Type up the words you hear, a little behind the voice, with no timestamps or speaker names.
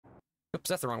Oops,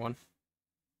 that's the wrong one.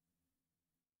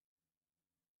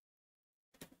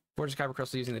 Forges Kyber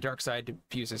Crystal using the dark side to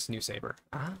fuse this new saber.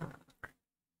 Ah.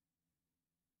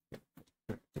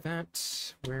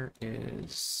 That. Where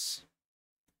is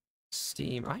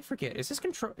Steam? I forget. Is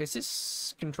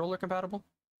this controller compatible?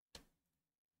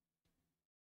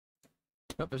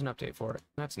 Nope, there's an update for it.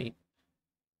 That's neat.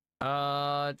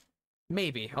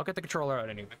 Maybe. I'll get the controller out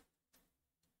anyway.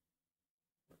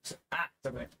 Ah,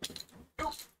 it's okay.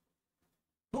 Oof.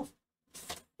 Oof.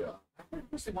 I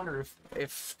honestly wonder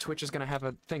if Twitch is gonna have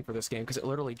a thing for this game, because it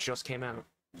literally just came out.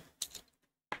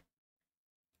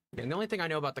 And the only thing I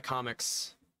know about the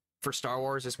comics for Star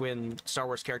Wars is when Star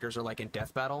Wars characters are like in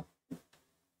death battle.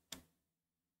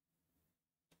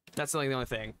 That's like the only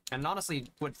thing. And honestly,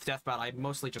 with death battle, I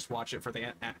mostly just watch it for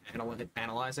the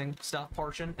analyzing stuff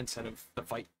portion instead of the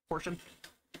fight portion.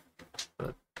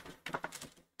 But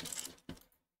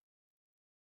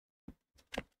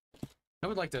I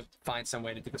would like to find some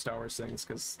way to do the Star Wars things,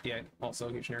 because, yeah, also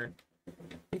a huge nerd. I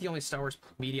think the only Star Wars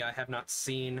media I have not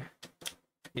seen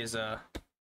is, I've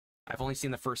only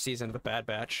seen the first season of The Bad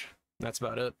Batch. That's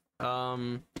about it.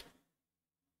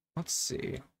 Let's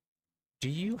see. Do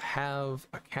you have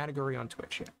a category on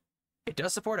Twitch yet? It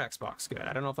does support Xbox. Good.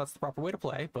 I don't know if that's the proper way to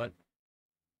play, but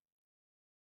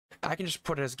I can just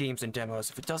put it as games and demos.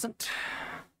 If it doesn't,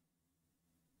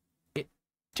 it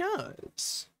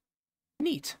does.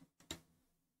 Neat.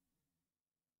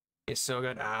 It's so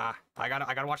good. I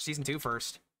gotta watch season 2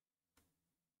 first.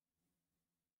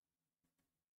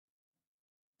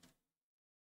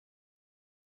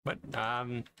 But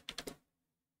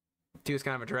 2 is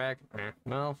kind of a drag.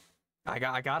 Well, I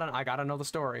gotta know the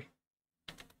story.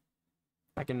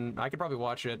 I could probably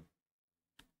watch it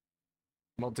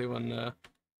while doing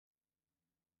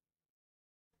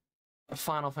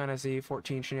Final Fantasy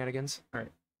 14 shenanigans. All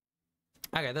right.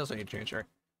 Okay, those I need to change. All right.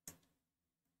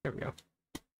 There we go.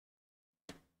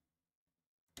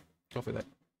 Hopefully that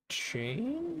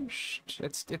changed.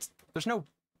 It's there's no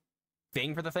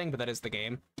thing for the thing, but that is the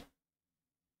game.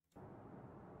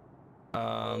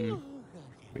 Let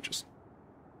me just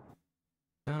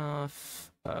turn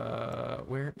off.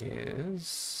 Where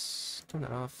is turn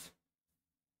that off?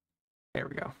 There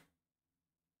we go.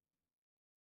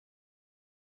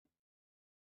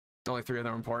 Only 3 of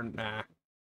them are important. Nah.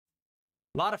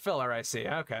 A lot of filler, I see.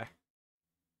 Okay.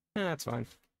 Yeah, that's fine.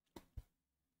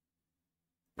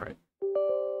 Right.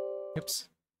 Oops.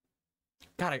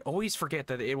 God, I always forget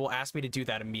that it will ask me to do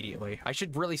that immediately. I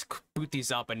should really boot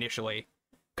these up initially,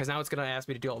 because now it's going to ask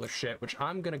me to do all this shit, which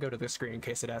I'm going to go to this screen in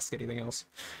case it asks anything else.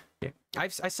 Yeah. I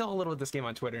saw a little of this game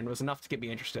on Twitter, and it was enough to get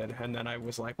me interested, and then I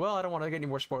was like, well, I don't want to get any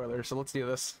more spoilers, so let's do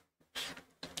this.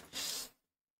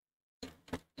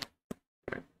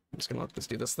 Alright, I'm just going to let this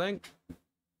do this thing.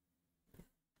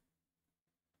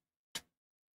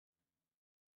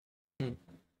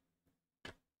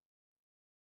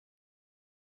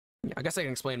 Yeah, I guess I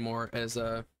can explain more as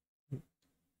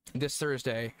this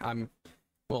Thursday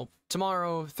well,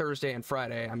 tomorrow, Thursday, and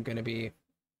Friday I'm gonna be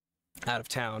out of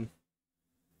town.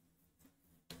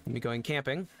 I'm going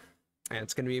camping, and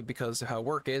it's gonna be because of how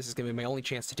work is. It's gonna be my only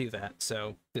chance to do that.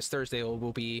 So this Thursday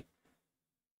will be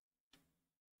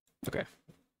okay.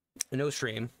 No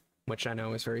stream, which I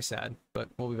know is very sad, but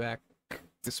we'll be back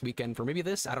this weekend for maybe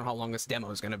this. I don't know how long this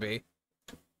demo is gonna be.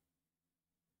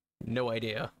 No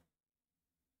idea.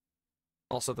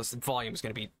 Also, this volume is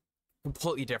going to be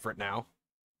completely different now.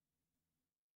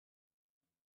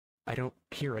 I don't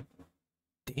hear a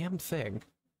damn thing.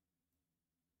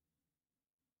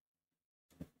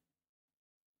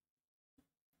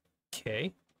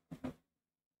 Okay.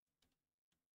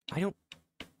 I don't...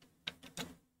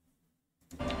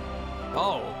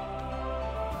 Oh.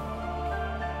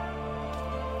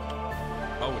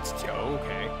 Oh, it's...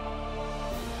 okay.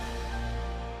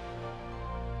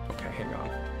 Okay, hang on.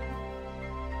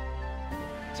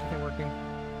 Is everything working?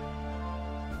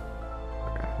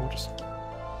 Okay, we'll just...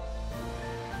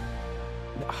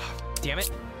 damn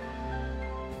it!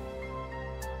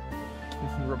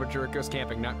 Robot Jerk goes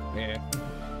camping, not... yeah.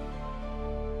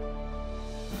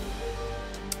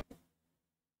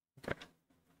 Okay.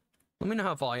 Let me know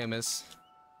how volume is.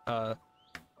 Look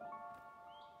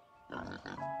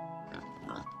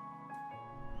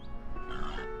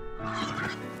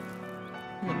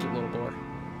at little boy.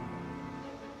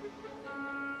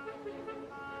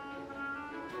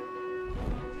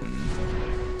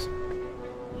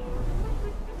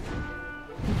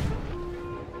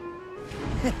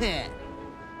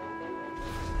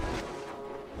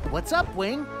 What's up,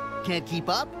 Wing? Can't keep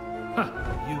up?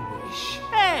 You wish.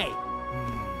 Hey!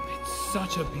 It's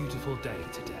such a beautiful day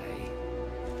today.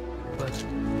 but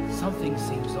something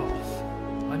seems off.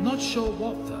 I'm not sure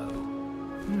what, though.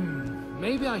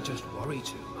 Maybe I just worry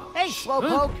too much. Hey,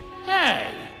 Slowpoke!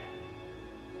 Hey!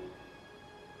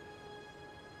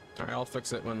 Alright, I'll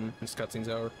fix it when this cutscene's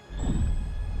over.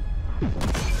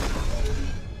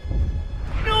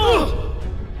 No!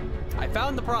 I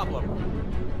found the problem.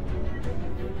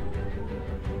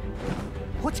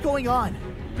 What's going on?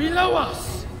 Below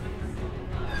us!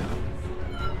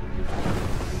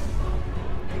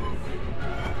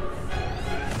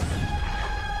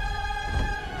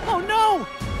 Oh no!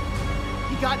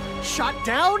 He got shot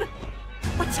down?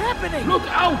 What's happening? Look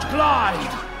out,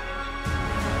 Glyde!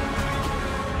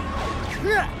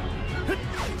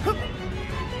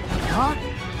 Huh?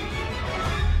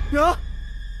 Huh?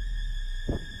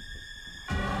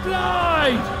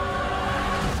 Glyde!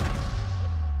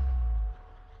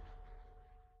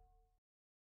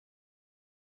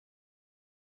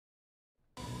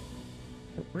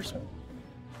 Where's...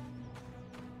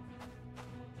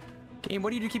 Game,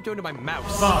 what do you keep doing to my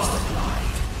mouse? Faster,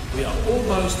 Glyde. We are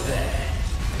almost there.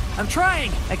 I'm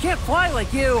trying! I can't fly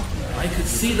like you! I could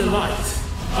see the light.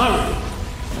 Hurry!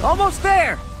 Almost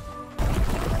there!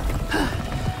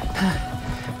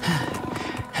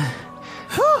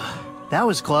 That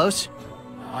was close.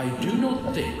 I do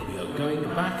not think we are going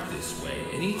back this way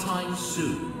anytime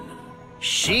soon.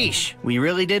 Sheesh, we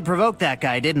really did provoke that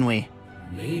guy, didn't we?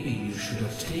 Maybe you should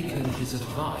have taken his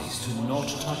advice to not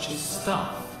touch his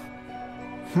stuff.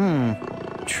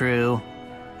 True.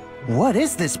 What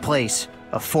is this place?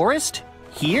 A forest?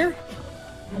 Here?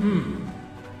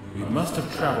 We must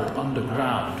have traveled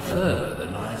underground further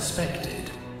than I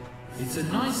expected. It's a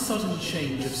nice sudden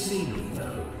change of scenery,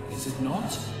 though, is it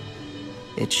not?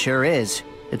 It sure is.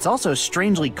 It's also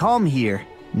strangely calm here.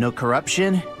 No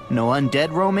corruption, no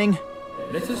undead roaming.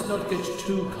 Let us not get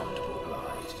too comfortable,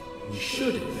 Glyde. We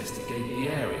should investigate the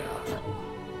area.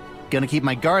 Gonna keep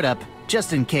my guard up,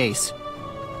 just in case.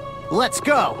 Let's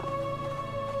go!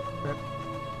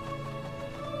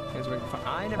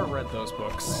 I never read those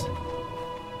books.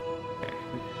 Okay,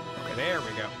 there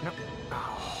we go. No.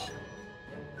 Oh.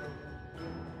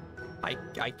 I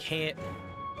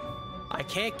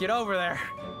can't get over there.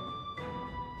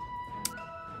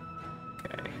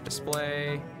 Okay,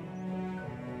 display.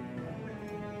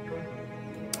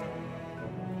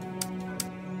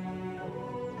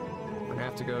 I'm gonna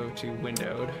have to go to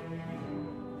windowed.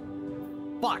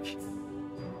 Fuck!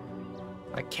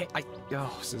 I can't,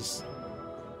 oh, this is...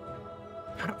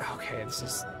 Okay, this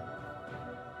is...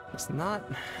 It's not...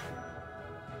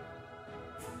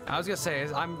 I was gonna say,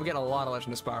 I'm getting a lot of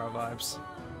Legend of Spyro vibes.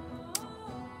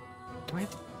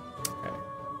 What? Okay.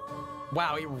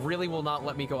 Wow, it really will not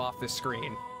let me go off this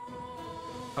screen.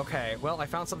 Okay, well, I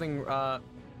found something,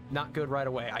 not good right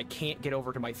away. I can't get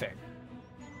over to my thing.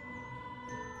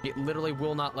 It literally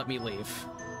will not let me leave.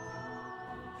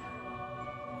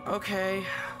 Okay.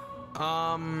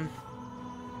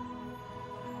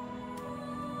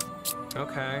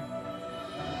 Okay.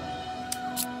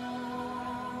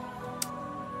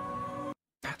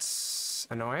 That's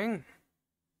annoying.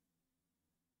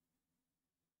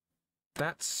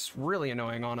 That's really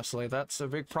annoying, honestly. That's a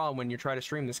big problem when you try to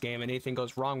stream this game and anything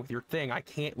goes wrong with your thing. I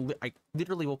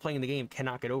literally, while playing the game,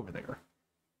 cannot get over there.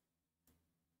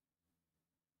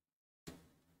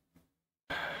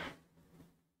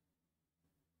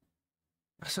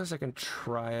 I suppose I can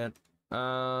try it.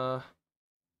 I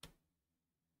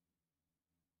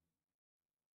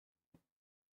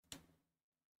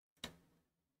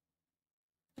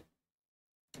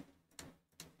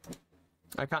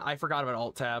forgot about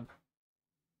Alt Tab.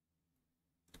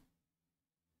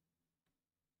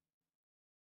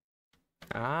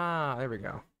 Ah, there we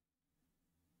go.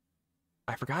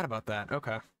 I forgot about that.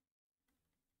 Okay.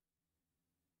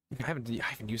 I haven't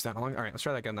used that in a long. All right, let's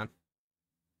try that again then.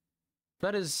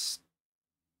 That is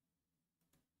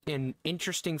an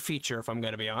interesting feature, if I'm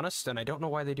going to be honest, and I don't know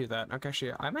why they do that. Okay,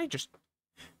 actually, I might just...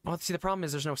 Well, see, the problem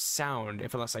is there's no sound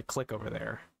unless I click over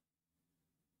there.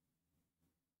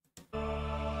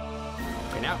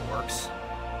 Okay, now it works.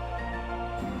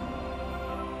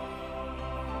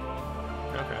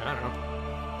 Okay, I don't know.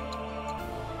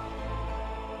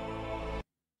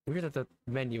 Weird that the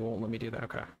menu won't let me do that.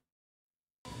 Okay.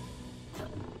 There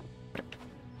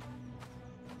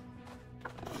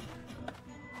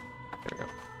we go.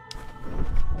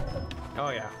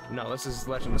 Oh yeah. No, this is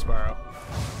Legend of Spyro.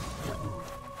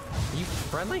 Are you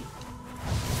friendly?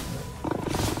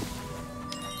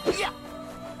 Yeah.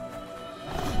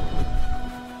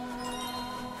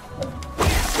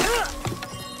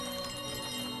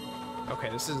 Okay,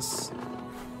 this is...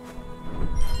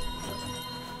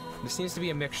 This seems to be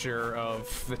a mixture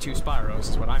of the two Spyros,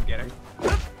 is what I'm getting.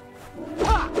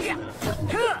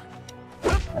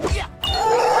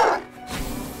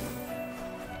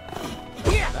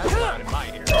 That's loud in my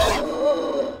ears.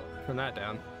 Turn that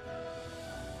down.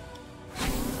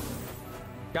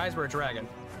 Guys, we're a dragon.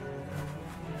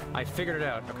 I figured it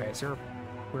out. Okay, is there...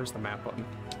 Where's the map button?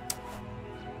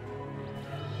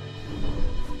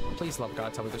 Please, love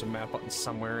God, tell me there's a map button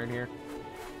somewhere in here.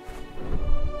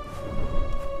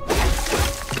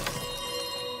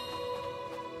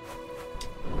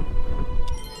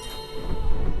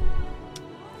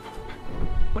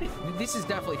 This is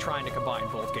definitely trying to combine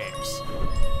both games.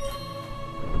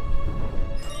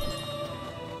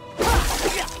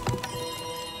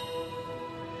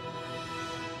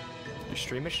 Your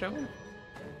stream is showing?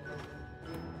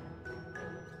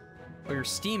 Oh, your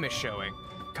Steam is showing.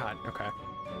 God, okay.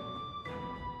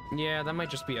 Yeah, that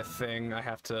might just be a thing. I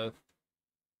have to...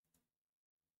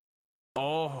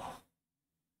 Oh.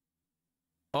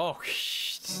 Oh,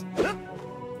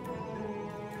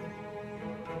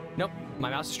 nope, my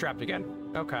mouse is strapped again.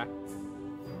 Okay.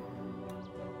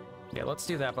 Yeah, let's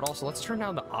do that, but also let's turn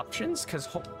down the options, because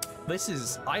this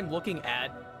is... I'm looking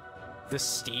at the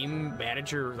Steam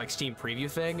manager, like Steam preview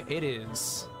thing. It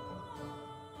is...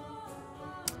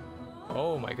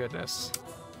 Oh my goodness.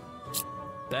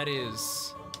 That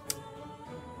is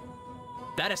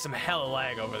some hella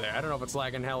lag over there. I don't know if it's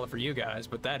lagging hella for you guys,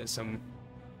 but that is some...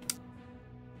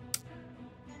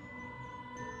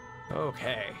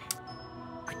 Okay.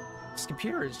 This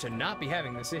computer is to not be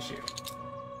having this issue.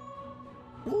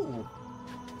 Ooh.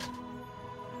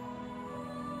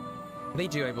 They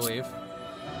do, I believe.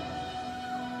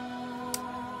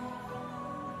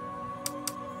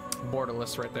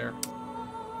 Borderless right there.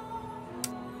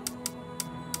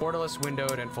 Borderless,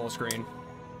 windowed, and full screen.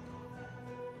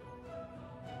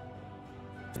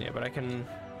 Yeah, but I can...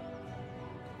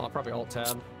 I'll probably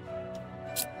Alt-Tab.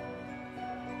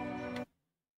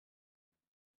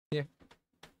 Yeah.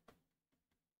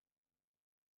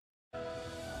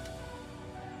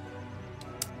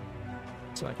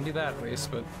 So I can do that at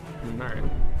least, but... Alright.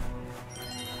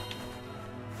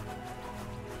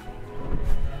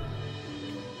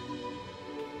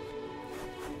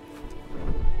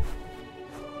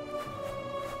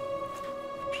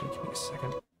 Give me a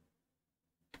second.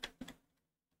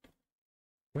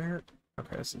 Where?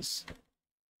 Okay, this is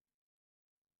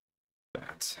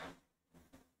that.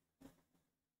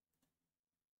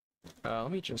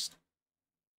 Let me just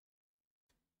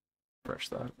brush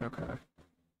that. Okay.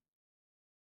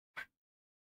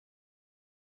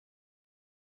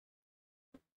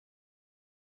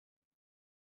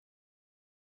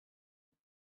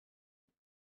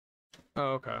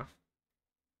 Oh, okay.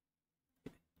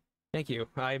 Thank you.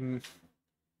 I'm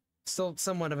still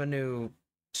somewhat of a new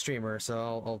streamer, so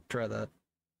I'll try that.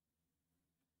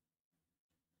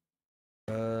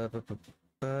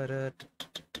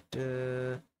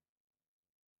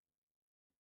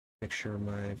 Make sure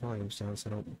my volume's down so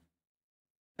I don't...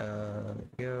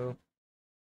 go.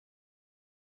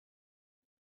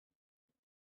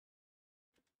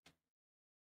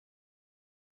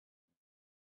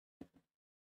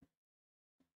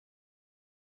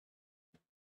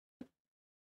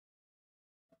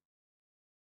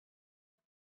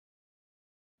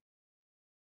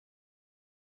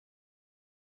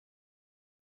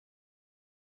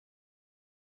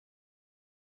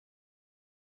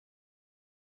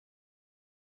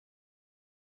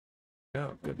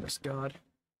 Oh, goodness God.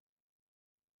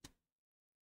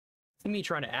 Me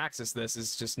trying to access this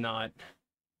is just not...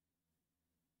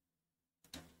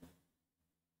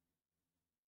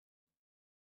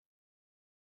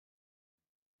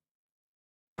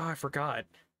 Oh, I forgot.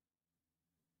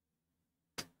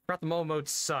 Forgot the mode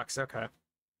sucks, okay.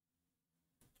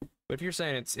 But if you're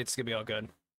saying it's gonna be all good.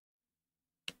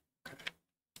 Okay.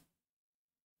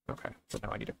 Okay, so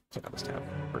now I need to click on this tab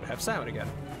for to have sound again.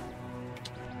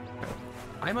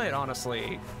 I might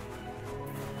honestly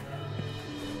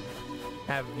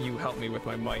have you help me with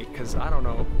my mic, because I don't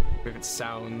know if it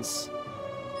sounds...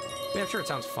 I mean, I'm sure it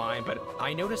sounds fine, but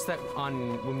I noticed that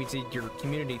when we did your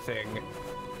community thing,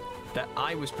 that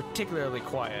I was particularly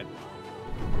quiet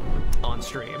on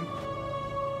stream.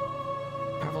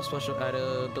 Powerful special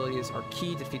abilities are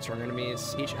key to defeat strong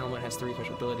enemies. Each element has 3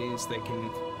 special abilities they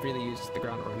can freely use to the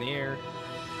ground or in the air.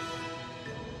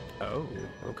 Oh,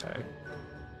 okay.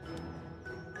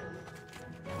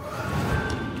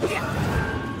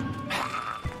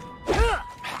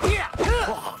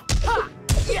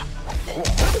 Oh,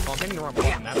 I'm hitting the wrong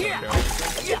button. That's what I'm doing.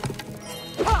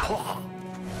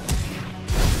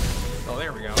 Oh,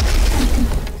 there we go.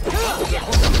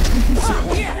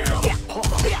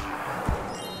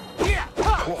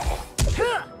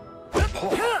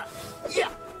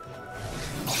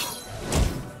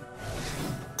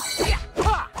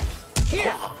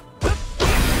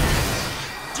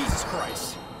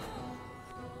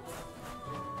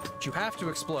 You have to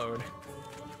explode.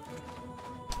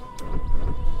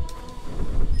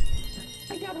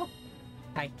 Hi, Gabbo.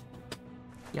 Hi.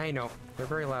 Yeah, I know. They're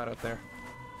very loud out there.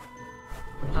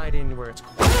 Hide in where it's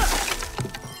cold.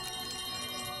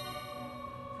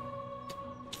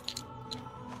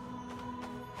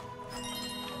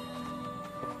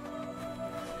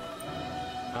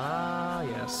 Ah,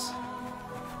 yes.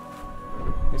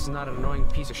 This is not an annoying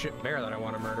piece of shit bear that I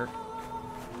want to murder.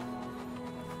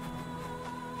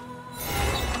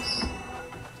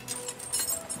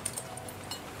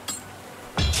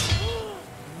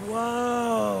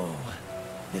 Whoa!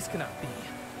 This cannot be.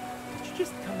 Did you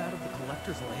just come out of the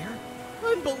collector's lair?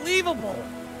 Unbelievable!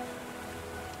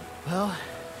 Well,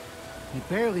 we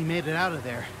barely made it out of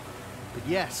there. But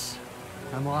yes,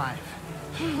 I'm alive.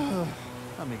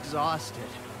 I'm exhausted.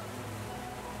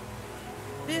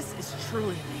 This is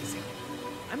truly amazing.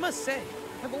 I must say,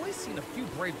 I've only seen a few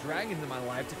brave dragons in my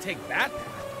life to take that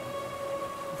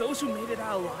path. Those who made it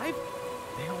out alive,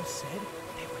 they all said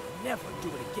they would never do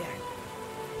it again.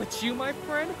 But you, my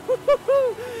friend,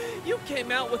 you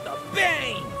came out with a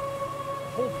bang! The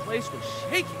whole place was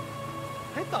shaking.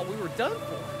 I thought we were done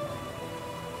for.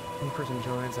 When the person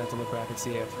joins, I have to look back and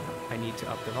see if I need to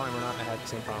up the volume or not. I had the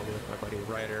same problem with my buddy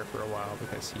Ryder for a while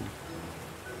because he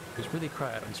was really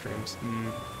quiet on streams.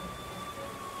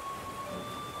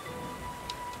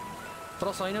 But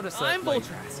also, I noticed that. I'm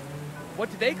Voltraz. What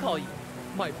do they call you?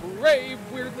 My brave,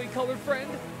 weirdly colored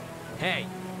friend? Hey!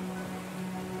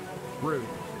 Rude.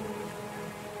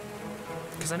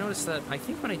 Because I noticed that I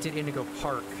think when I did Indigo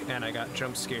Park and I got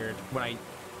jump scared, when I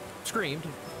screamed,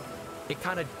 it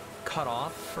kind of cut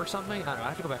off or something. I don't know, I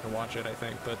have to go back and watch it, I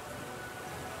think, but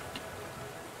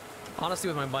honestly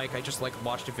with my mic, I just like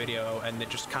watched a video and it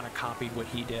just kind of copied what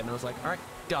he did, and I was like, alright,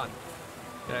 done.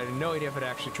 And I had no idea if it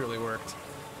actually truly worked.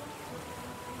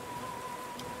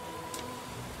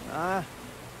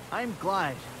 I'm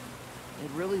Glyde.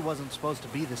 It really wasn't supposed to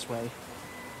be this way.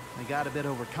 I got a bit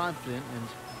overconfident and...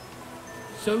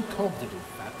 So confident, in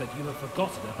fact, that you have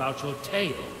forgotten about your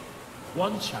tale.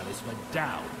 One chalice went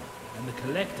down, and the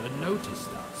collector noticed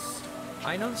us.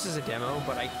 I know this is a demo,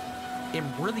 but I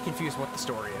am really confused what the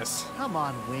story is. Come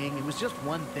on, Wing. It was just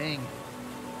one thing.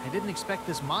 I didn't expect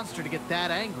this monster to get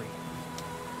that angry.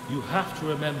 You have to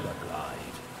remember,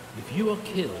 Glyde, if you are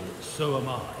killed, so am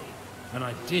I. And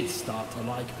I did start to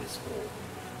like this form.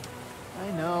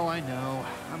 I know.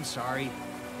 I'm sorry.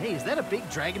 Hey, is that a big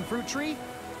dragon fruit tree?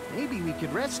 Maybe we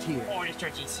could rest here. Oh, there's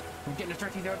turkeys. I'm getting the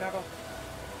turkey there, Doggo.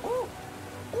 Ooh,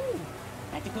 ooh,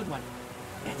 that's a good one.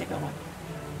 That's a good one.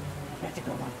 That's a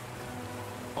good one.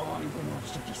 Oh, you're going to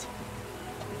watch turkeys.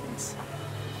 Thanks.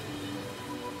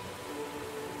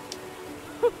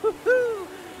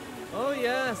 Oh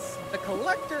yes, the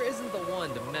collector isn't the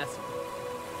one to mess with.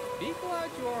 Be glad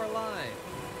you are alive,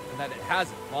 and that it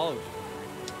hasn't followed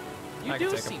you. You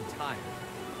do seem tired.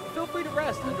 Feel free to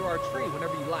rest under our tree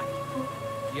whenever you like.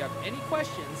 If you have any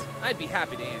questions, I'd be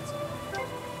happy to answer.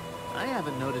 I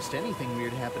haven't noticed anything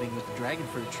weird happening with the dragon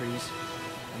fruit trees.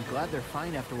 I'm glad they're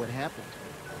fine after what happened.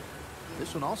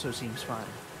 This one also seems fine.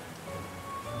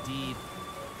 Indeed,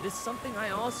 it is something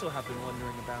I also have been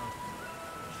wondering about.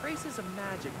 Traces of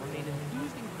magic remain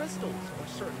infused in crystals or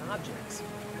certain objects,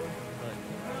 but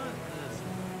not this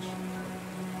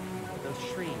much. Those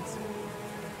trees,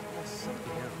 there's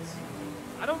something else.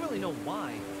 I don't really know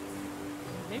why.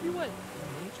 Maybe what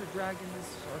nature dragons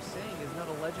are saying is not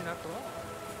a legend after all.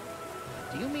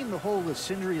 Do you mean the whole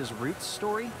Lysindria's roots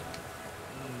story?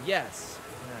 Yes.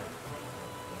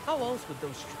 How else would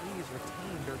those trees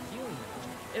retain their healing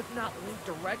magic, if not linked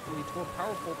directly to a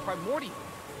powerful primordial?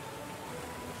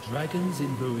 Dragons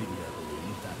in Viridia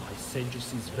believe that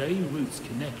Lysandrius' very roots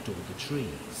connect all the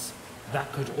trees.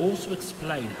 That could also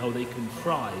explain how they can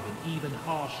thrive in even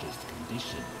harshest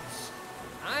conditions.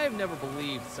 I've never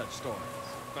believed such stories,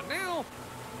 but now,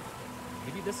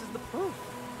 maybe this is the proof.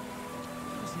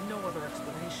 There's no other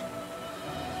explanation.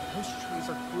 Those trees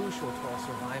are crucial to our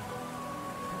survival.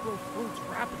 They grow fruits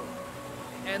rapidly,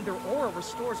 and their aura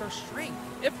restores our strength.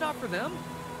 If not for them,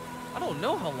 I don't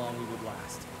know how long we would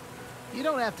last. You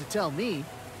don't have to tell me.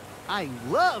 I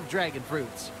love dragon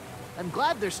fruits. I'm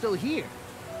glad they're still here.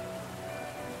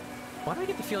 Why do I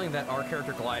get the feeling that our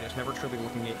character Glyde is never truly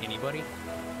looking at anybody?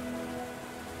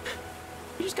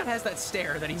 He just kind of has that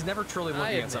stare that he's never truly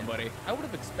looking at somebody. I would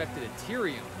have expected a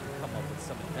Tyrion to come up with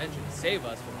some invention to save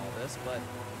us from all this, but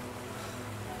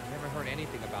I never heard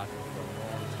anything about him for a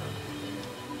long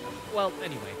time. Well,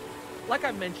 anyway, like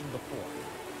I mentioned before,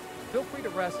 feel free to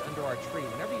rest under our tree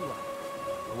whenever you like.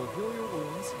 We'll heal your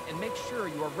wounds and make sure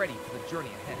you are ready for the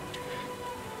journey ahead.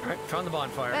 Alright, found the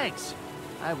bonfire. Thanks.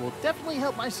 I will definitely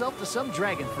help myself to some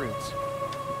dragon fruits.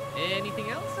 Anything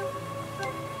else?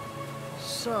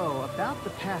 So, about the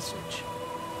passage.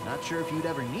 Not sure if you'd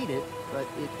ever need it, but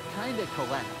it kinda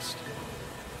collapsed.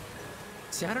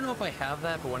 See, I don't know if I have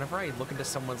that, but whenever I look into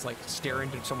someone's, like, stare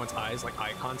into someone's eyes, like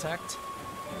eye contact,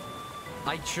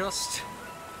 I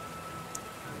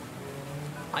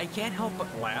can't help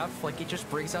but laugh. Like, it just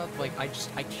brings out, like, I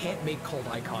can't make cold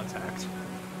eye contact.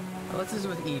 Unless this is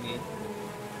with Evie.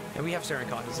 And we have staring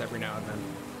contests every now and then.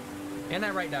 And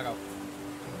that right, Doggo?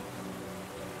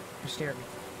 You stare at me.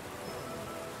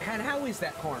 And how is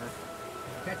that corner?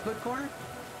 That good corner?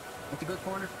 That's a good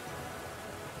corner?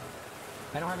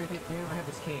 I don't have anything. I don't have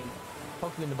this cane.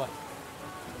 Poke you in the butt.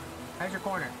 How's your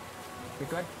corner? You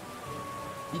good?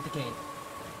 Eat the cane.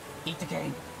 Eat the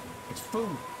cane. It's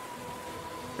food.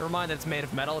 Never mind that it's made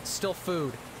of metal. It's still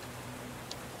food.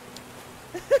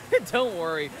 Don't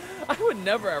worry. I would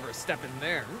never ever step in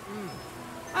there.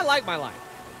 I like my life.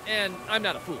 And I'm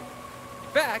not a fool. In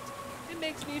fact, it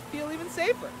makes me feel even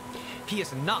safer. He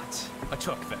is not a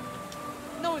took then.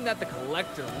 Knowing that the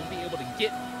collector won't be able to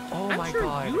get... Oh I'm my sure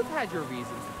god. you've had your reasons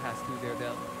to pass through there,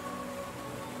 Dell.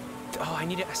 Oh, I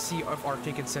need to see if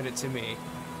Arctic can send it to me.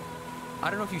 I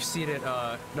don't know if you've seen it,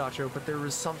 Nacho, but there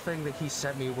was something that he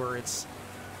sent me where it's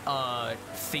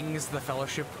things the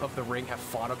Fellowship of the Ring have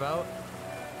fought about.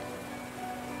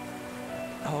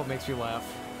 Oh, it makes me laugh.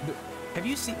 Have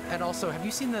you seen, and also, have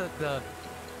you seen the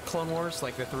Clone Wars,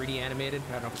 like the 3D animated?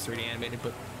 I don't know if it's 3D animated,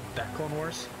 but that Clone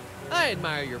Wars? I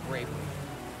admire your bravery.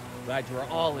 Glad you are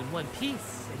all in one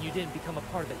piece and you didn't become a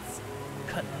part of its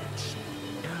collection.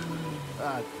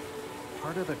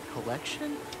 Part of the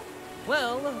collection?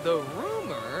 Well, the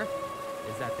rumor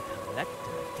is that the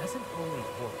collector doesn't only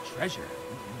hoard treasure.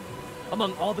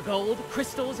 Among all the gold,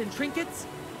 crystals, and trinkets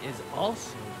is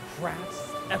also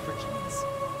brass effigies.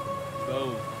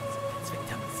 Those its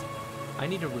victims. I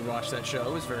need to rewatch that show.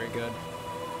 It was very good.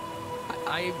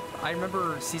 I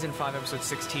remember season 5, episode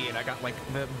 16. I got like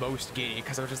the most giddy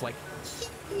because I was just like.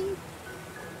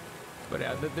 But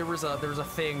yeah, there was a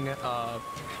thing.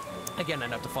 Again,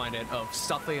 I'd have to find it of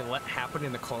stuff they let happen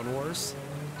in the Clone Wars.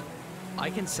 I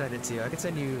can send it to you. I can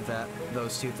send you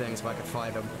those two things if I could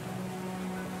find them.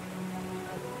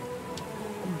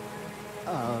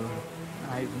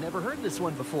 I've never heard this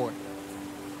one before.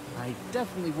 I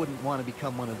definitely wouldn't want to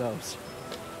become one of those.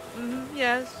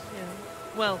 Yes, yeah.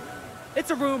 Well, it's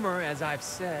a rumor, as I've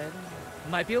said.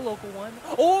 Might be a local one,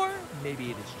 or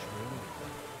maybe it is true.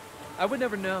 I would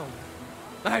never know.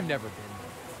 I've never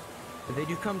been. They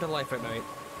do come to life at night.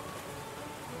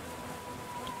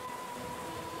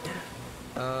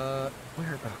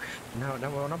 Where? Okay. Now I'm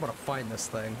gonna find this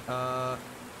thing.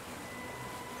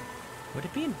 Would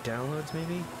it be in downloads,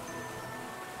 maybe?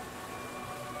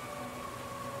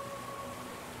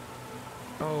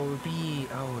 Oh,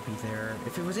 it would be there.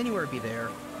 If it was anywhere, it'd be there.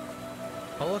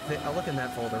 I'll look in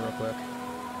that folder real quick.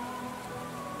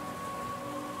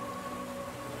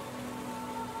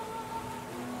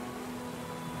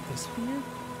 This here?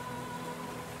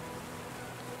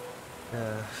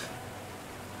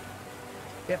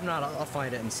 If not, I'll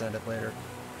find it and send it later.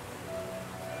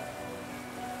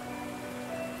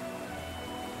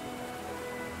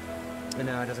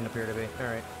 No, it doesn't appear to be.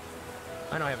 Alright.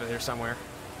 I know I have it there somewhere.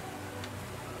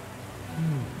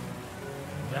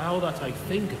 Now that I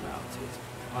think about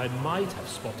it, I might have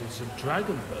spotted some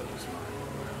dragon bows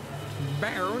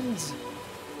lying around. Bounds?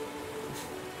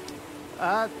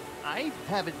 I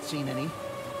haven't seen any.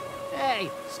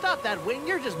 Hey, stop that, Wing.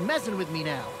 You're just messing with me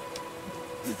now.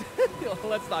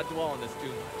 Let's not dwell on this too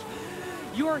much.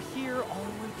 You are here all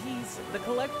in one piece. The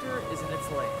collector is in its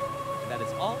lair. And that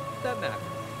is all that matters.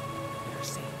 You're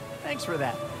safe. Thanks for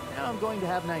that. Now I'm going to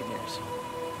have nightmares.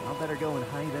 I'll better go and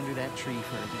hide under that tree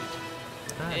for a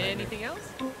bit. Anything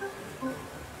else?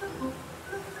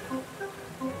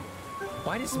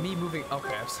 Why does me moving?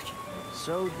 Okay, I was like,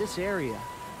 So this area,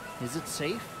 is it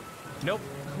safe? nope.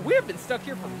 We've been stuck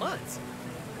here for months.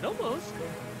 It almost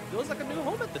feels like a new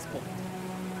home at this point.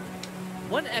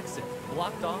 One exit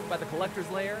blocked off by the collector's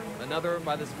lair, another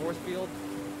by this force field.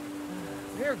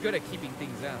 They're good at keeping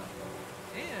things out.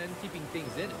 And keeping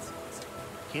things in, it seems.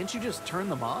 Can't you just turn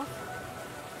them off?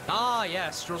 Ah,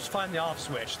 yes. Just find the off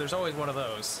switch. There's always one of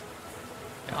those.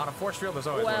 And on a force field, there's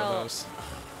always one of those.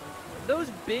 Those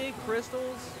big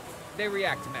crystals, they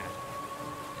react to magic.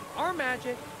 And our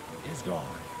magic is gone.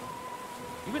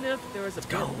 Even if there is a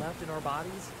bit left in our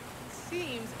bodies, it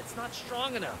seems it's not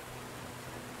strong enough.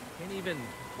 Can't even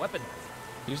weaponize it.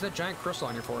 Use that giant crystal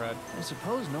on your forehead. I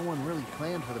suppose no one really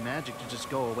planned for the magic to just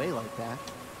go away like that.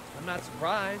 I'm not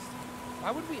surprised.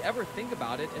 Why would we ever think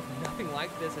about it if nothing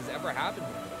like this has ever happened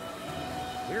before?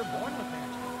 We were born with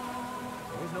magic.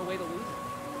 There's no way to lose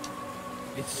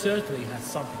it. It certainly has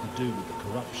something to do with the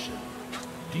corruption.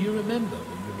 Do you remember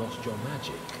when you lost your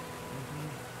magic?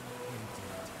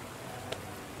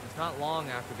 It's not long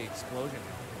after the explosion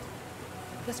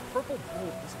happened. This purple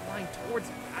bolt was flying towards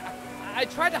me. I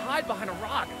tried to hide behind a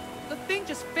rock. The thing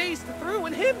just phased through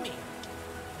and hit me.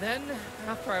 Then,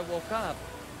 after I woke up,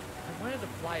 I wanted to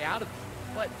fly out of it,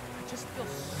 but I just feel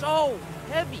so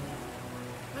heavy.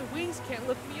 My wings can't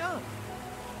lift me up.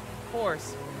 Of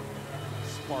course,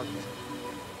 sparkles.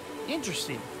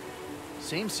 Interesting.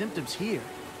 Same symptoms here.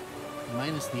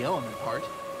 Minus the element part.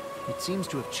 It seems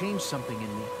to have changed something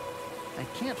in me. I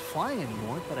can't fly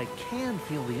anymore, but I can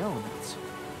feel the elements.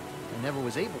 I never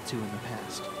was able to in the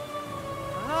past.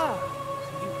 Ah,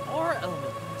 so you are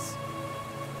elementless.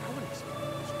 That would explain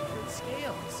those weird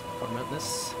scales. What about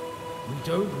this? We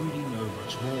don't really know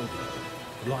much more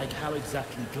though, like how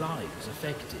exactly Glyde was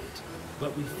affected.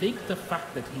 But we think the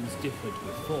fact that he was different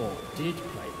before did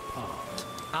play a part.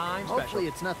 I'm Hopefully special.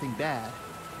 it's nothing bad.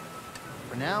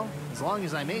 For now, as long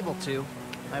as I'm able to,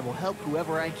 I will help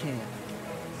whoever I can.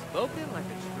 Spoken like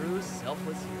a true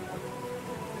selfless hero.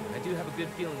 I do have a good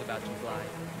feeling about you,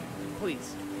 Glyde.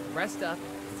 Please, rest up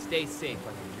and stay safe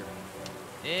on your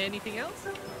journey. Anything else?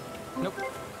 Nope.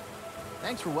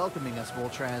 Thanks for welcoming us,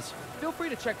 Voltraz. Feel free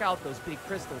to check out those big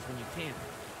crystals when you can.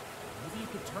 Maybe you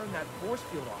could turn that force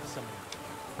field off somewhere.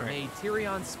 Right. May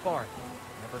Tyrion's spark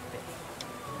never fade.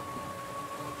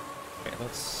 Okay,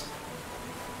 let's...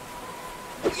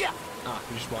 Yeah! Ah,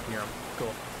 you're just walking near him.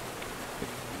 Cool.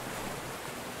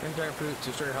 Drink dragon fruit to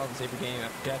restore your health and save your game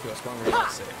after death. You will spawn where you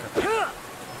sick. Okay.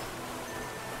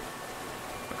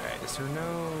 Okay, is there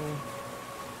no...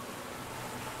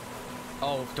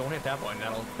 Oh, don't hit that button.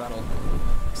 That'll...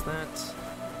 What's that?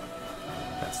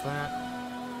 That's that.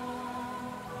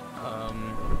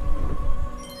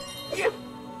 Yeah!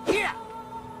 Yeah!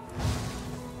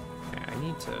 Okay, I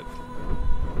need to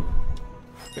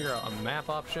figure out a map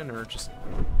option or just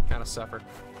kind of suffer.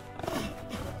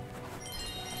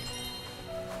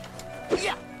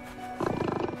 Yeah!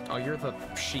 Oh, you're the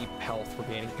sheep health we're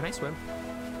gaining. Can I swim?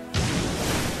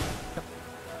 Yep.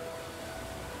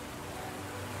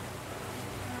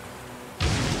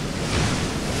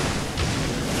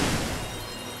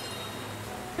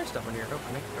 There's stuff in here. Oh,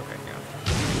 can I? Okay, yeah.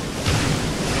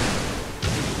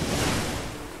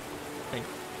 Hey.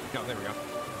 No, there we go.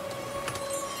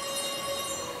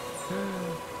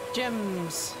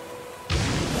 Gems!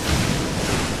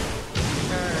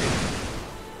 Alright.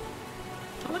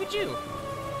 Oh, look at you!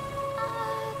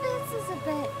 This is a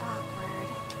bit awkward.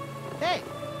 Hey!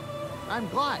 I'm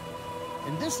Glyde,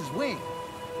 and this is Wing.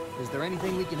 Is there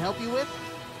anything we can help you with?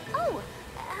 Oh,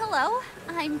 hello.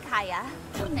 I'm Kaya.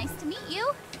 Nice to meet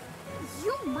you.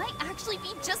 You might actually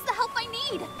be just the help I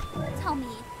need. Tell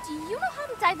me, do you know how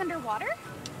to dive underwater?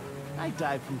 I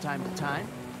dive from time to time.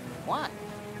 Why?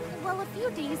 Well, a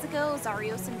few days ago,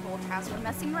 Zarios and Voltraz were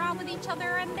messing around with each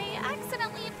other, and they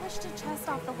accidentally pushed a chest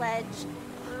off the ledge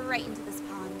right into this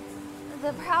pond.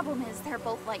 The problem is they're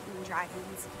both lightning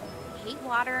dragons. They hate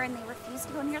water, and they refuse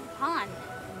to go near the pond.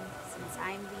 Since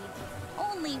I'm the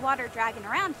only water dragon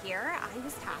around here, I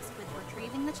was tasked with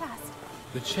retrieving the chest.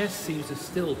 The chest seems to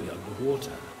still be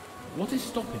underwater. What is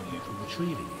stopping you from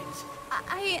retrieving it?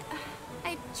 I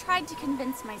tried to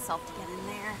convince myself to get in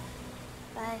there,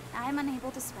 but I'm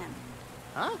unable to swim.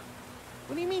 Huh?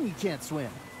 What do you mean you can't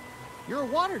swim? You're a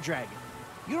water dragon.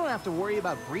 You don't have to worry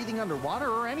about breathing underwater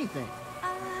or anything.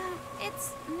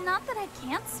 It's not that I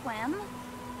can't swim.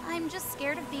 I'm just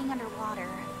scared of being underwater.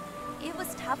 It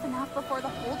was tough enough before the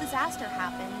whole disaster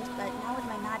happened, but now with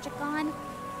my magic gone,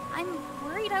 I'm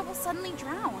worried I will suddenly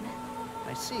drown.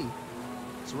 I see.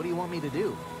 So what do you want me to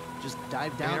do? Just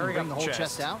dive down and already bring the got the whole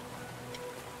chest. chest out?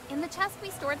 In the chest,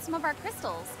 we stored some of our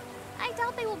crystals. I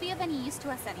doubt they will be of any use to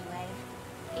us anyway.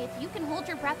 If you can hold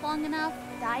your breath long enough,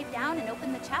 dive down and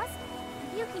open the chest,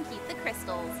 you can keep the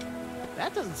crystals.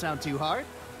 That doesn't sound too hard.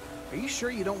 Are you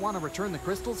sure you don't want to return the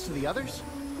crystals to the others?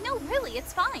 No, really,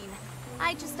 it's fine.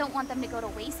 I just don't want them to go to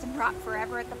waste and rot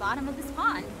forever at the bottom of this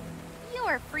pond. You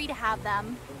are free to have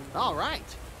them. All right.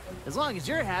 As long as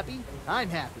you're happy, I'm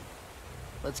happy.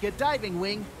 Let's get diving,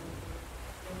 Wing.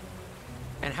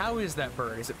 And how is that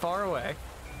bird? Is it far away?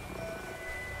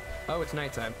 Oh, it's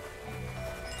nighttime.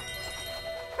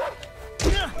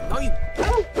 Oh, you...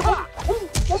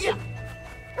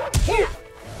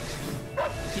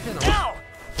 Keep in the...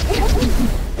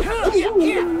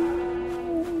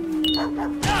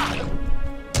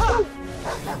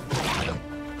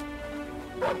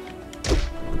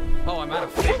 Oh, I'm out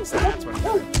of things. That's what I'm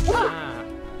doing. Ah.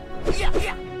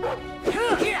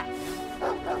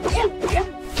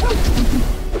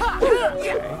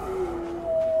 Okay.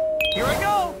 Here I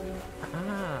go!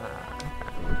 Ah.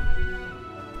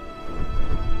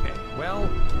 Okay, well,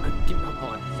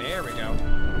 hold on. There we go.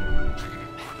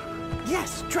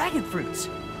 Yes, dragon fruits!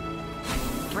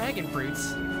 Dragon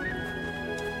fruits.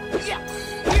 Yeah!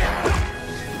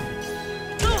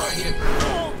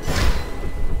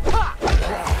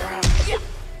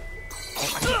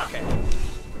 Okay.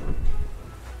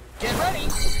 Get ready!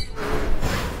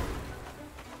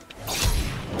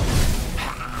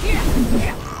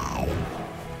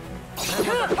 That's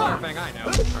not the clever thing I know.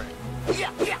 Alright.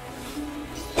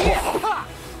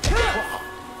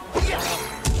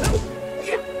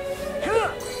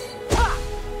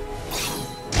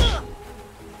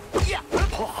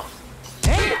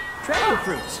 Hey, dragon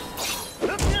fruits!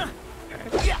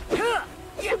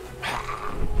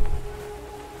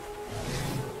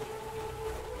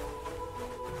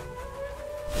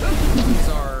 These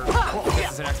are.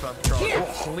 This is an Xbox controller.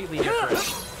 Completely different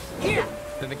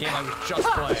than the game I was just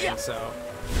playing, so.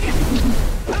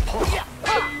 Okay.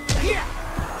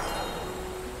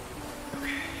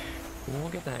 We'll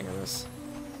get the hang of this.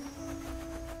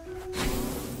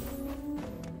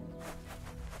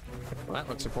 Well, that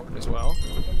looks important as well.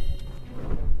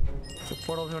 It's a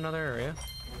portal to another area.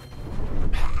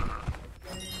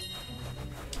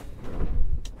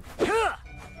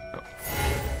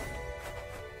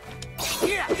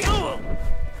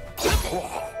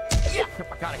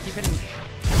 I gotta keep hitting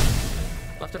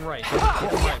left and right. Keep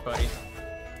hitting right, buddy.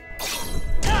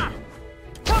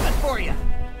 Coming for you!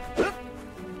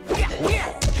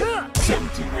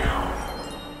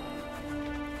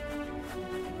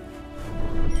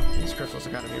 These crystals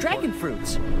have gotta be Dragon important.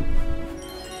 fruits!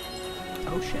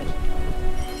 Oh shit.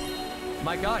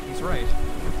 My god, he's right.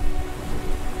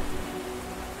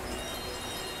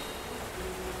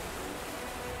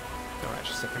 Alright,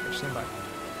 just sit back, stand by.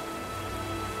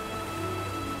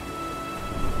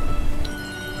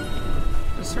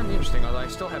 This is certainly interesting, although I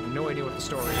still have no idea what the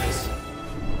story is.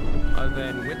 Other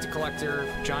than Winter Collector,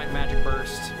 Giant Magic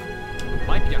Burst.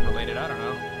 Might be unrelated, I don't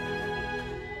know.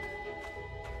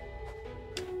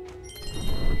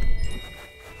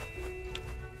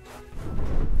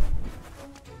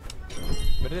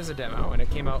 But it is a demo, and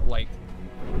it came out, like,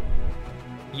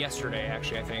 yesterday,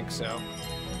 actually, I think, so.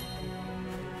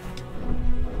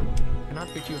 Not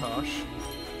to be too harsh.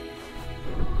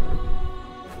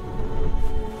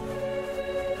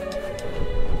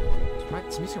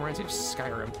 This music reminds me of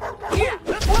Skyrim. Here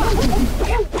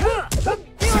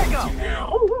I go!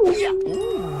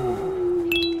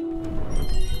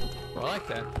 Well, I like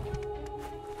that.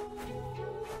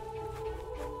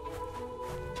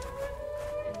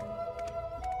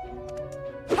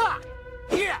 Ha!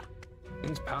 Yeah!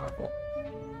 It's powerful.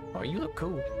 Oh, you look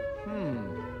cool.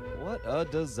 What a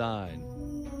design.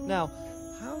 Now,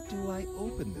 how do I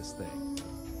open this thing?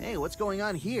 Hey, what's going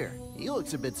on here? He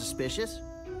looks a bit suspicious.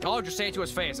 Oh, just say it to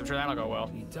his face. I'm sure that'll go well.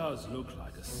 He does look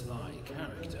like a sly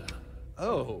character.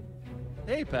 Oh.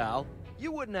 Hey, pal.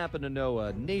 You wouldn't happen to know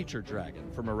a nature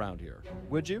dragon from around here,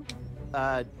 would you?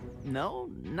 No,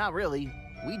 not really.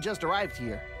 We just arrived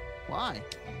here. Why?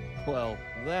 Well,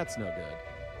 that's no good.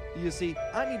 You see,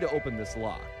 I need to open this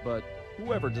lock, but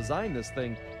whoever designed this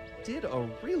thing did a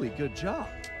really good job.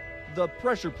 The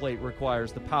pressure plate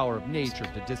requires the power of nature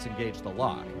to disengage the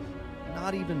lock.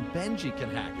 Not even Benji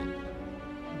can hack it.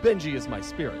 Benji is my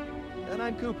spirit, and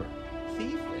I'm Cooper,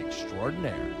 thief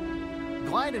extraordinaire.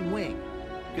 Glyde and Wing,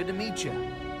 good to meet you.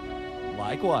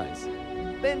 Likewise.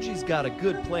 Benji's got a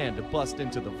good plan to bust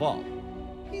into the vault.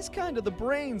 He's kind of the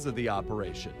brains of the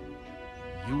operation.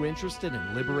 You interested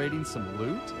in liberating some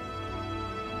loot?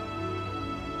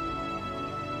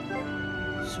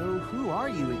 So who are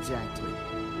you exactly?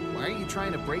 Why are you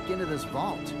trying to break into this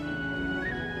vault?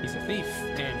 He's a thief,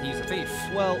 and he's a thief.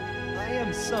 Well, I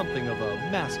am something of a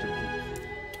master thief.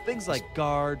 Things like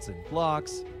guards and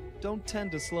blocks don't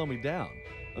tend to slow me down,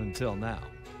 until now.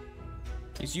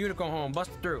 He's unicorn home,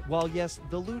 busted through. While yes,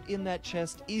 the loot in that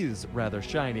chest is rather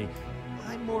shiny,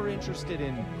 I'm more interested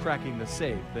in cracking the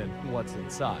safe than what's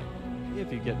inside,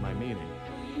 if you get my meaning.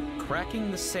 Cracking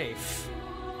the safe.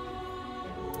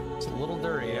 It's a little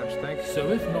dirty, don't you think? So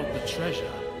if not the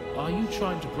treasure, are you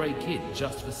trying to break in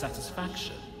just for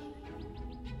satisfaction?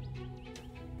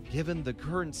 Given the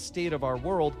current state of our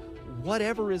world,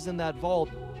 whatever is in that vault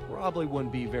probably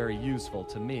wouldn't be very useful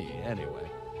to me anyway.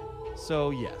 So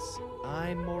yes,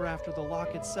 I'm more after the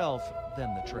lock itself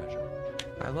than the treasure.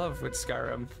 I love with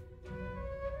Skyrim.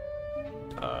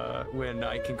 When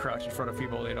I can crouch in front of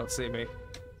people and they don't see me.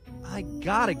 I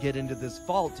gotta get into this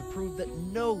vault to prove that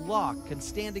no lock can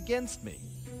stand against me.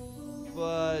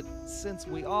 But since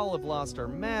we all have lost our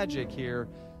magic here,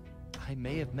 I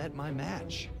may have met my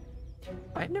match.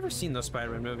 I've never seen those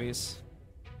Spider-Man movies.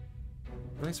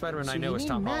 The only Spider-Man So I know you is need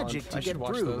Tom magic Holland. to I should get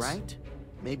watch through, those. right?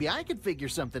 Maybe I could figure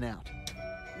something out.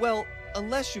 Well,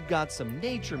 unless you've got some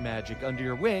nature magic under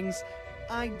your wings,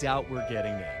 I doubt we're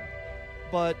getting in.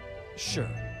 But sure,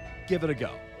 give it a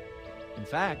go. In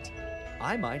fact,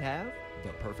 I might have the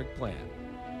perfect plan.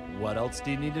 What else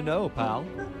do you need to know, pal?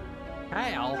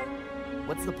 Al.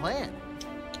 What's the plan?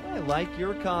 I like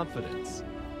your confidence.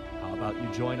 How about you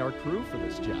join our crew for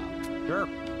this job? Sure.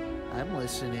 I'm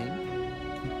listening.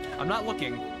 I'm not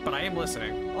looking, but I am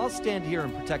listening. I'll stand here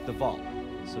and protect the vault,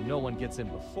 so no one gets in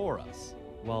before us,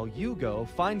 while you go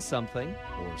find something,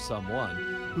 or someone,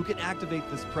 who can activate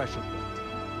this pressure plate.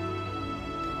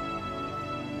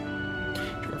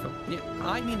 Sure. Yeah,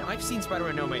 I mean, I've seen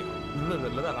Spider-Man No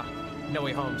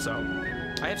Way Home, so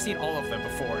I have seen all of them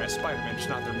before as Spider-Man, just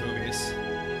not their movies.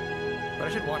 But I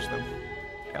should watch them.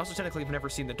 I also technically have never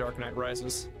seen The Dark Knight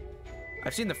Rises.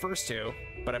 I've seen the first two,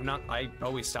 but I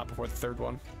always stop before the third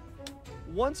one.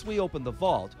 Once we open the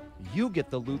vault, you get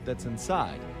the loot that's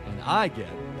inside, and I get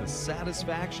the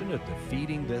satisfaction of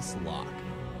defeating this lock.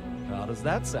 How does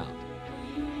that sound?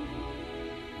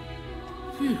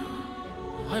 Phew.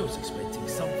 I was expecting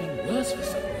something worse for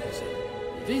some reason.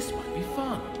 This might be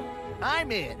fun.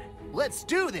 I'm in. Let's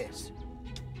do this.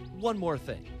 One more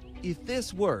thing. If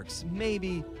this works,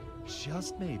 maybe,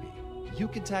 just maybe, you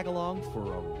can tag along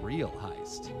for a real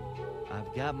heist.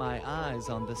 I've got my eyes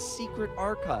on the secret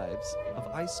archives of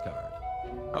Icegard.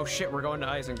 Oh shit, we're going to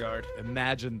Isengard.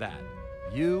 Imagine that.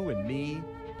 You and me,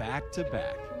 back to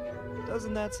back.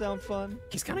 Doesn't that sound fun?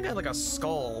 He's kind of got like a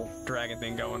skull dragon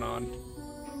thing going on.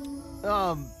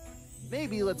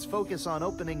 Maybe let's focus on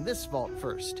opening this vault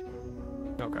first.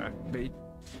 Okay, but...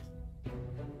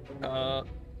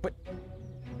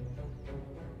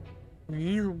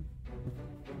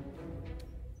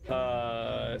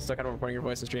 Stuck out of recording your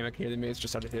voice and stream. I can hear the music,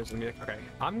 just started to hear some music. Okay,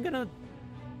 I'm gonna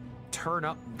turn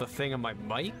up the thing on my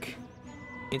mic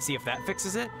and see if that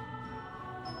fixes it.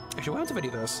 Actually, what happens if I do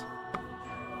this?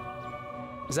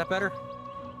 Is that better?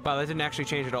 Wow, that didn't actually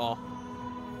change at all.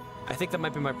 I think that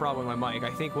might be my problem with my mic.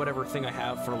 I think whatever thing I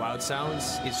have for loud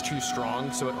sounds is too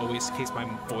strong, so it always keeps my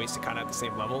voice kind of at the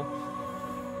same level.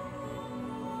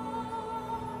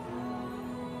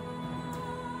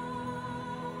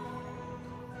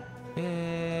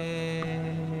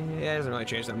 Yeah, it doesn't really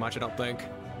change that much, I don't think.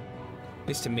 At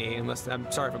least to me, unless I'm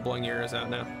sorry for blowing your ears out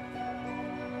now.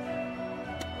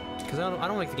 Because I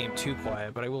don't like the game too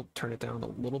quiet, but I will turn it down a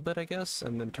little bit, I guess,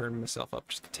 and then turn myself up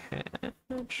just a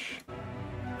touch.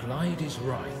 Glyde is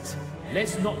right.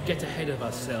 Let's not get ahead of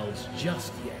ourselves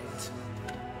just yet.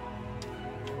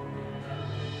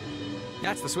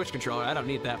 That's the Switch controller. I don't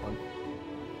need that one.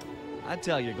 I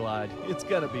tell you, Glyde, it's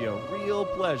gonna be a real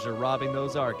pleasure robbing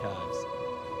those archives.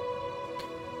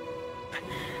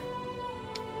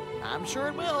 I'm sure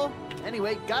it will.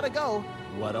 Anyway, gotta go.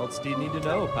 What else do you need to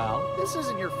know, pal? This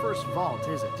isn't your first vault,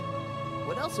 is it?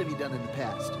 What else have you done in the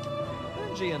past?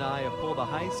 Benji and I have pulled a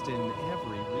heist in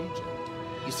every region.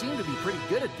 You seem to be pretty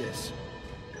good at this.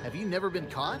 Have you never been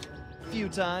caught? Few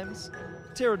times.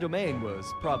 Terra Domain was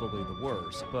probably the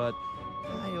worst, but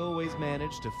I always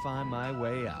managed to find my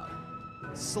way out.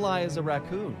 Sly as a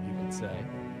raccoon, you could say.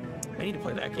 I need to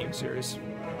play that game series.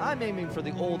 I'm aiming for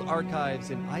the old archives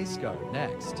in Icegard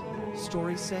next.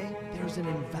 Stories say there's an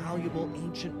invaluable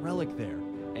ancient relic there,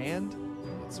 and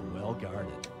it's well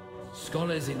guarded.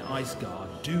 Scholars in Icegard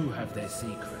do have their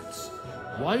secrets.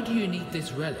 Why do you need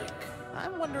this relic?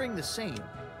 I'm wondering the same.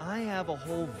 I have a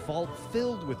whole vault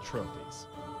filled with trophies.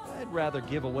 I'd rather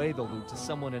give away the loot to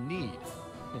someone in need.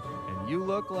 And you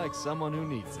look like someone who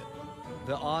needs it.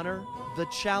 The honor, the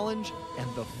challenge,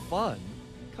 and the fun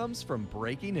comes from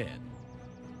breaking in.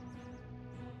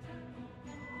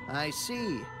 I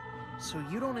see. So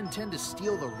you don't intend to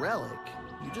steal the relic.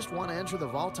 You just want to enter the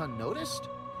vault unnoticed?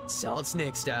 Solid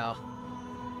Snake style.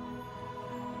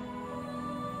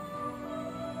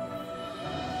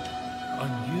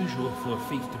 Unusual for a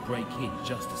thief to break in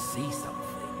just to see something.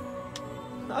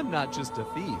 I'm not just a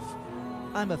thief.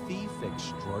 I'm a thief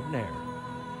extraordinaire.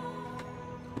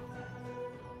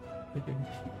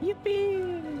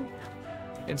 Yippee!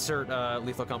 Insert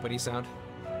Lethal Company sound.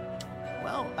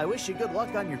 Well, I wish you good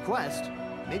luck on your quest.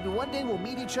 Maybe one day we'll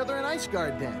meet each other in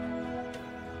Icegard then.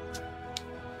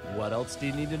 What else do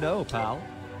you need to know, pal?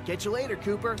 Catch you later,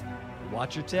 Cooper.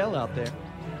 Watch your tail out there.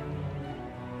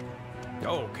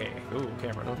 Oh, okay. Ooh,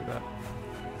 camera, don't do that.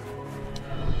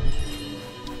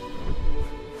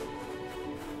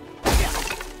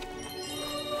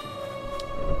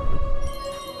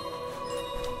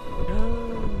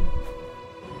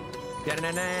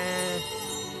 Da-da-da-da.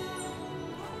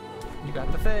 You got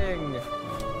the thing.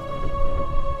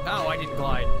 Oh, I didn't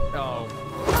glide. Oh.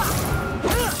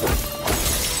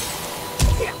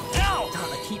 God,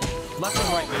 I keep left and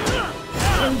right, man.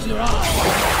 Close your eyes.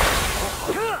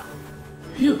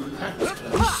 Phew, that was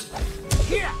close.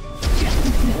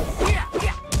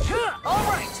 All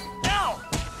right. Now.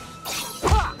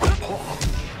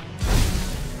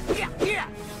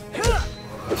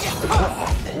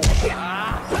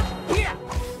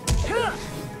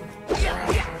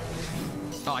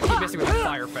 Oh, I keep missing with the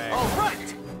fire fang. All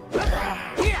right.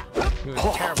 It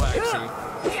was terrible accuracy.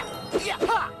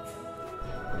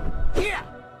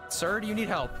 Sir, do you need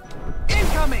help?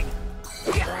 Incoming.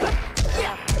 Sir,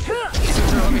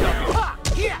 let me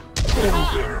help you.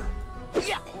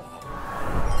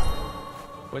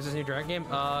 What's this new dragon game?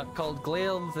 Called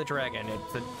Glyde the Dragon.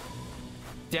 It's a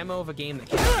demo of a game that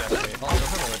came out yesterday.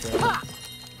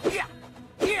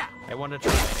 I wanted to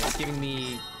try it. It's giving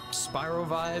me Spyro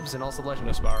vibes and also Legend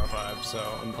of Spyro vibes, so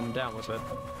I'm down with it.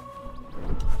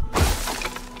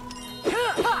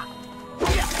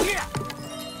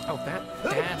 Oh,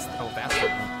 that's the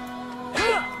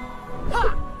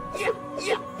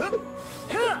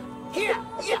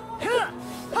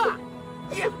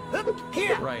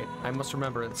one. Right, I must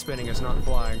remember that spinning is not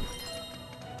flying.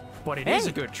 But it is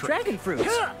a good trick. Dragon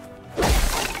fruits.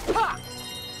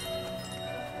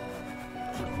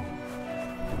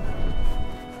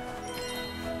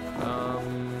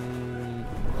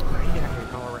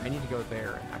 I need to go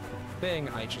there and act the thing.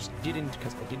 I just didn't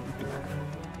because I didn't do that.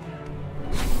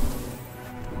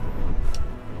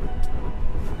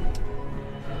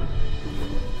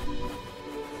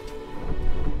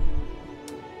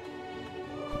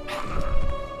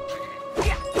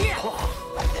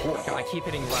 God, I keep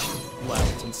hitting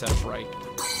left instead of right.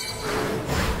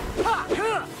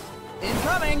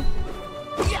 Incoming.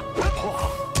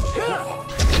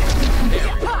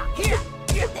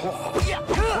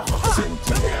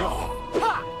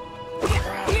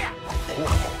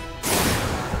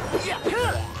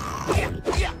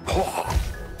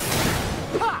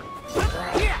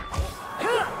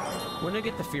 When I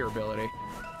get the fear ability,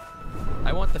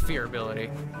 I want the fear ability.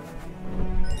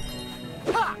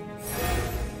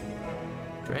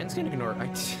 Dragons can ignore.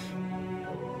 Kind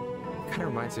of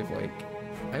reminds me of like,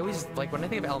 I always like when I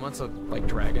think of elemental like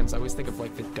dragons, I always think of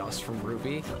like the dust from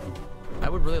Ruby. I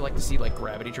would really like to see like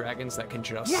gravity dragons that can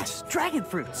just Yes, dragon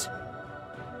fruits.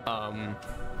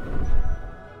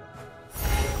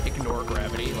 ignore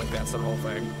gravity. Like that's the whole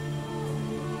thing.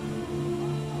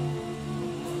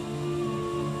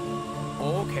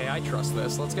 Okay, I trust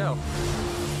this. Let's go.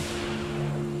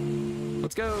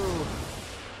 Let's go.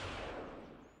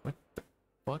 What the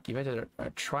fuck? You've entered a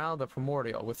trial of the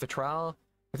primordial. Within the trial,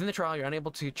 you're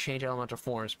unable to change elemental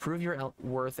forms. Prove your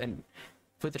worth and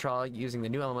complete the trial using the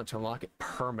new element to unlock it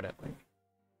permanently.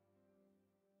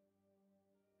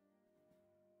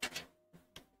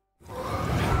 Oh,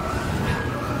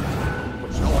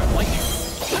 I like it.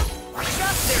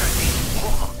 Shot therapy.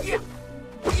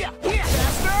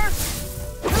 Faster.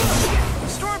 The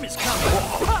storm is coming.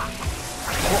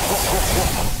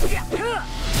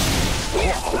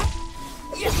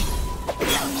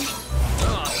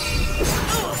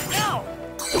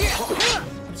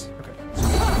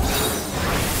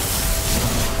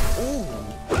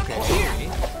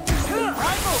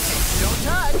 Don't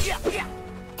touch.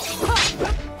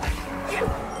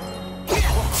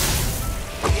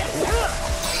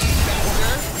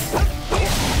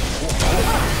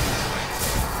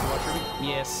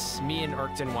 Yes, me and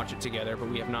Urkton watch it together, but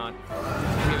we haven't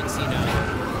seen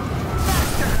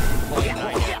Glyde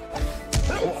 9 yet.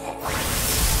 We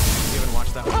haven't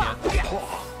watched that one yet.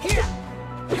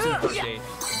 It's in the first date.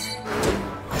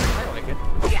 I like it.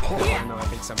 Even though I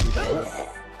think some people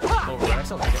are over it, I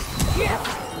still like it.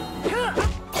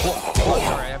 Oh,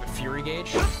 sorry, I have a Fury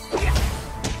Gauge.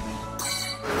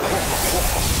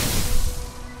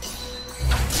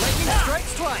 Lightning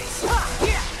strikes twice.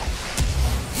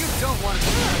 You don't want to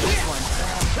be on this one.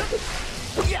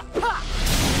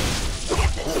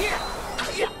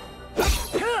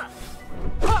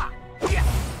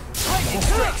 Lightning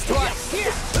strikes twice.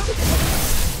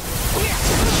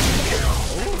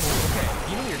 Okay,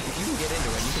 if you can get into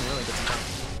it, you can really get some time.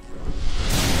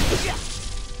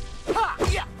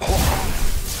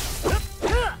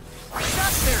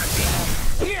 Shot therapy.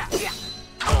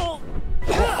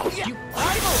 You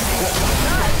eyeball me.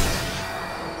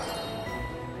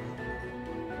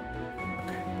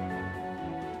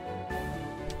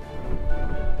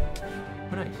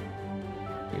 Oh, nice.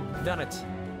 You've done it.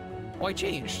 Oh, I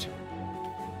changed.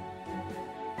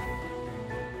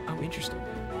 Oh, interesting.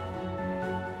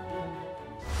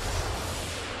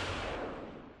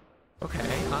 Okay,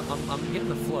 I'm getting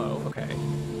the flow. Okay.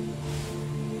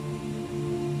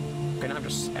 Okay, now I'm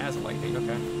just as lightning.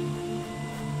 Okay.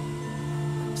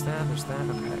 There's that. There's that.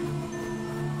 Okay.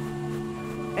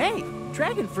 Hey,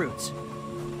 dragon fruits.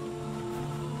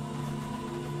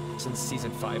 Since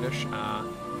season 5-ish.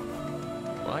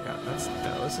 Well, I got that's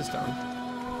no. This is done.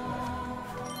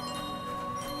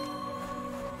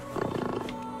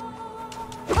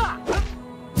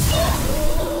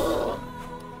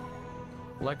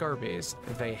 Like Arby's,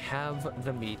 they have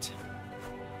the meat.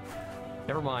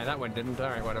 Never mind, that one didn't.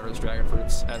 Alright, whatever, it's dragon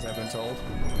fruits, as I've been told.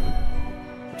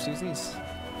 Oopsies.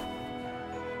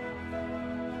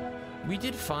 We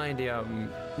did find,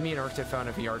 me and Arctic found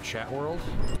a VR chat world.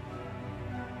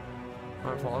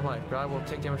 Fall life. God will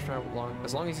take damage for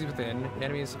as long as he's within. The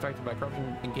enemy is affected by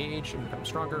corruption, engage, and become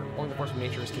stronger. Only the force of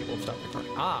nature is capable of stopping the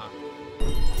corruption. Ah!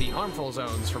 The harmful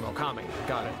zones from Okami.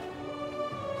 Got it.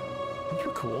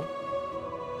 You're cool.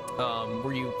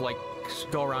 Where you, like,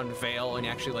 go around Vale and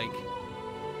actually, like,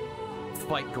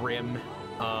 fight Grim.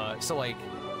 So, like,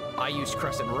 I used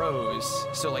Crescent Rose,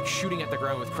 so, like, shooting at the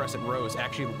ground with Crescent Rose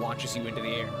actually launches you into the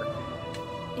air.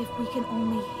 If we can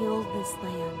only heal this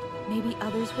land, maybe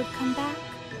others would come back?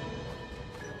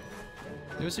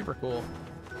 It was super cool.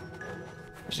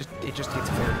 It just gets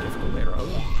very difficult later on.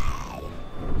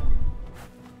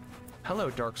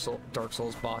 Hello, Dark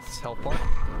Souls boss health bar.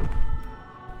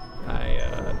 I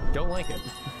don't like it.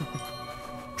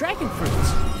 Dragon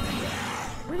fruits.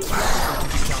 Where do you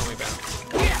keep telling me about?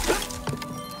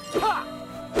 Oh,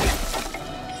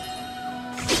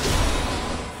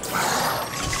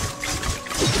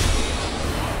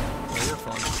 you're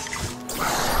fun.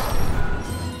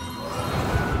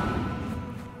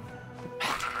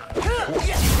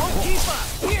 Won't keep up.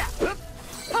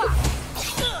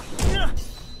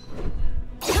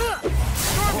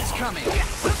 Storm is coming.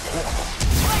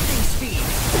 Lightning speed.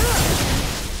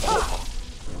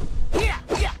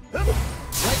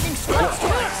 Lightning strikes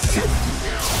twice. You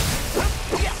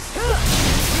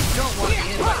don't want to be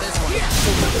hit by this one.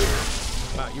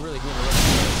 Wow, you really doing the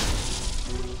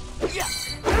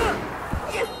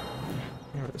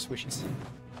Where are the swishies?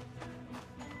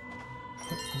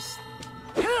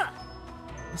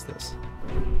 What's this?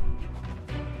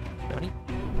 Nani?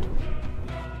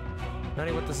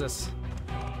 Nani, what is this?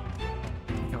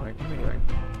 Oh, wait, what am I doing?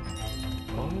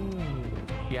 Oh,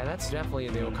 yeah, that's definitely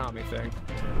the Okami thing.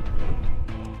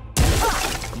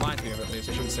 Reminds me of it, at least.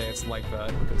 I shouldn't say it's like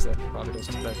that, because that probably does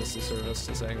that disservice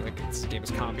to saying like this game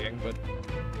is copying, but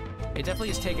it definitely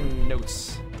is taking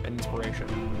notes and inspiration.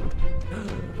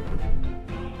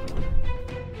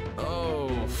 Oh.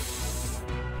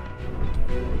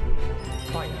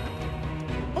 Fire.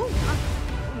 Oh,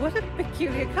 what a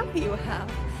peculiar color you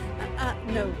have.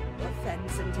 No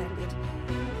offense intended.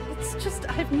 It's just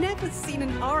I've never seen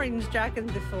an orange dragon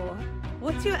before.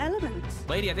 What's your element?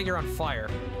 Lady, I think you're on fire.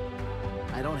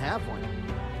 I don't have one,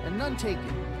 and none taken.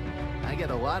 I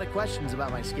get a lot of questions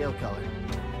about my scale color.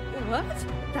 What?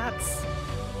 That's...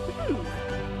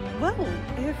 Well,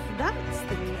 if that's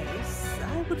the case,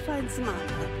 I would find some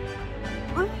armor.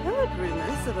 I heard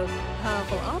rumors of a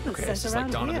powerful armor Okay, set it's just around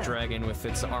like Dawn here. of the Dragon with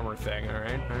its armor thing,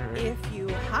 alright? If you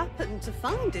happen to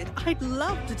find it, I'd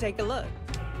love to take a look.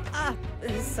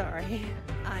 Sorry.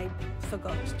 I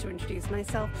forgot to introduce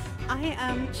myself. I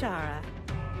am Chara,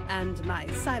 and my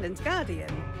silent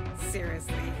guardian,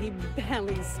 seriously, he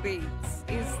barely speaks,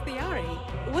 is Theari.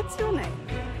 What's your name?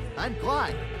 I'm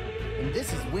Glyde, and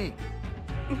this is Wing.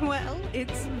 Well,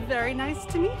 it's very nice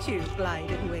to meet you,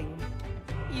 Glyde and Wing.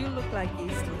 You look like you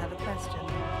still have a question.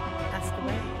 Ask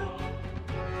away.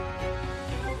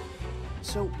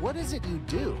 So what is it you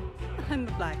do? I'm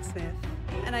a blacksmith,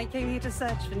 and I came here to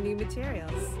search for new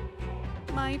materials.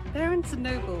 My parents are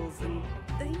nobles, and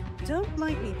they don't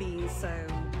like me being so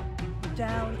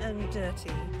down and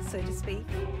dirty, so to speak.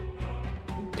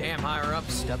 Damn, higher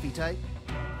ups. Stuffy type?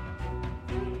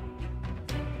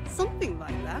 Something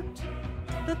like that.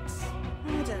 But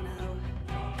I don't know.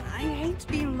 I hate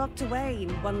being locked away in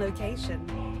one location.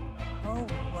 Whole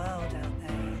world out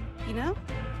there, you know?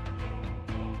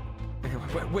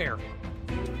 Where?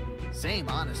 Same,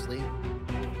 honestly.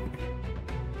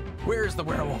 Where's the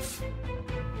werewolf?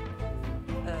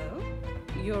 Oh?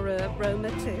 You're a roamer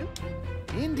too?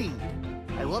 Indeed.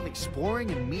 I love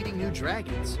exploring and meeting new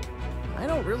dragons. I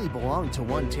don't really belong to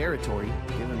one territory,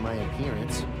 given my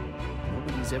appearance.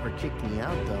 Nobody's ever kicked me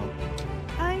out, though.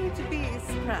 I'd be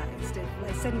surprised if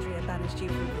Lysandria banished you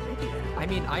from Viridia. I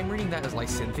mean, I'm reading that as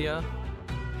Lysynthia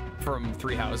from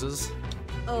Three Houses.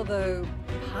 Although,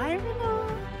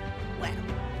 Pyronor? Well,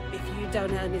 if you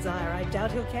don't earn his ire, I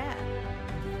doubt he'll care.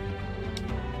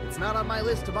 It's not on my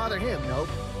list to bother him, nope.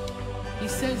 He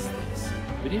says this,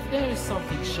 but if there is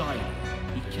something shiny,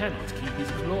 he cannot keep his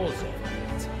claws off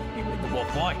of it. You win the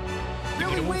wolf boy.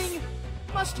 Really, Wing?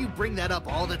 Must you bring that up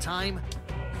all the time?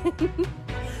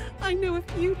 I know a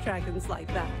few dragons like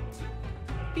that.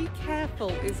 Be careful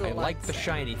is all I like I'd the say.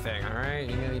 shiny thing, alright?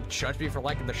 You gonna judge me for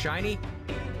liking the shiny?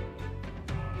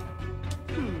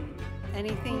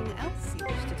 Anything else you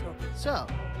wish to talk about? So,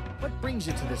 what brings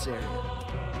you to this area?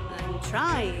 I'm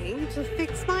trying to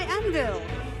fix my anvil.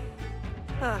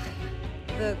 Ugh,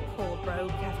 the core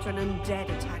broke after an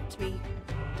undead attacked me.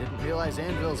 Didn't realize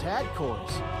anvils had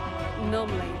cores.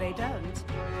 Normally they don't.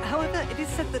 However, it is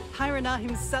said that Pyranar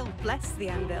himself blessed the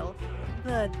anvil,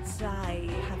 but I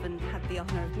haven't had the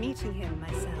honor of meeting him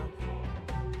myself.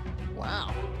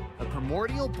 Wow, a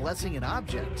primordial blessing an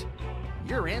object.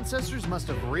 Your ancestors must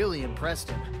have really impressed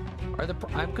him.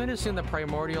 I'm going to assume the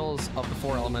primordials of the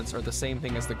four elements are the same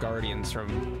thing as the guardians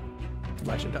from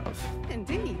Legend of.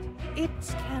 Indeed. It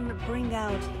can bring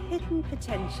out hidden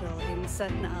potential in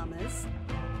certain armors.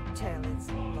 Tail is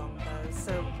long though,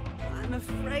 so I'm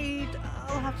afraid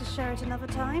I'll have to share it another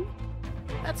time.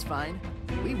 That's fine.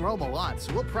 We roam a lot,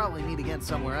 so we'll probably meet again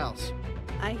somewhere else.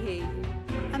 I hear you.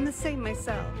 I'm the same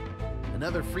myself.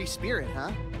 Another free spirit,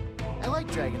 huh? I like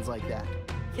dragons like that.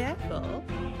 Careful.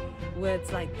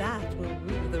 Words like that will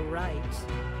rule the right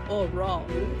or wrong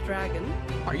dragon.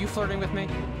 Are you flirting with me?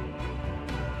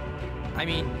 I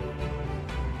mean...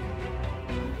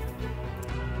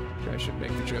 I should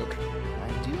make the joke.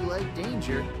 I do like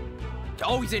danger.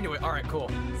 Oh, he's into it. Alright,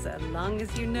 cool. So long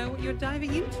as you know what you're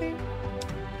diving into.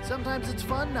 Sometimes it's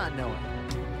fun not knowing.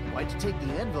 Why'd you take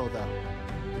the anvil, though?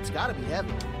 It's gotta be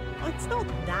heavy. Oh, it's not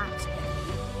that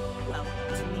heavy. Well,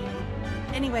 to me.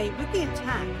 Anyway, with the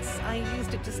attacks, I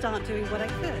used it to start doing what I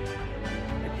could.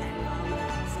 Repairing armor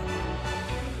and so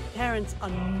on. Parents are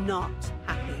not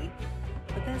happy,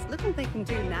 but there's little they can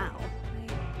do now.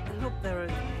 I hope they're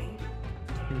okay.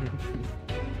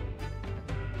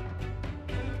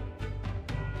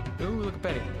 Ooh, look at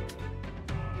Penny.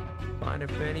 Find a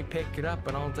penny, pick it up,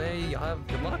 and all day you'll have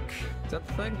good luck. Is that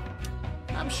the thing?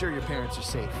 I'm sure your parents are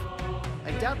safe.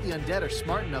 I doubt the undead are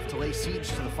smart enough to lay siege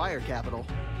to the fire capital.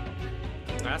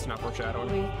 That's not foreshadowing.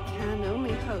 We can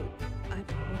only hope. I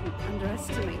wouldn't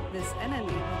underestimate this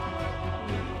enemy.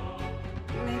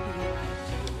 Maybe you're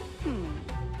right.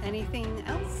 Anything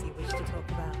else you wish to talk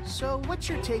about? So, what's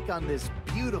your take on this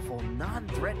beautiful,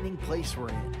 non-threatening place we're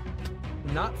in?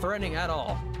 Not threatening at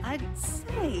all. I'd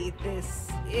say this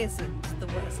isn't the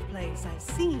worst place I've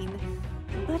seen,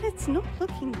 but it's not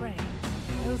looking great.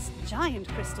 Those giant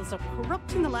crystals are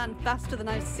corrupting the land faster than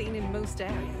I've seen in most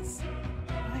areas.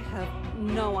 I have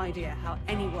no idea how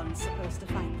anyone's supposed to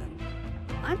fight them.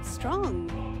 I'm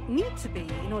strong, need to be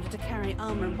in order to carry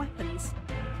armor and weapons.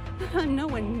 I'm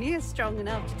nowhere near strong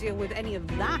enough to deal with any of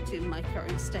that in my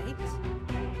current state.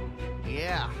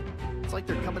 Yeah, it's like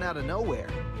they're coming out of nowhere.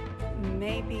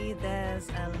 Maybe there's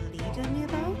a leader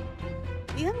nearby?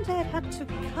 The undead had to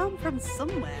come from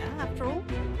somewhere, after all.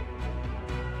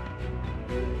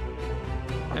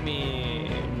 I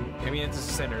mean, it's a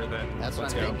sinner, then That's what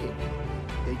let's I'm go. thinking.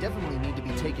 They definitely need to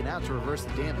be taken out to reverse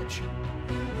the damage.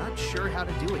 I'm not sure how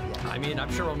to do it yet. I mean,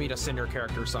 I'm sure we'll meet a cinder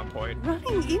character at some point.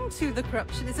 Running into the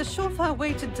corruption is a surefire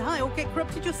way to die or get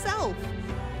corrupted yourself.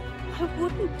 I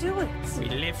wouldn't do it. We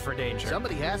live for danger.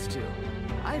 Somebody has to.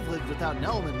 I've lived without an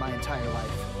element my entire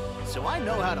life, so I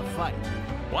know how to fight.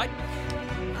 What?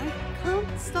 I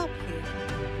can't stop you,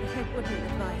 but I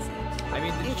wouldn't advise it. I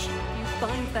mean, If you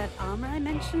find that armor I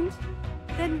mentioned,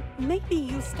 then maybe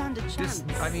you stand a chance.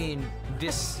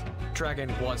 this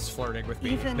dragon was flirting with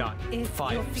me Even not if you're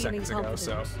 5 feeling seconds ago,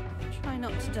 confident, so... try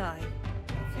not to die,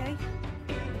 okay?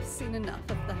 I've seen enough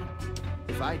of that.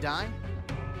 If I die,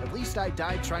 at least I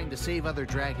died trying to save other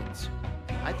dragons.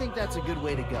 I think that's a good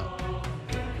way to go.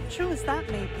 True as that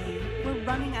may be, we're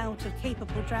running out of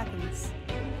capable dragons.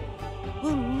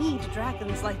 We'll need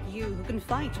dragons like you who can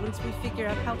fight once we figure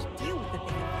out how to deal with the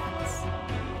bigger threats.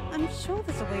 I'm sure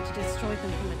there's a way to destroy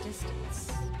them from a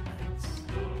distance.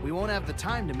 But We won't have the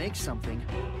time to make something.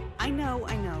 I know.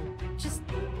 Just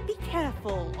be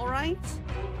careful, all right?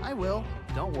 I will,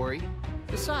 don't worry.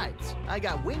 Besides, I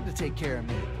got Wing to take care of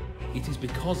me. It is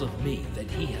because of me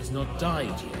that he has not died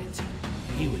yet.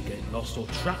 He would get lost or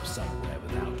trapped somewhere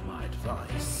without my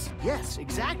advice. Yes,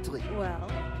 exactly. Well,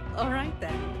 all right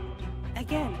then.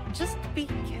 Again, just be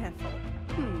careful.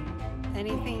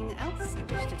 Anything else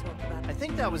you wish to talk about? I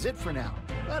think that was it for now,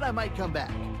 but I might come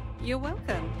back. You're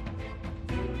welcome.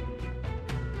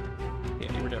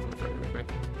 Yeah, you were definitely flirting with me.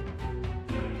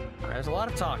 Alright, there's a lot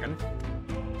of talking.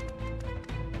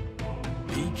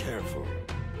 Be careful.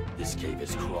 This cave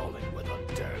is crawling with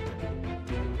undead.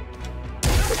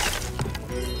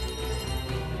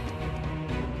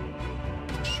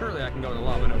 surely I can go in the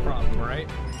lava, no problem, right?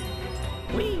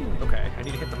 Whee! Okay, I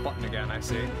need to hit the button again, I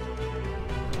see.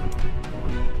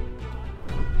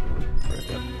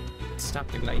 Stop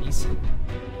the ladies.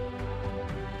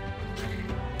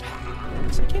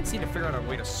 So I can't seem to figure out a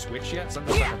way to switch yet.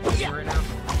 Something's like a button right now.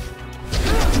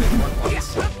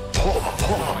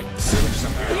 Oh, I switched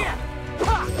somehow.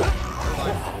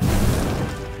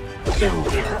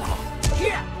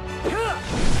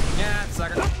 Yeah,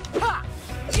 sucker.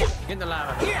 Get in the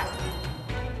lava.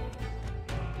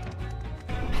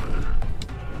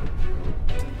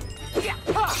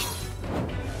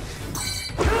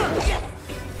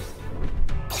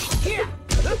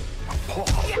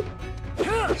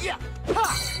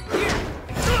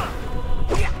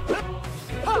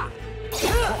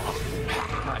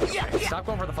 Right, stop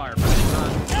going for the fire.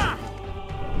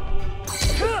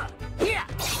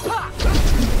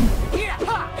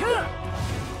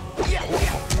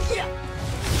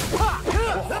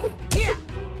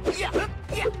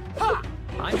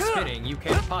 I'm spinning. You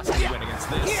can't possibly win against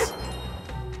this.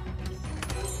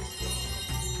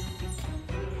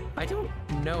 I don't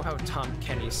know how Tom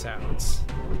Kenny sounds,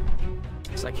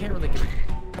 so I can't really give.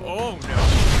 Oh no!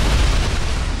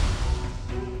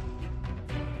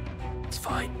 It's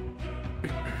fine.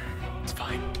 It's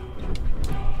fine.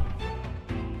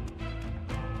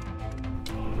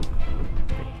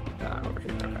 Over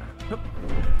here. Okay. Nope.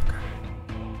 Okay.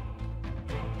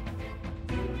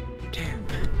 Damn.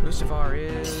 Mustafar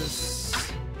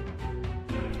is.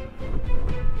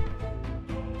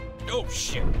 Oh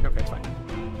shit. Okay, it's fine.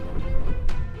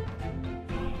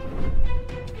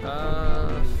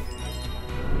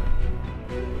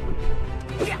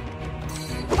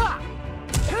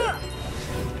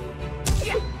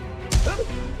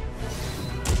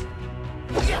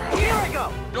 Here I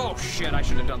go! Oh shit, I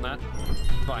should have done that.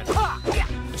 Fine.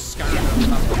 Just skyrocket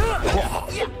up.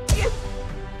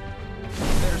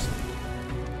 There's.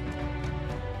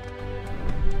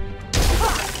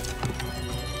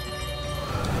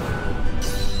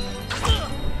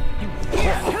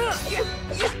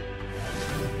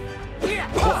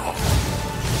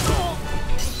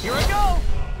 Here I go!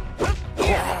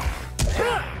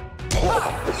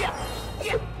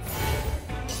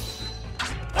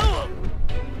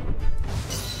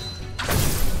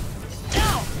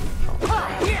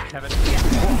 Have it.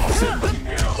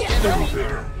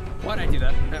 Why'd I do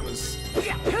that? That was.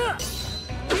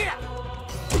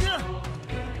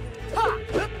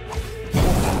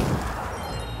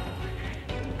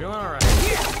 Doing all right.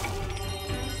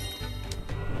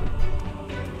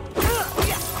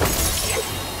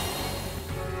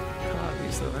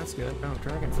 These though, that's good. Oh,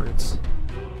 dragon fruits.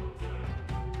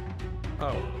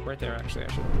 Oh, right there. Actually,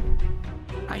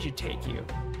 I should take you.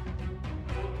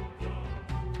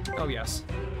 Oh yes.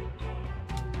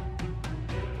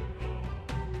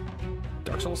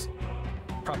 Dark Souls?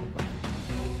 Probably.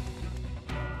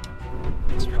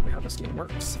 That's probably how this game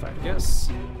works, if I had to guess.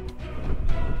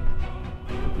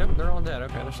 Nope, they're all dead.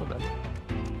 Okay, they're still dead.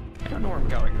 I don't know where I'm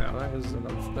going though.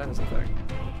 That is a thing.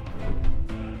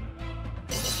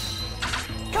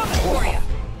 Coming for you!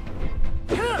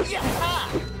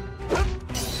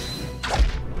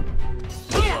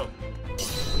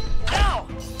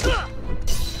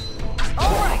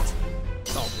 Alright!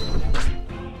 Oh.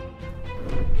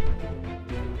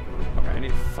 Okay, I need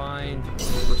to find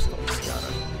crystals. Got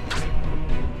it.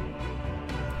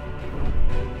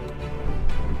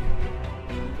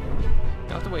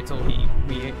 I'll have to wait till we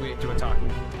do a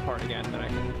talking part again, then I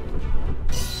can.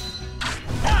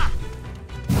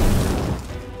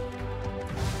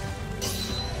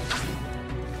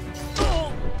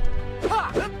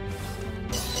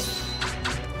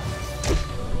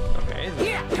 Okay, this is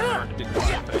kind of hard to do a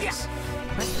lot of things.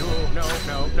 No.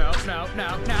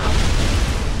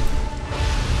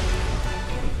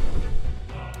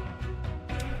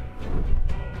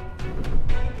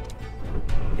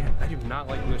 Yeah, I do not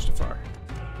like Mustafar.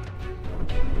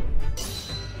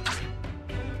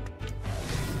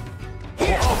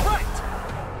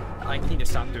 I need to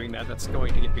stop doing that. That's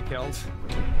going to get me killed.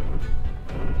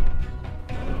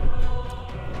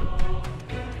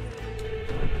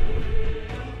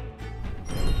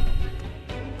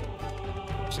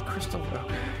 There's a crystal.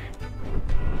 Okay.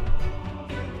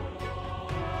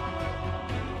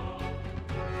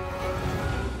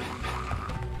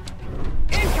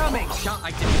 Incoming!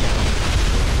 I didn't get it.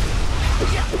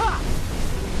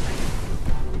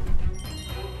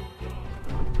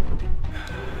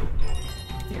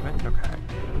 Damn it. Okay.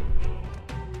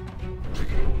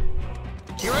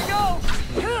 Here I go!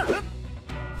 Here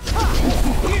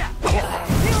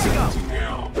we go!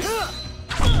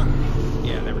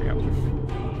 Yeah, there we go.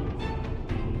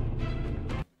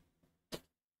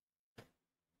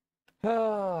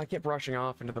 Oh, I kept rushing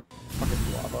off into the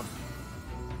fucking lava.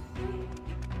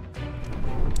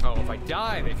 Oh, if I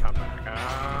die, they come back.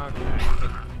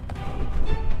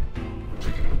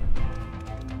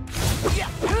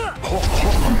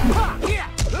 Okay.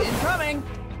 Incoming!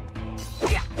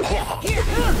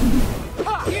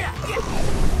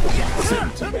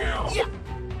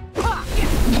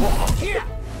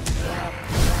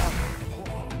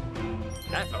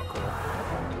 That felt cool.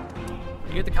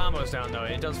 You get the combos down though,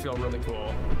 it does feel really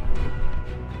cool.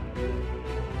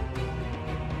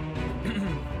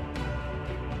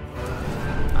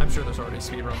 I'm sure there's already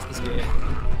speedruns this game.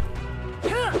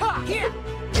 Get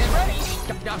ready!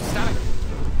 No, stop it!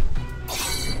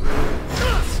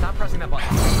 Stop pressing that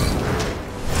button.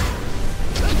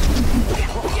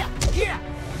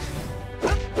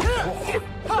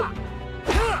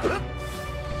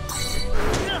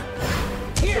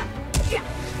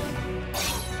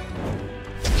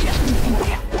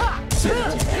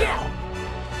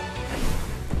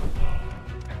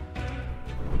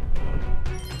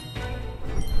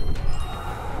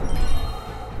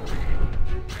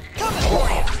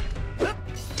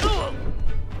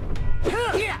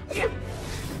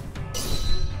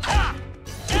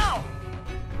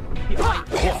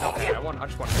 I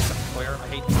just want to make something clear. I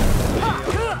hate these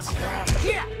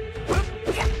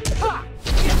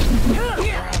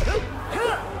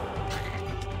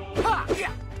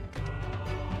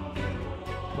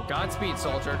Well, Godspeed,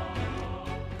 soldier.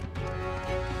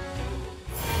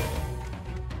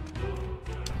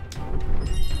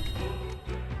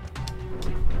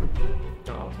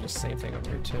 Oh, just same thing over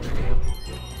here too.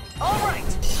 All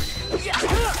right.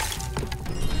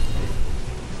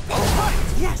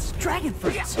 Yes, dragon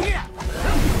fruits.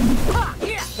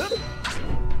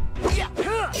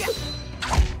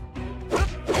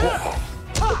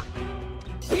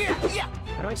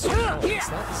 How do I switch elements?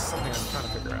 That's something I'm trying to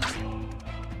figure out.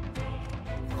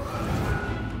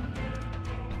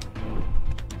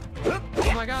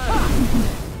 Oh my god!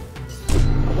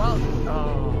 Well,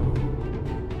 oh.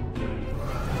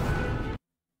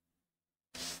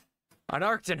 An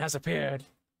Arcton has appeared.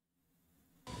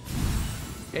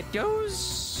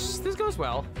 This goes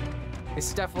well.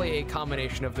 It's definitely a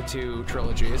combination of the two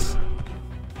trilogies.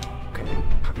 Okay.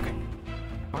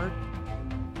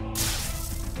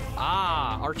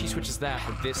 Archie switches that,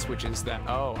 but this switches that.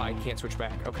 Oh, I can't switch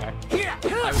back. Okay. I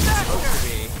was supposed to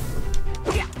be.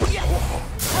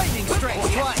 Lightning strikes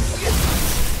twice.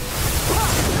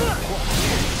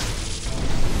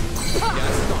 Yeah,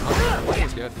 this is going up. That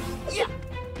was good.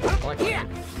 I like that.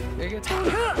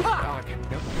 Oh, okay.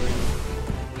 Nope.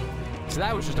 So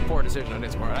that was just a poor decision on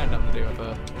his part. I had nothing to do with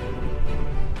it.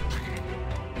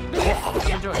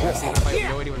 I'm enjoying this, even if I have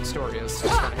no idea what the story is. It's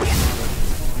just kind of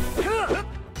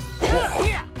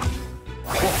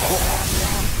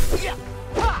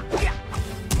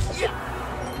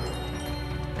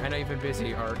I know you've been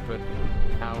busy, Art, but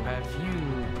how have you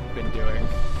been doing?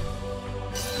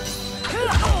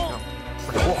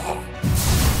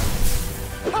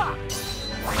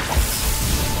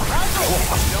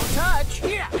 Don't touch.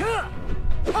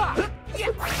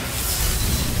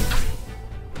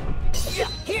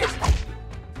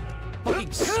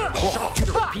 Fucking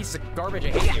sharpshooter piece of garbage, I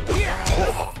hate you.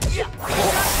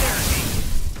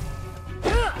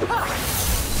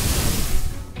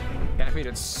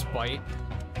 Caffeinated spite.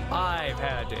 I've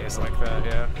had days like that,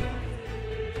 yeah.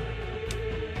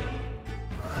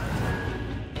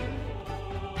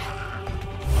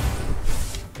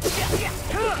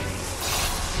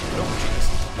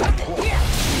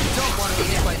 Don't want to be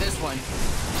hit by this one.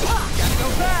 Gotta go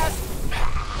fast.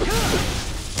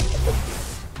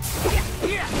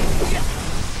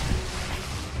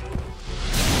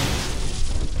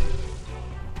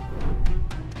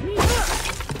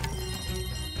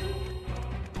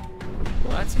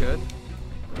 Well, that's good.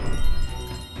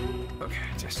 Okay,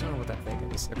 just don't know what that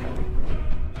thing is. Okay.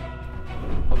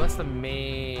 Well, that's the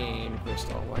main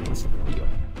crystal. What's the deal?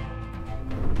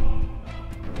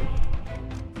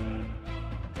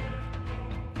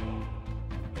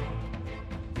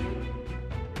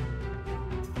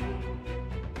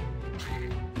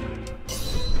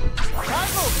 High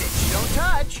voltage, don't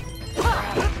touch.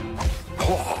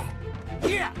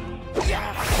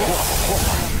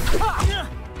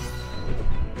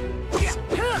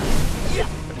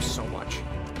 There's so much.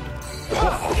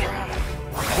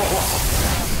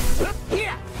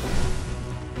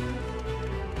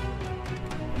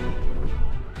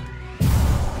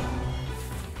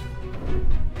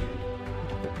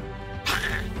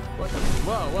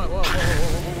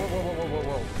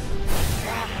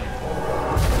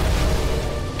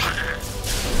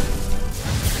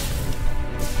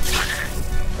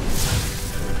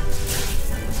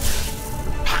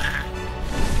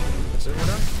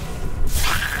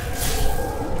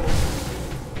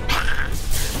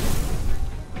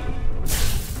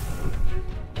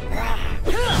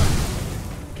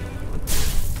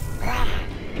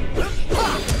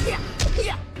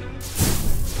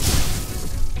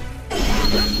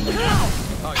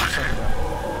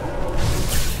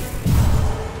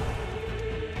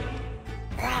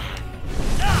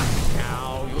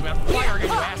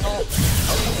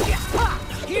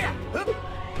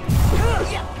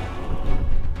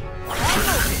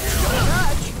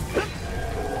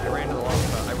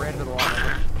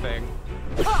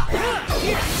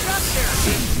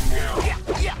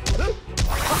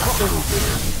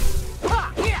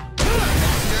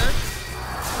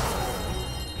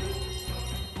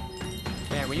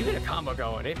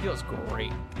 and it feels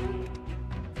great.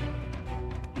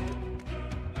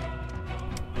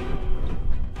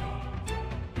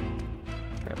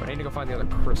 Okay, but I need to go find the other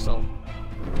crystal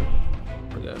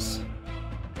for this.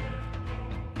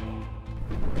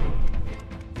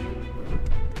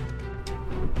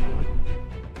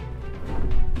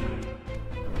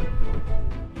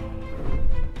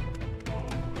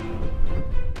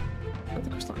 The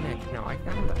crystal neck. No, I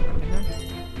found that one, didn't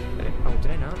I? Oh,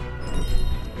 did I not?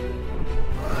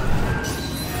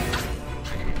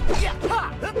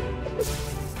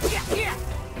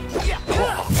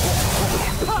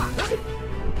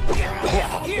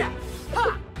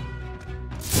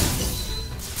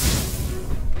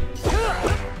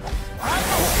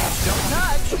 Don't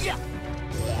touch!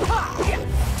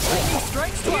 Lightning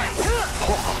strikes twice!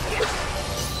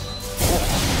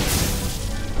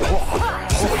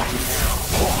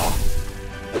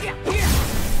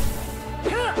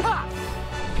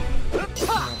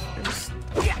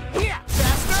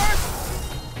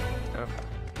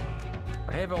 I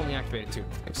have only activated 2,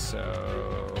 so...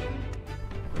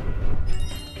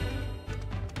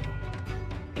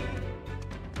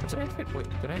 Did I activate? Wait,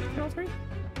 did I activate all 3?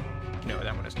 No,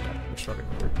 that one isn't done. I'm struggling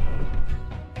with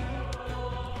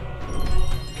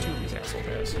 2 of these asshole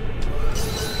guys.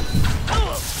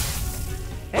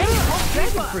 Hey, hold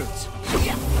dragon fruits!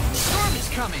 Storm is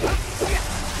coming!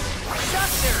 Shock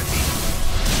therapy!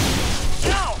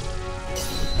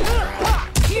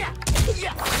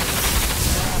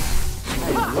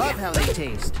 I love how they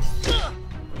taste.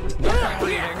 No time for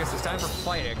eating, this is time for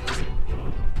fighting.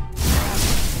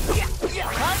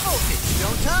 High voltage,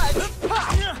 don't touch!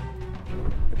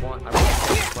 I want to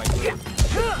fight you.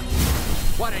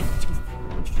 What a...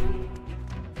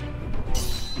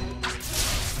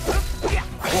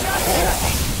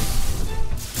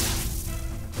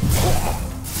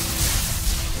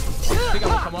 Think I'm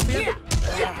gonna come up here?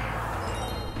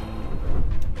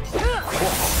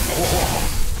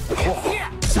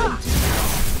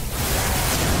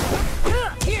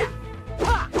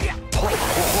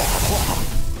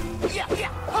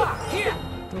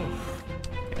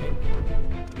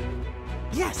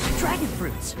 Yes, dragon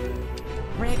fruits!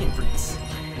 Dragon fruits.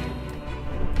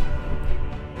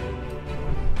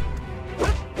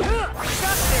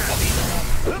 Shock therapy!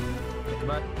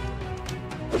 Come on.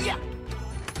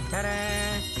 Ta-da!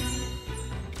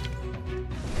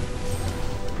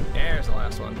 There's the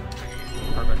last one.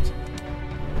 Perfect.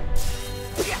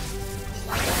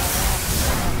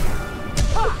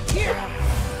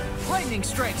 Lightning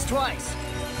strikes twice!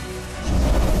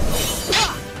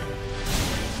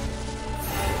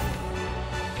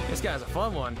 This guy's a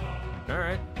fun one. All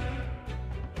right.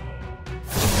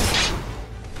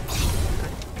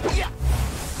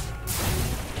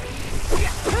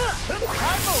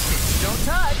 High voltage, don't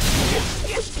touch!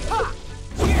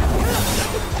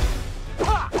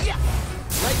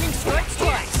 Lightning strikes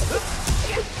twice!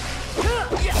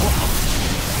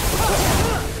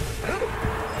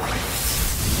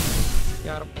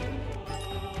 Got him.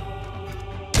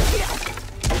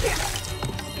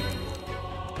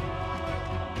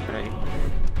 Alright.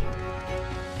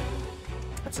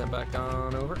 Let's head back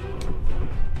on over.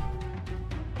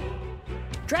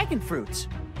 Dragon fruits!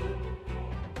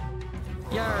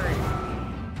 Yay!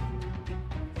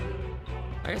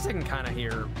 I guess I can kind of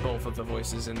hear both of the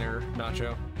voices in there,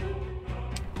 Nacho.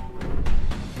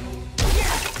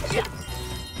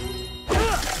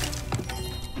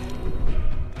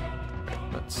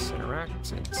 Let's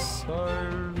interact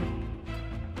inside.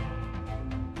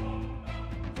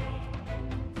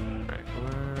 Alright,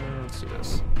 let's do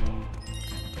this.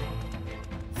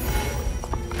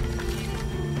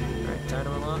 Alright, time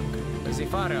to unlock the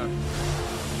Spyro.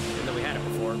 Even though we had it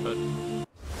before, but...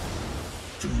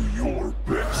 Do your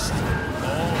best. Oh,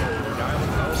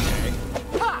 dialing, okay.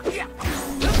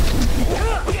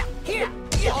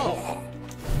 Oh.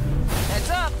 Heads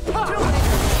up! Doing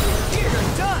it! You're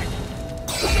done!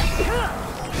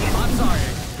 I'm sorry,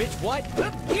 bitch, what?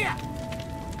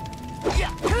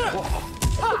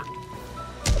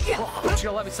 You're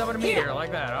gonna let me summon a meteor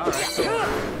like that, alright.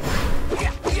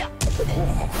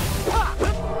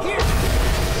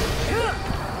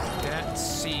 That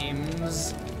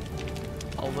seems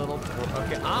a little...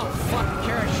 Okay, oh, fuck,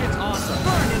 Kara, shit's awesome.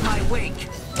 Burn in my wake!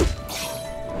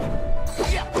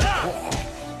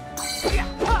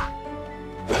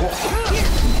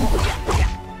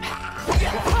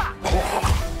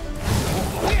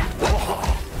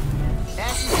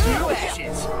 Ashes to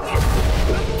ashes!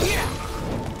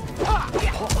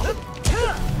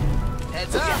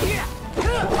 Heads up!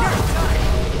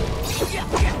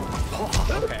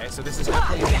 Okay, so this is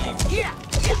happening.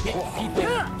 people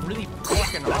really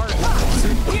fucking hard.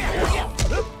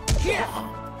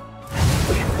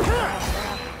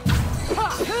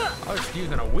 I was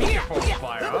using a weak form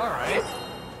fire, alright.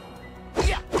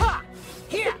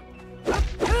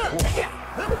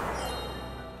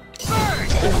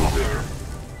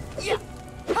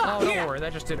 Oh, don't worry,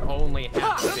 that just did only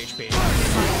half his HP.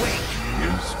 He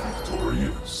is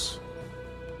victorious.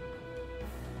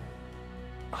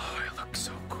 Oh, it looks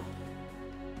so cool.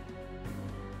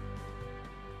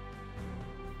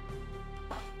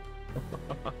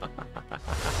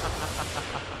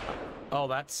 Oh,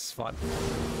 that's fun.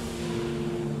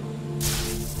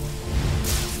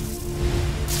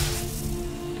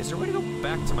 Is there a way to go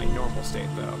back to my normal state,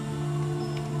 though?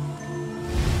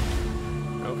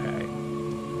 Okay.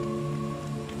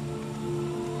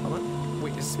 Hold on.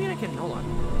 Wait, does this mean I can... Hold on.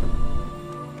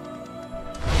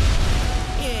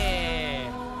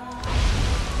 Yeah!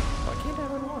 Oh, I can't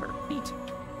dive underwater. Neat.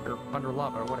 Or under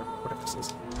lava, or whatever this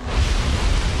is.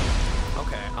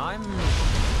 Okay, I'm...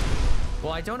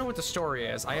 Well, I don't know what the story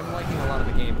is. I am liking a lot of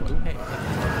the gameplay. Ooh, hey.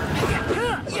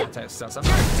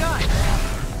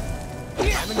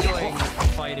 I'm enjoying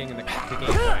fighting in the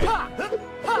gameplay.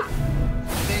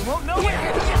 They won't know it.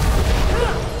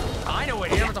 I know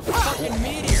it here. It's a fucking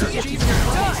meteor. Jesus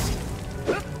Christ.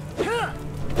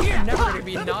 I'm never gonna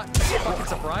be not fucking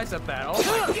surprised at that. Oh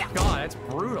my god, that's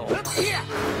brutal.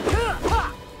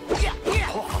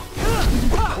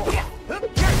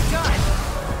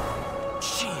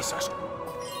 Jesus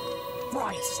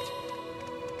Christ.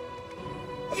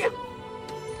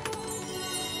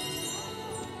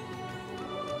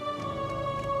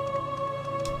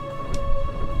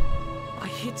 I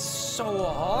hit so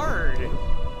hard.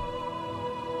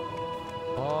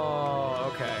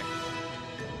 Oh, okay.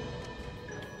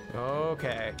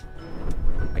 Okay.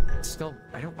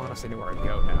 I don't honestly know where to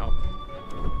go now.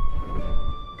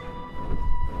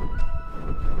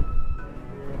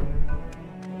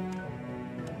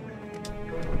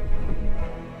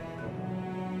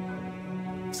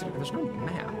 So there's no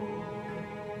map,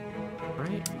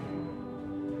 right?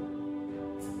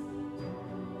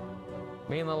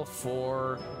 Main level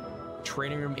 4,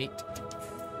 training room 8.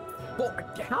 Well,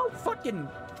 how fucking...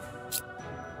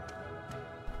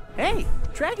 Hey,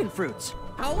 dragon fruits.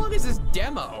 How long is this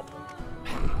demo?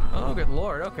 Oh, good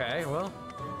lord. Okay, well,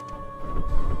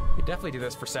 we definitely do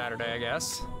this for Saturday, I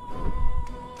guess.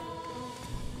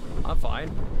 I'm fine.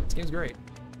 This game's great.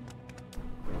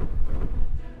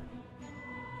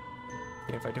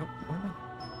 Yeah, if I don't, what am I?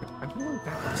 I'm going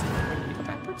backwards. Wait, you go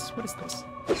backwards? What is this?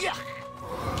 Yeah.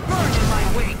 Burn in my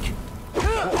wake.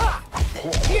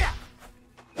 Yeah.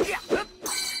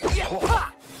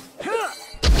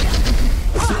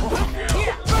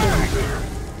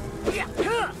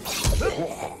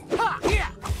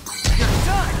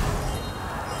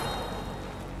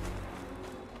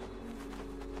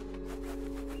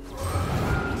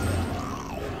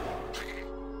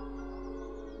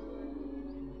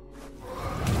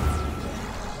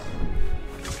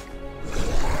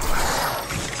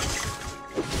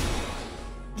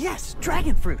 Yes,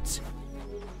 dragon fruits.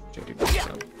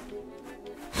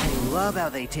 I love how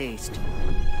they taste.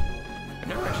 I've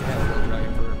never actually had a real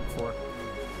dragon fruit before.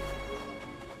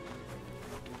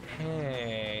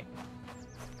 Hey.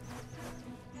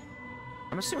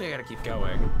 I'm assuming I gotta keep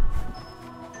going.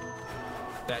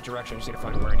 That direction, I just need to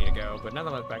find where I need to go. But now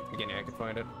that I'm back at the beginning, I can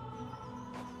find it.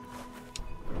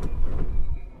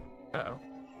 Uh-oh.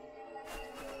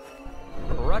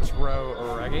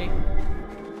 Retro Reggae.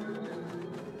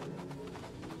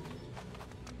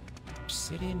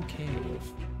 Obsidian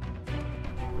Cave.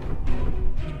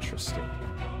 Interesting.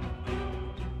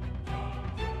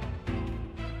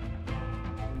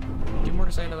 Do you more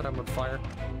to say now that I'm on fire?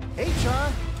 Hey,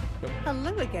 Char.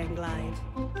 Hello again, Glyde.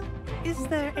 Is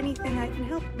there anything I can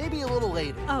help? Maybe a little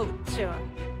later. Oh, sure.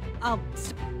 I'll...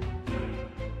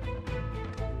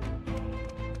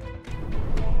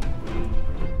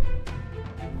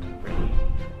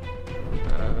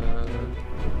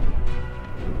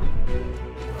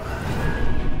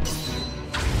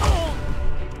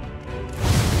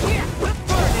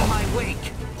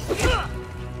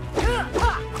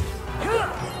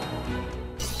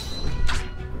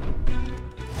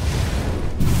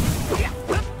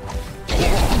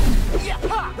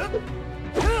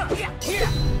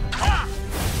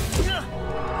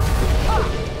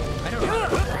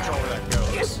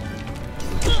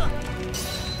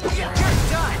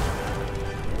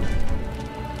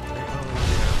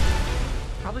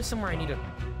 Somewhere I need to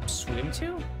swim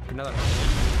to? Another.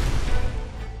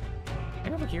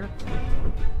 Hey, over here.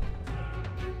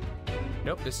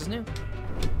 Nope, this is new.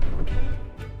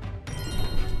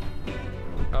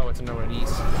 it's a no at ease.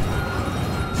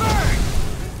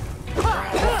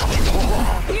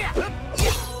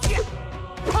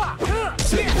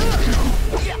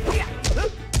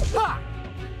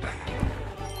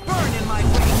 Burn in my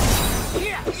wake!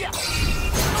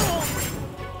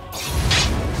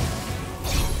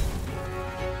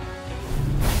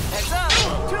 Heads up!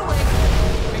 Too late!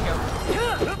 Bingo.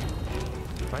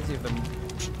 Reminds me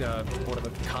of one of the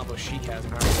combos Sheik has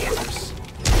in Hyrule Warriors.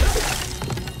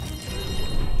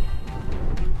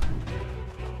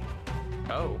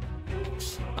 Oh.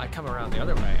 I come around the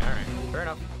other way. Alright, fair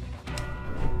enough.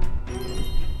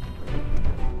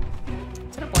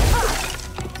 Is that a black?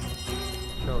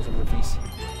 No, it's a roofies.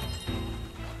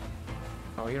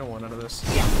 Oh, you don't want none of this.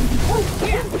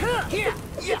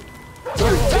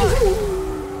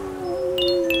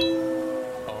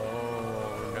 Oh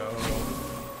no.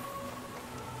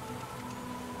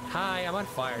 Hi, I'm on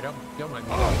fire. Don't mind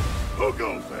me. Who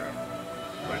goes there?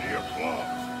 Ready your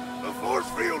claws. The force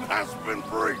field has been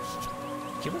breached.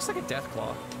 He looks like a death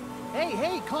claw.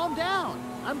 Hey, calm down.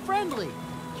 I'm friendly.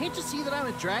 Can't you see that I'm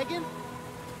a dragon?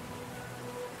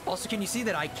 Also, can you see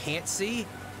that I can't see?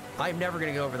 I'm never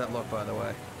gonna go over that look, by the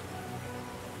way.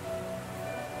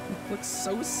 It looks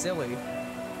so silly.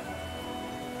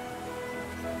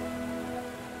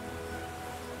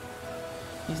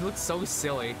 He looks so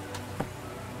silly.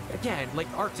 Again,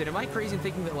 like, Arcton, am I crazy in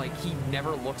thinking that, like, he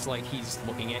never looks like he's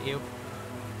looking at you?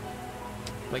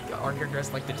 Like, our character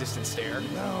has, like, the distant stare.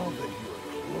 Now that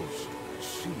you're closer, it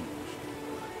seems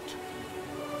right.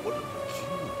 What a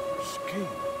peculiar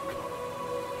scale.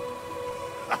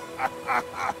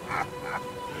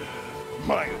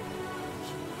 My apologies.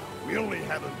 We only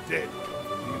have a dead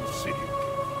from the Obsidian King.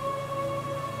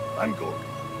 I'm Gorgon.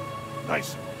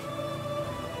 Nice to meet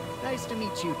you. Nice to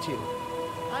meet you too.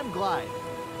 I'm Glyde,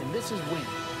 and this is Wind.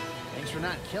 Thanks for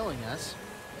not killing us.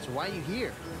 So why are you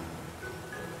here?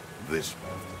 This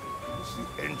one is the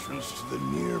entrance to the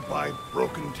nearby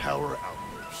Broken Tower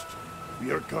outpost.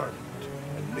 We are guarding it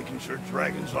and making sure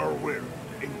dragons are aware of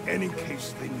it in any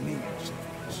case they need something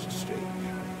to stay.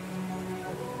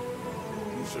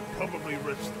 You should probably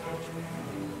rest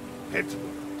there. Head to the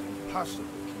right and possibly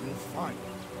you'll find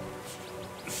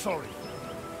it. Sorry.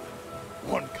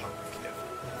 One comment,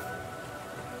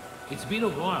 It's been a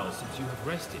while since you have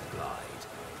rested, Glyde.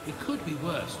 It could be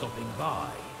worth stopping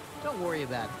by. Don't worry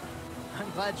about it. I'm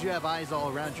glad you have eyes all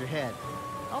around your head.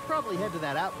 I'll probably head to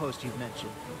that outpost you've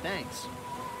mentioned. Thanks.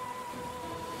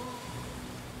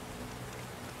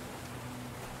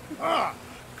 Ah,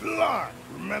 Glyde!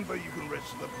 Remember you can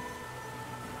rest the...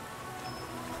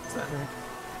 What's that mean?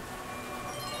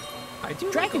 I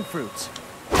do Dragon fruits!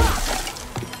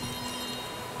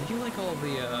 I do like all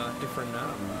the different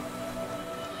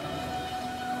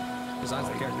designs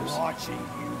of the characters. Watching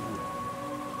you.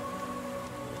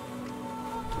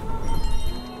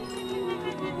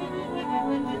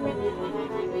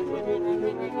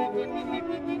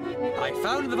 I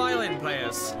found the violin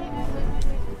players.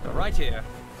 They're right here.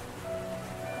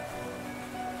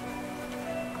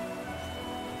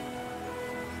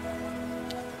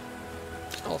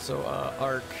 Also,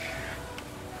 Ark.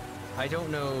 I don't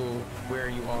know where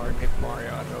you are in Paper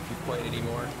Mario. I don't know if you've played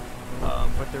anymore.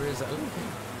 But there is a... Ooh.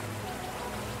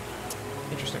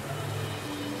 Interesting.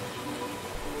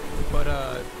 But,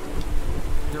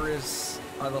 there is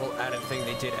a little added thing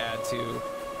they did add to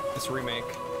this remake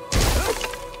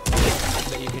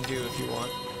that you can do if you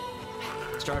want.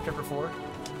 Start Pepper 4.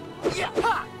 What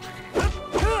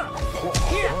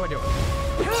am I doing?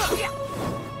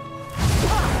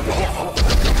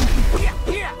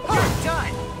 You're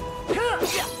done!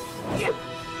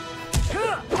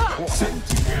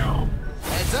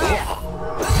 Heads up!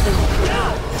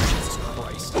 Jesus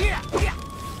Christ.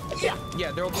 Yeah,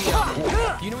 there will be, do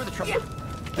you know where the trouble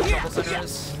center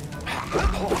is?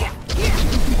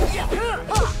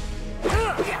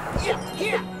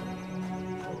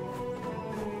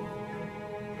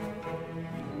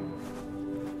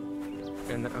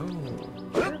 And oh.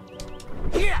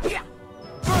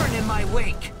 Burn in my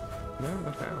wake! No,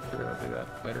 okay, I'll figure out how to do that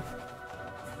later.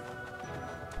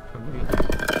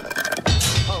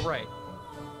 Oh, right.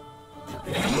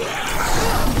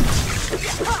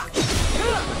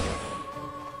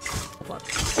 Hold on.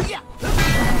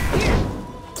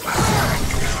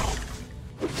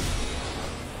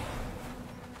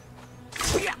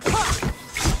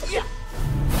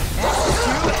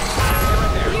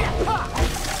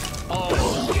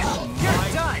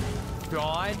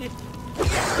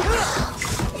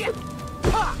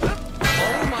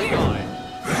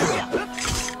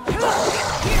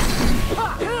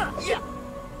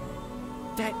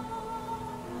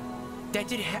 That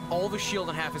did all the shield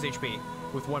and half his HP.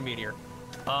 with one meteor.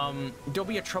 There'll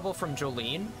be a trouble from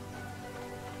Jolene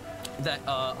that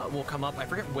will come up. I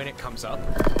forget when it comes up.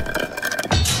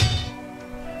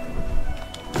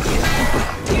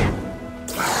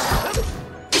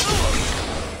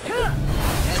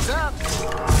 Heads up!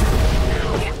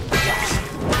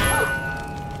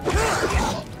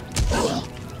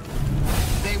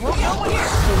 They won't know it!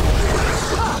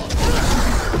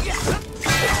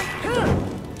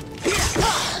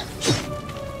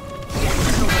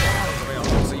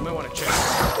 So you might want to check.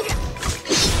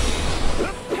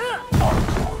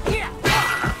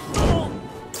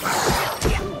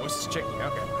 Oh, this is tricky.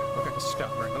 Okay. Okay,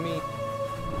 stop. Right, let me...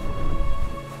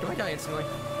 Do I die instantly?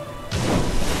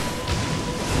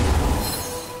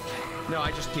 No,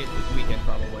 I just get weakened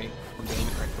probably.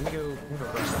 Right, let me go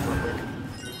rest up real quick.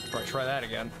 Before I try that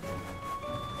again.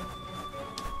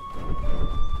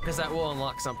 Because that will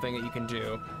unlock something that you can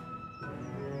do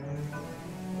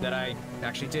that I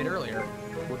actually did earlier,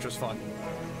 which was fun.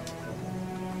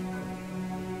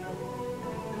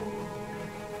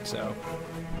 So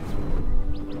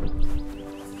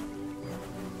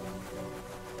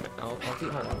I'll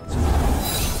keep, hold on.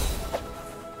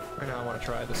 Right now I want to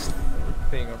try this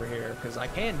thing over here, because I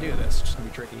can do this, it's just gonna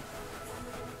be tricky.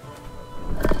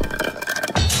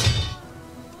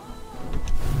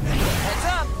 Heads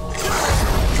up!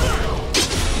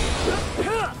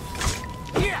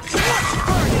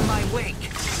 Burn in my wake!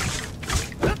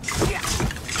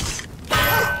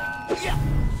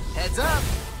 Heads up!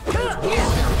 I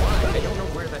don't know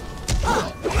where that...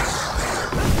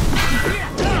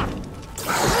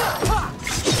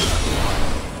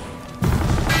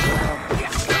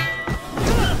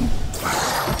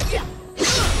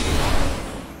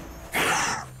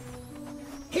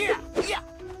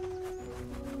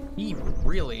 He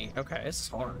really... Okay, this is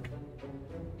hard.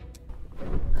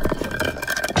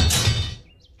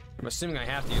 I'm assuming I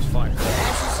have to use fire.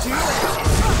 Ashes to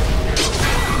ashes!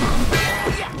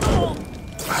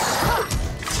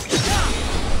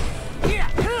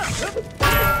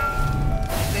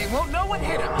 They won't know what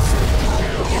hit them!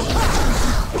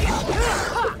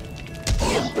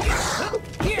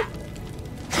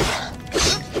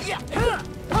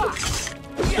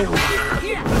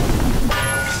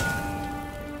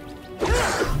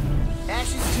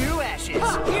 Ashes to ashes!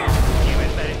 Give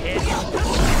it the hit.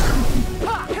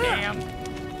 Damn.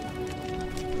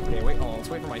 Okay, wait, hold on. Let's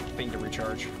wait for my thing to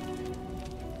recharge.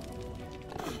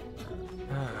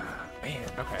 Man,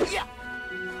 okay.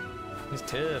 He's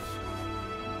tough.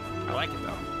 I like it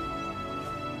though.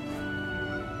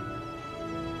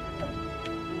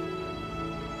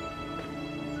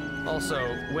 Also,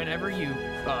 whenever you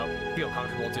feel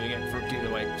comfortable doing it, do the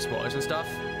like spoilers and stuff,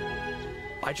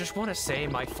 I just want to say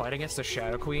my fight against the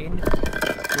Shadow Queen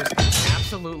was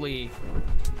absolutely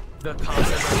the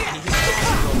concept of anything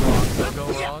that could go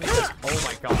wrong. Oh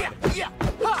my god.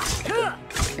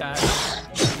 That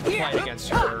fight against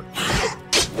her.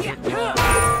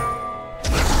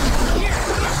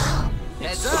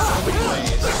 Heads So up! many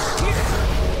ways.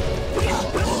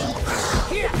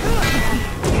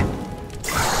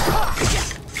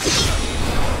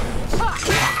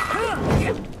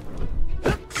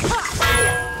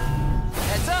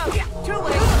 Heads up! Too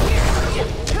late!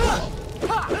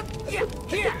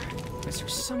 Is there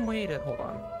some way to hold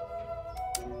on?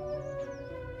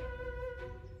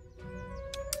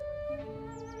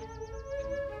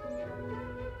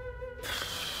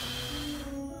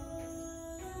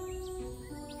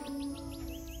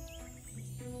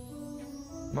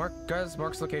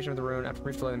 Marks location of the rune after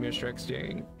brief delay in the strikes,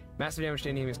 doing massive damage to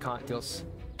enemies. Deals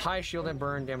high shield and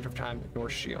burn damage over time. Ignore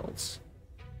shields.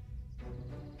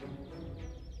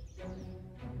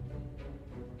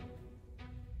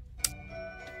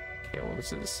 Okay, well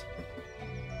this is.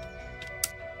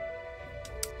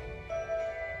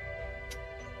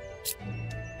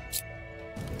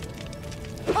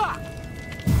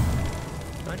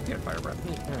 I can get a fire breath.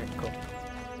 Alright, cool.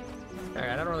 Alright,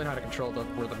 I don't really know how to control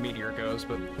where the meteor goes,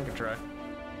 but I can try.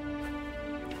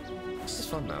 This is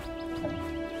fun though.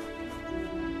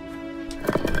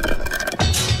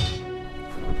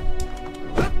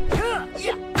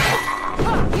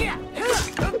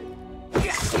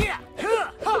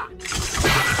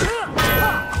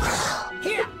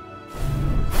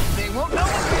 They won't know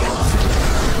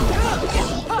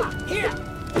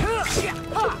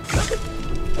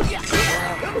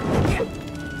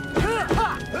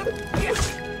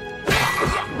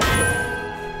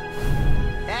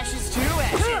Ashes to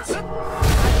ashes!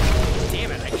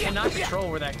 Damn it, I cannot control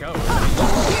where that goes.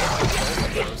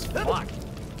 Fuck.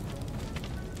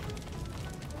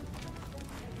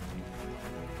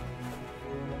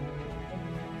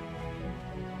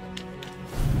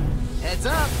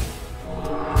 Heads up!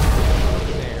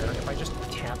 There. If I just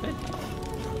tap it.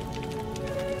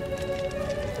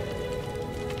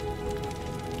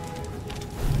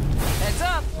 Heads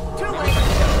up! Too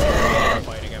late!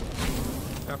 Fighting him.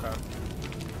 Okay.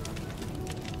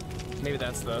 Maybe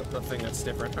that's the thing that's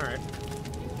different. Alright.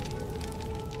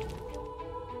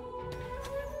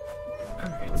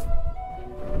 Alright.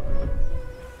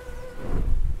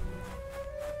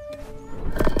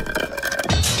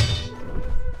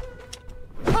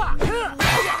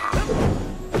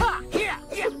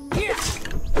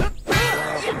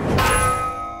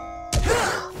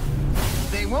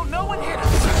 They won't know what hit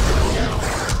us!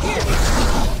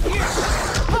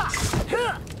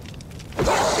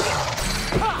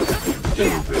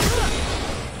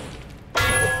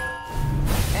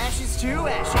 Ashes to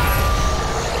ashes.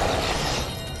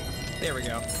 There we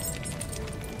go.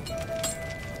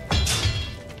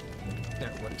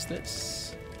 Now, what is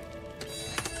this?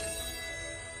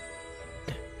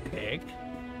 Egg.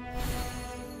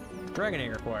 Dragon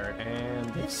egg required. And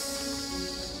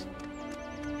this.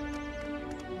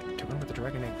 Don't know what the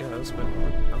dragon egg does, but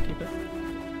I'll keep it.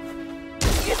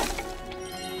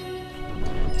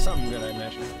 Something good, I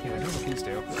imagine. Yeah, I know what these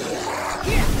do.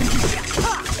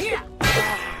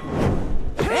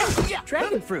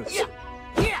 Dragon fruits.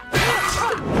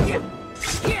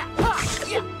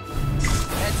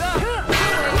 Heads up!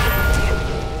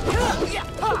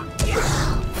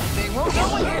 They won't know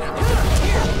what hit 'em.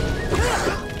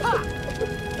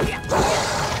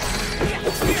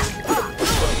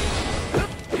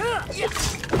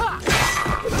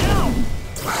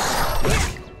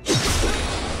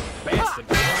 Bastard.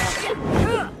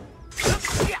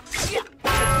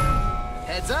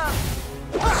 Heads up!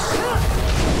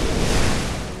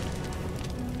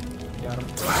 Got him.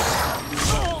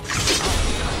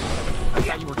 I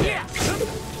thought you were dead.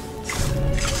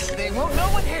 They won't know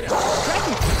what hit 'em.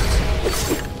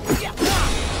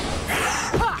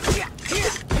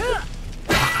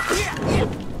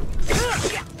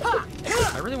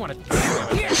 I really want to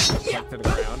to the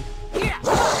ground.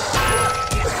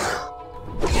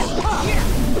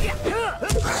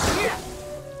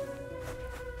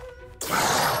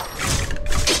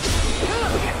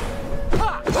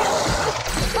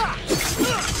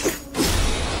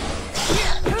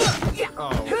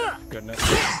 Oh, goodness.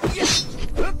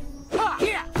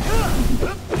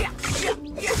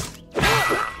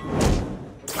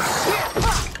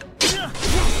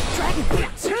 Dragon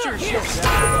fruits. Sure, sure.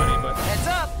 Buddy, but Heads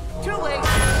up! Too late!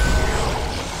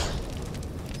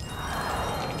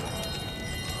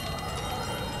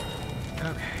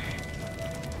 okay.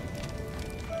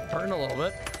 Hurting a little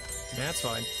bit. That's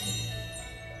fine.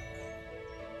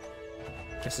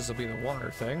 Guess this will be the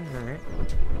water thing. Alright.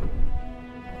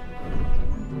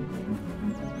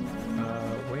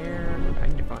 Where? I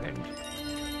need to find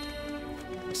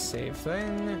a save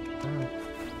thing. Oh.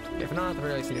 If not, at the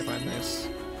very least, I need to find this.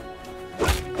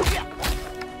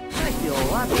 I feel a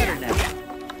lot better now.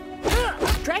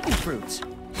 Dragon fruits.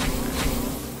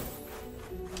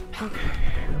 Okay.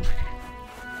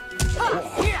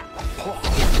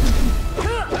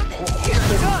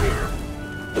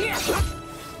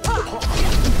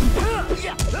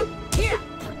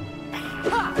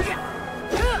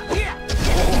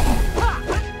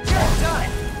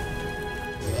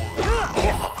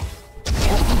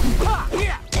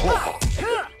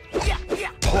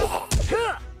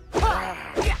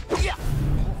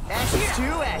 Ashes to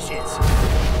ashes.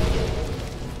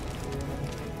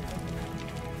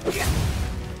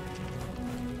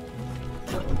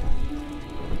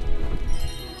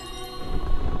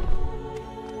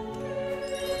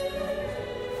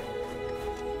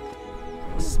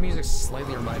 This music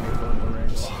slightly reminds me of Lord of the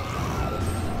Rings.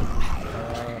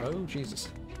 Oh, Jesus.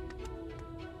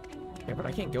 Yeah, but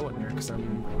I can't go in there because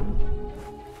I'm...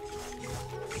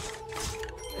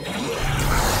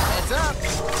 Heads up!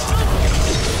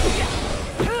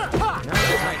 Now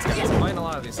the Knight's got to find a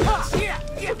lot of these guys.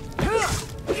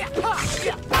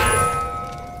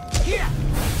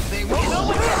 They won't know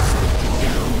what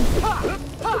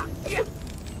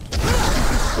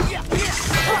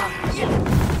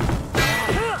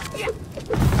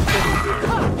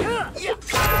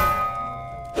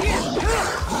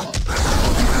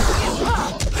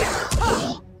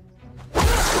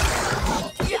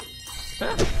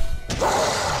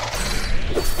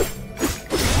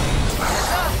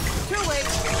Too late!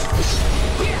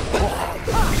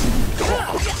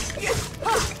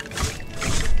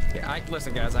 Yeah,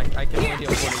 listen, guys, I can only deal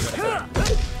with 20 at a time.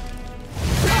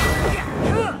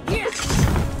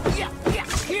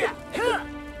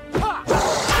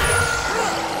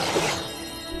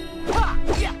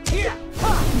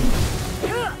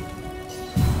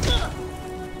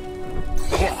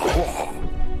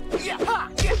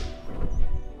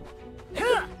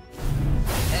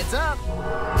 up!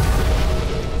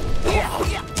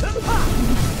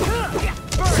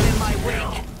 Burn in my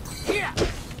wake!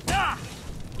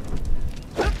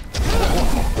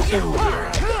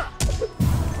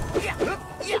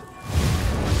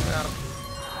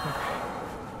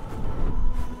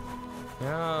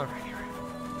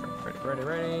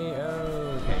 Ready.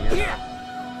 Okay,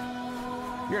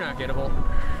 you're not gettable.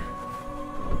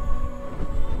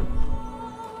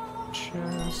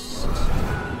 Just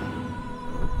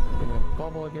gonna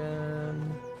bubble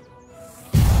again.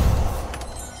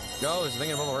 Oh, there's a thing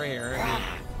in a bubble right here.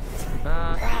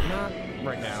 Not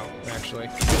right now, actually.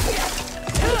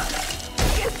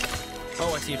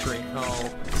 Oh, I see a tree. Oh,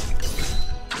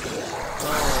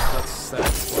 that's.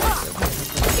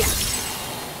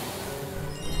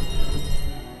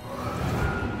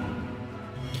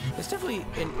 It's definitely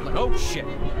in. Like, oh shit!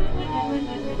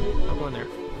 I'm going there.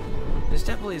 This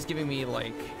definitely is giving me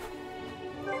like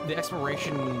the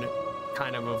exploration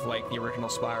kind of like the original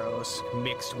Spyros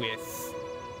mixed with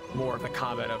more of the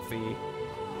combat of the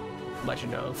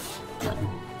Legend of.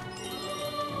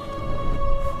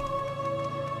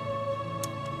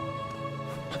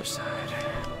 Other side.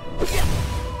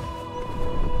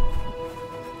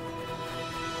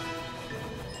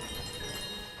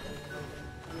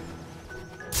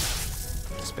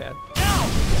 It's bad.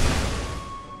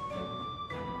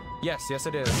 Yes,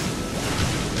 it is.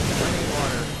 Raining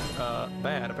water.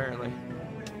 Bad, apparently.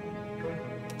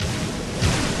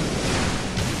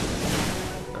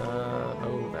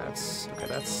 Oh, that's... Okay,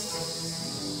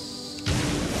 that's...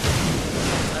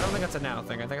 I don't think that's a now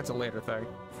thing. I think it's a later thing.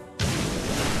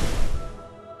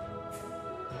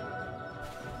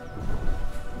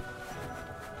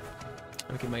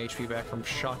 I'll get my HP back from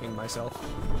shocking myself.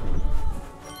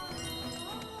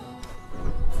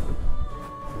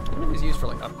 Is used for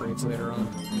like upgrades later on.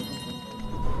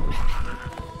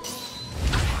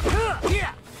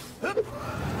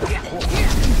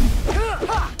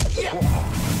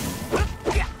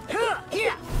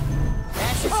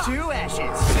 Ashes to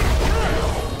ashes.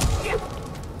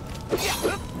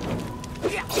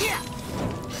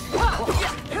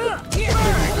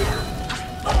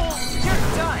 You're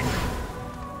done.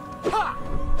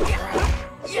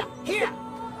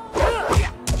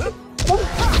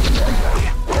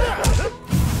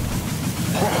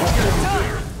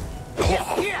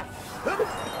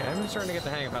 I'm starting to get the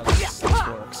hang of how this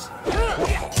works.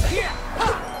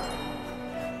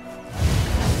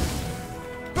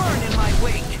 Burn in my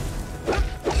wake.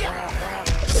 You're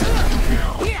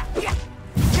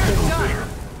done.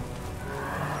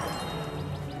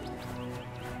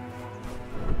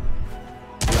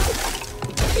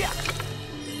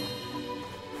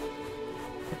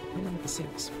 I don't have to see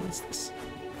this. What is this?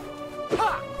 I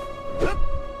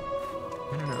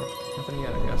don't know. Nothing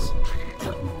yet, I guess.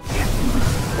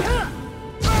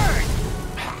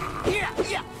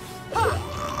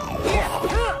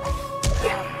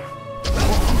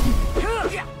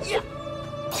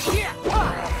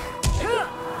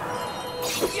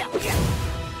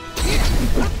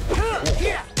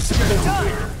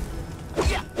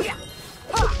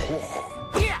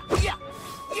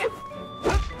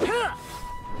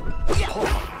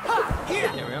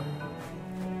 There we go.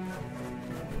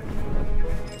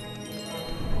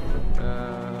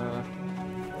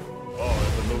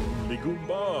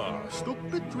 Goomba, stuck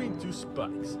between two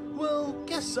spikes. Well,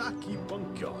 guess I keep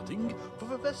on guarding for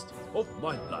the rest of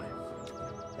my life.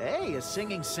 Hey, a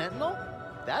singing sentinel?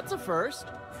 That's a first.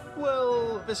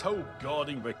 Well, this whole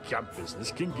guarding the camp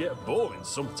business can get boring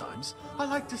sometimes. I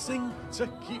like to sing to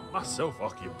keep myself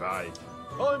occupied.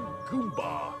 I'm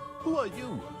Goomba. Who are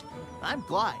you? I'm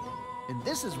Glyde, and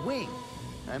this is Wing.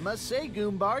 I must say,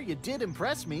 Goombar, you did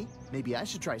impress me. Maybe I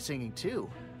should try singing too.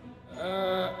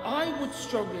 I would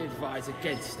strongly advise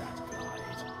against that,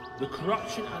 Glyde. The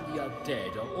corruption and the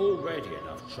undead are already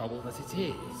enough trouble as it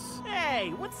is.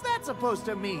 Hey, what's that supposed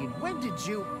to mean? When did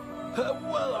you...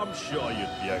 Well, I'm sure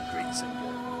you'd be a great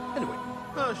singer. Anyway,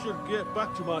 I should get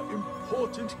back to my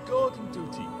important guarding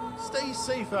duty. Stay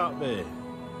safe out there.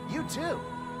 You too.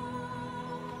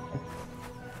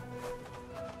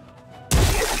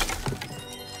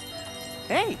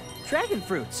 Hey, dragon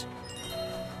fruits.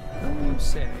 What do you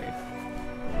say?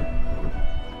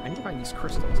 I need to find these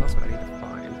crystals. That's what I need to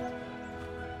find.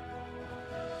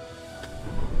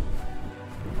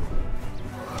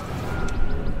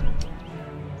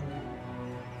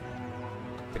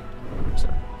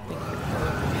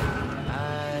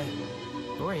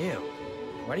 Who are you?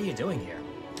 What are you doing here?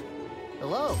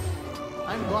 Hello,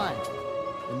 I'm Glyde,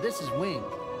 and this is Wing.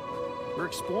 We're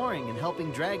exploring and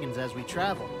helping dragons as we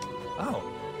travel. Oh,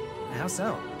 how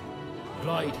so?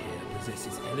 Glyde here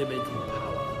possesses elemental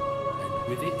power,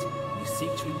 With it, we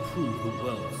seek to improve the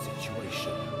world's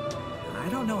situation. I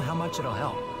don't know how much it'll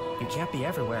help. You can't be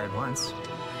everywhere at once.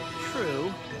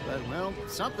 True, but well,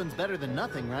 something's better than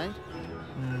nothing, right?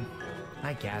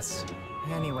 I guess.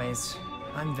 Anyways,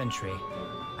 I'm Ventry.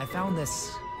 I found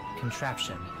this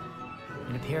contraption.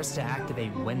 It appears to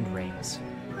activate wind rings.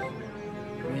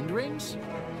 Wind rings?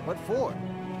 What for?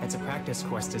 It's a practice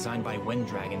course designed by wind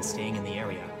dragons staying in the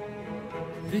area.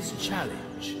 This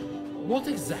challenge, what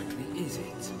exactly is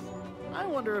it? I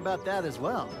wonder about that as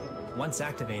well. Once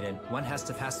activated, one has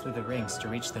to pass through the rings to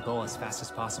reach the goal as fast as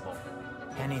possible.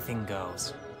 Anything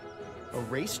goes. A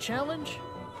race challenge?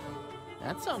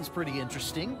 That sounds pretty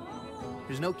interesting.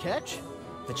 There's no catch?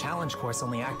 The challenge course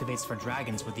only activates for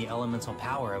dragons with the elemental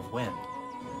power of wind.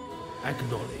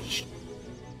 Acknowledged.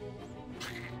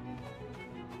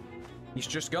 He's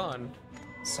just gone.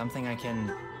 Something I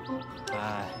can...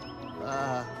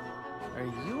 Are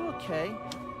you okay?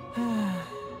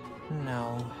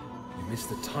 No. You miss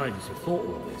the times before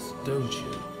all this, don't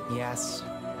you? Yes.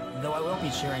 Though I will be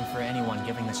cheering for anyone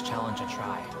giving this challenge a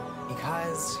try.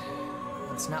 Because...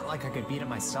 it's not like I could beat it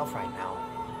myself right now.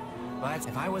 But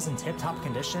if I was in tip-top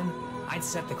condition, I'd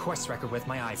set the course record with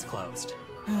my eyes closed.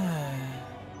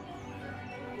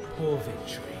 Poor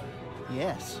Victory.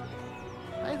 Yes.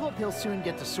 I hope he'll soon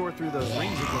get to soar through those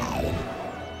rings again.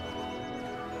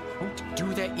 Don't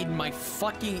do that in my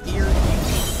fucking ear, you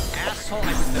asshole. I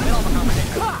was in the middle of a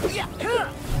conversation.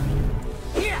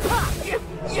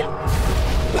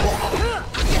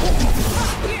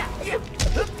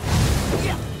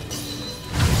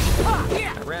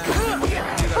 I ran. I do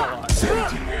that a lot.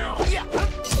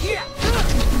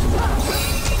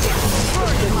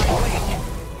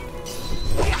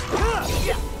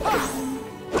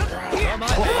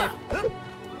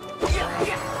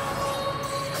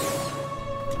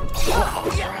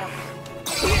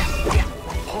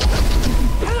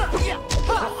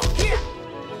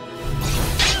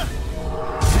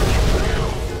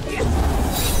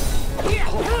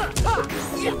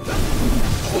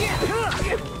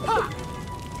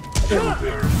 Come on,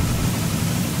 babe.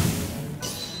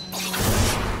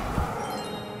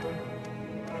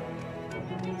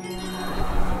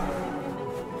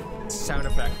 Sound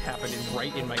effect happened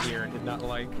right in my ear and did not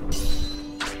like.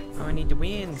 Oh, I need the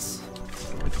wins.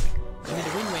 I need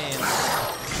the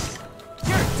wins.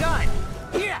 You're done!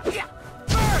 Yeah, yeah!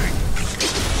 Burn!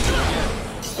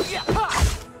 Yeah, ha!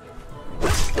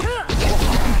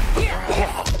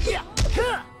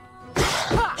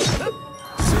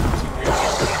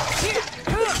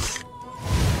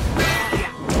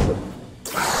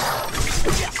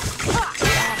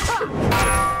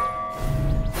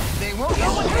 They won't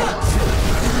know what hit!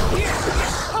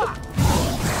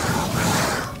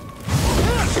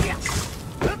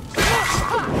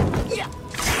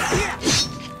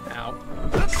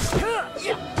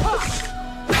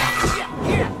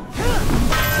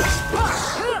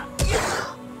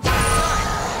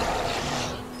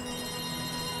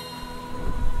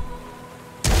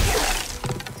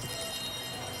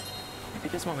 I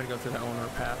just want me to go through that owner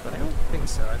path, but I don't think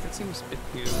so. It seems a bit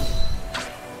too...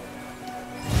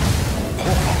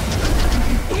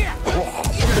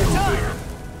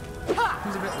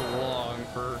 Seems a bit long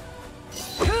for...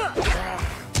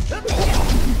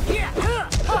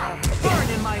 Burn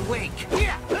in my wake! Get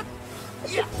out of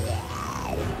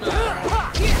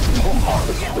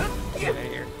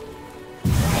here.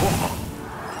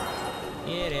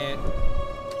 Get it.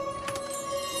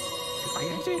 I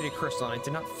activated a crystal and I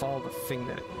did not follow the thing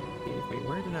that it gave me.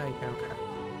 Where did I... Okay.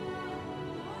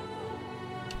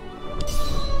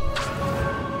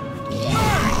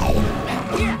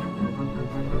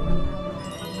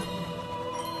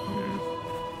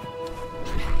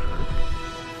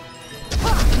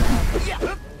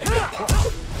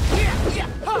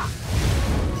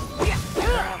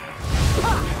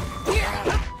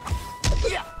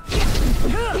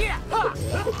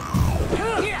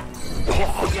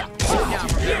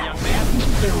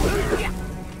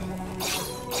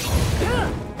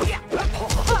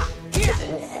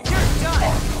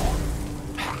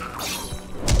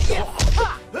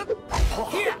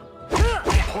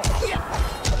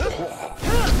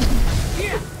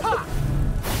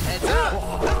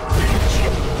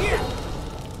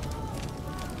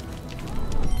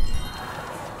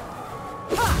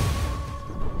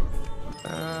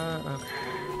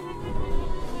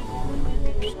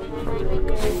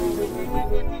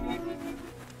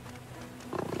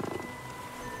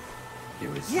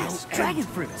 Yes, dragon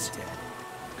fruits.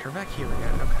 You're back here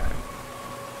again, okay.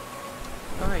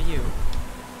 Alright, you.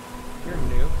 You're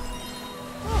new.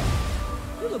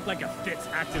 You look like a fit,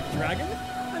 active dragon.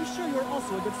 I'm sure you're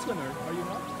also a good swimmer, are you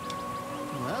not?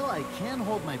 I can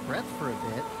hold my breath for a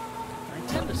bit. I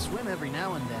tend to swim every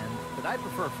now and then, but I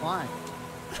prefer flying.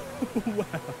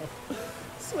 Well,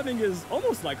 swimming is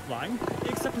almost like flying,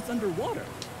 except it's underwater.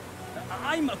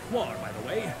 I'm a quar, by the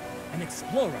way, an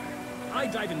explorer. I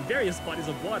dive in various bodies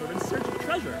of water in search of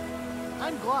treasure.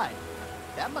 I'm Glyde.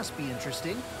 That must be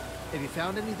interesting. Have you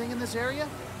found anything in this area?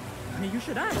 I mean, you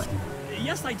should ask.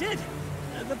 Yes, I did.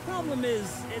 The problem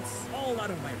is, it's all out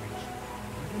of my reach.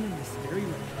 Even in this very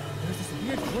lake, there's this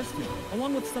weird force field,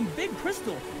 along with some big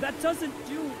crystal that doesn't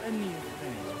do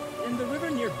anything. In the river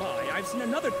nearby, I've seen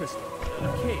another crystal,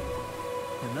 a cave.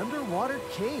 An underwater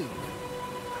cave.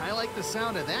 I like the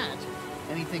sound of that.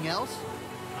 Anything else?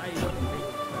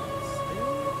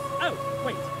 Oh,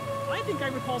 wait. I think I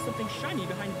recall something shiny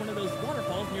behind one of those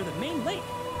waterfalls near the main lake.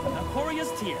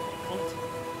 Aquaria's Tear, they call it.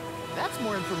 That's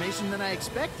more information than I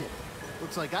expected.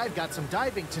 Looks like I've got some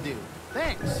diving to do.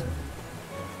 Thanks.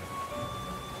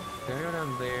 Gotta go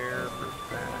down there for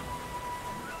that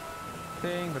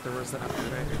thing, but there was that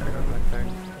thing. I gotta go to that thing.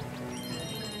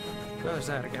 Oh, there's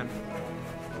that again.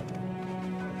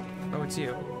 Oh, it's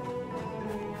you.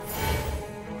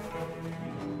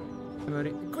 Hey,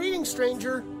 buddy. Greetings,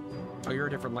 stranger. Oh, you're a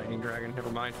different lightning dragon.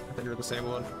 Never mind. I thought you were the same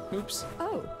one. Oops.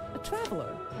 Oh, a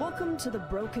traveler. Welcome to the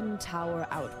Broken Tower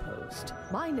Outpost.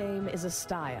 My name is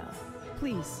Astaya.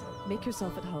 Please, make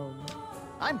yourself at home.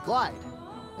 I'm Glyde,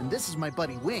 and this is my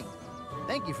buddy Wing.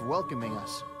 Thank you for welcoming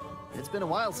us. It's been a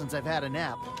while since I've had a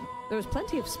nap. There's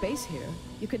plenty of space here.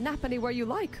 You can nap anywhere you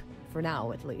like. For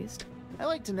now, at least. I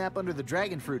like to nap under the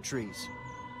dragon fruit trees.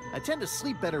 I tend to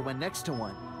sleep better when next to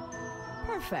one.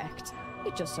 Perfect.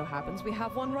 It just so happens we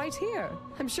have one right here.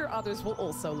 I'm sure others will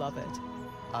also love it.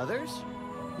 Others?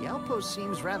 The outpost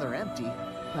seems rather empty.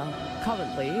 Well,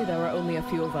 currently, there are only a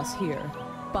few of us here.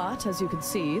 But, as you can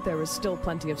see, there is still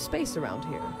plenty of space around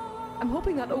here. I'm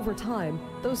hoping that over time,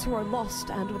 those who are lost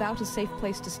and without a safe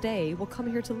place to stay will come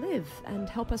here to live and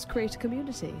help us create a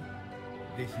community.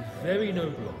 This is very noble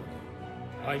of you.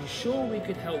 I'm sure we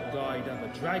could help guide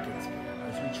other dragons here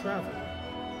as we travel.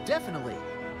 Definitely.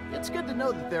 It's good to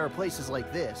know that there are places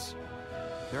like this.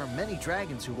 There are many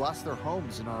dragons who lost their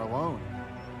homes and are alone.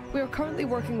 We are currently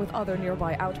working with other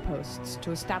nearby outposts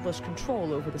to establish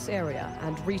control over this area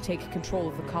and retake control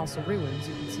of the castle ruins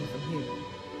you can see from here.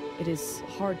 It is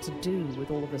hard to do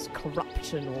with all of this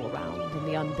corruption all around and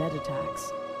the undead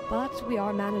attacks, but we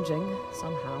are managing,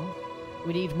 somehow.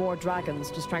 We need more dragons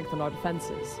to strengthen our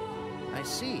defenses. I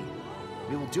see.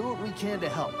 We will do what we can to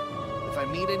help. If I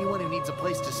meet anyone who needs a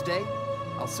place to stay,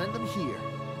 I'll send them here.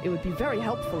 It would be very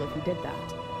helpful if we did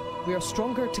that. We are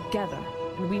stronger together,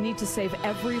 and we need to save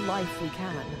every life we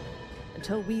can.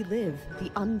 Until we live, the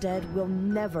undead will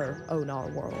never own our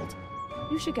world.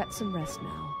 You should get some rest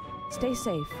now. Stay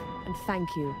safe, and thank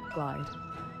you, Glyde.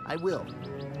 I will.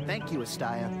 Thank you,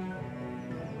 Astaya.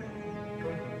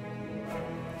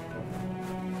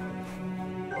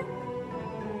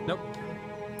 Nope.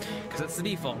 Because that's the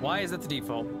default. Why is that the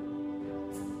default?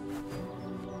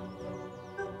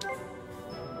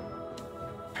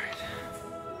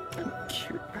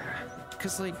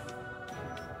 Because, like,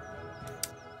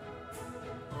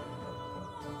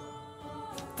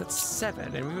 that's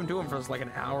 7, and we've been doing for like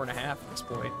an hour and a half at this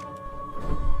point.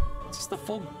 Is this the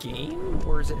full game,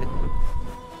 or is it a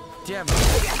demo?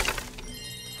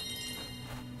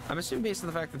 I'm assuming based on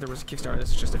the fact that there was a Kickstarter,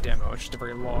 this is just a demo. It's just a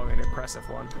very long and impressive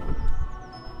one.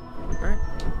 Alright.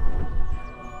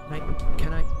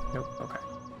 Can I? Nope, okay.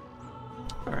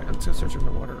 Alright, let's go search in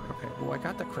the water. Okay, well, I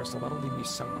got the crystal. That'll lead me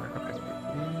somewhere. Okay.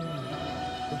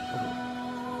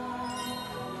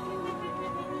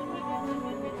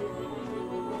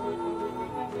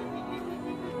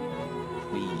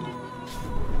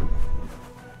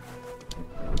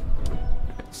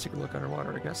 Let's take a look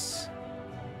underwater, I guess.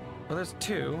 Well, there's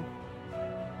 2.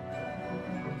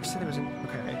 He said there was an...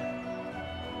 Okay.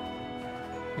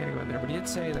 I'm gonna go in there, but he did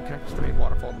say that connects to the main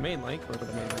waterfall, the main lake, wherever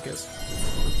the main lake is.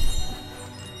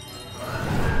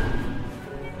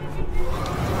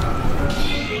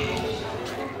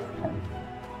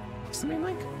 Is the main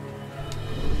lake?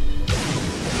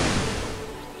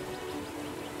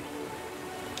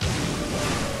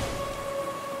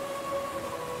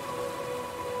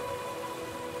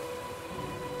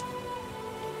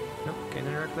 Nope, can't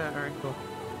interact with that. Alright, cool.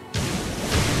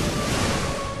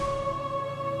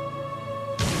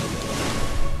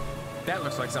 That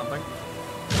looks like something.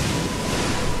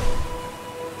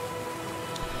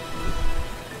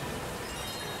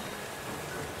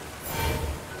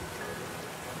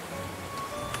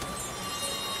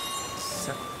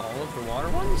 Set all of the water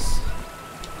ones?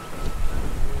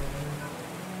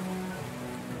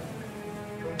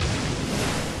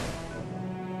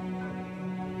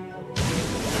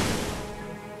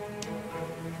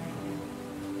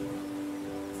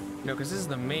 No, because this is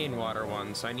the main water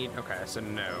one, so I need... Okay, so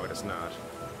no, it is not.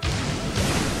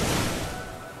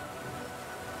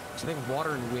 So I think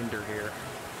water and wind are here.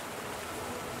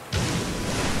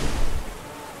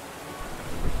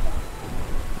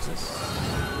 What's this?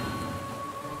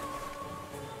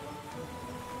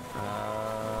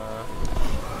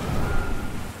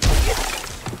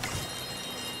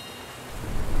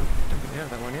 Don't think we have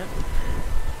that one yet.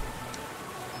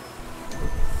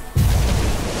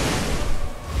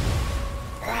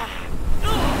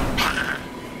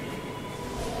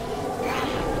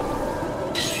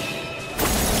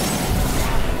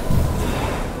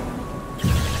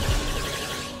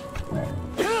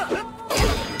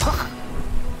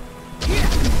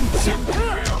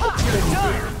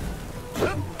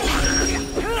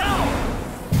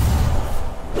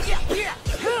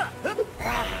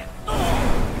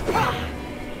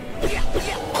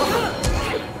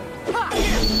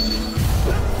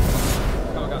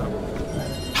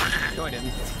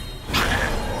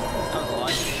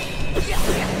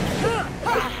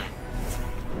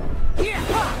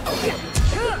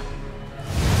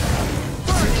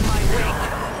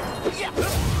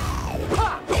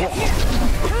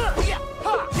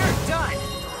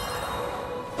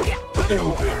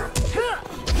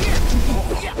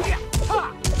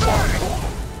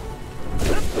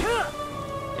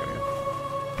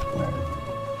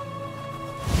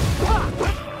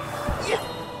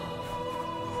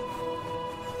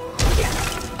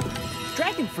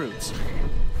 Dragon fruits.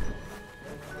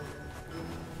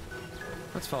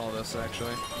 Let's follow this,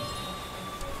 actually.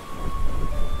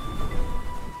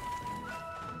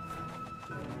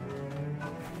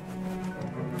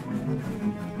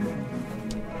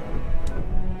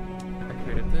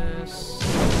 Activated this.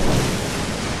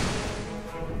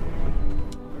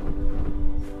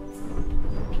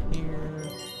 Here.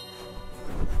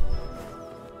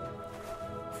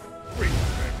 Great,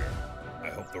 stranger. I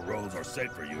hope the roads are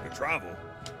safe for you to travel.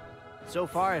 So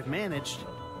far, I've managed.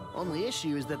 Only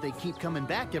issue is that they keep coming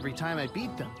back every time I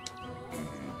beat them.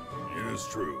 It is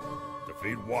true.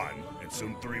 Defeat one, and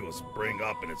soon three will spring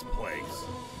up in its place.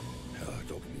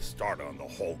 Don't get me started on the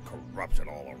whole corruption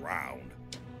all around.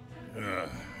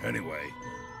 Anyway,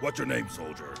 what's your name,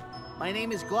 soldier? My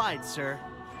name is Glyde, sir,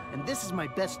 and this is my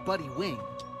best buddy, Wing.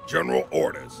 General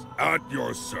orders, at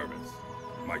your service.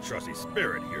 My trusty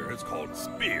spirit here is called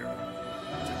Spear.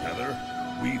 Together,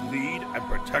 we lead and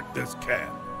protect this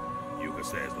camp. You can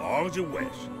stay as long as you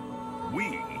wish. We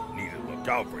need to look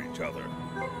out for each other.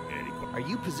 Are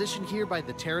you positioned here by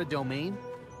the Terra domain?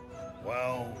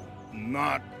 Well,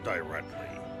 not directly.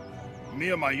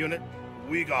 Me and my unit,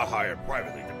 we got hired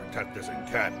privately to protect this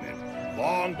encampment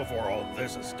long before all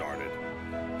this has started.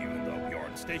 Even though we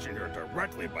aren't stationed here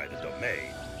directly by the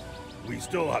domain, we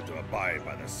still have to abide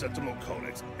by the Sentinel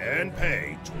Codex and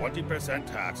pay 20%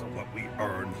 tax on what we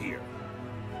earn here.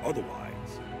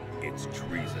 Otherwise, it's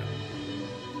treason.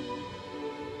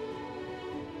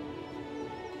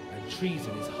 And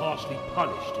treason is harshly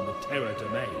punished in the Terra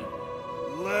domain.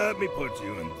 Let me put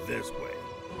you in this way.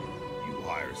 You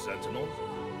hire Sentinels,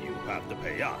 you have to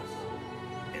pay us.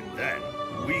 And then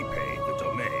we pay the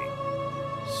domain.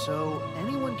 So,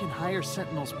 anyone can hire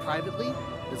Sentinels privately,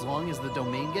 as long as the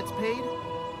domain gets paid?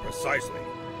 Precisely.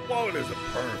 While it isn't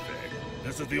perfect,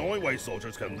 this is the only way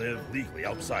soldiers can live legally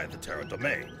outside the Terra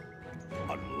domain.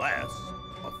 Unless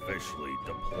officially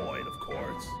deployed, of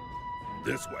course.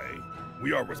 This way,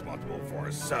 we are responsible for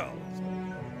ourselves.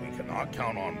 We cannot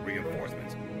count on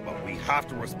reinforcements, but we have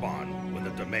to respond when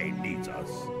the domain needs us.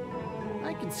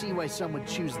 I can see why some would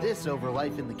choose this over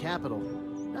life in the capital.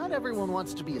 Not everyone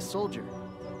wants to be a soldier.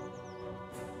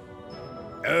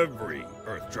 Every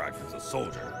Earth Dragon is a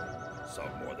soldier. Some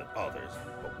more than others,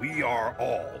 but we are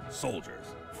all soldiers.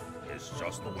 It's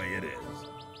just the way it is.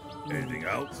 Anything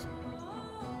else?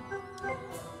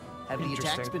 Have the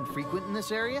attacks been frequent in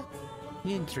this area?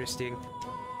 Interesting.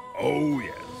 Oh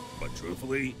yes, but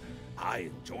truthfully, I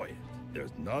enjoy it.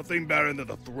 There's nothing better than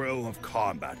the thrill of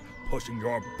combat, pushing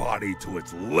your body to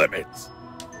its limits.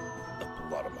 The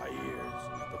blood of my ears,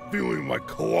 the feeling of my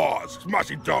claws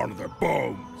smashing down to their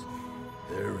bones.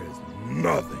 There is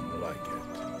nothing like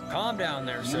it. Calm down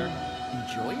there, sir.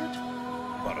 Enjoy it?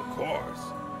 But of course,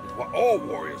 it's what all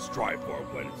warriors strive for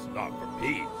when it's not for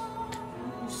peace.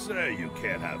 Say you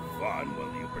can't have fun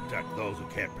when you protect those who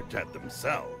can't protect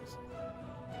themselves.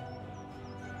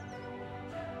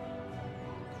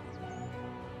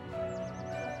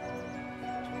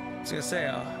 I was gonna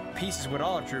say, peace is what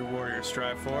all true warriors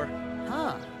strive for.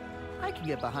 Huh. I can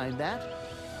get behind that.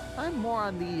 I'm more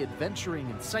on the adventuring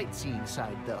and sightseeing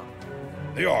side, though.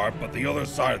 They are, but the other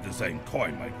side of the same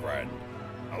coin, my friend.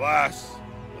 Alas,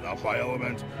 Without my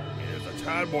element, it is a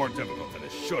tad more difficult than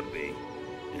it should be,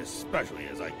 especially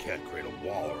as I can't create a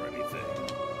wall or anything.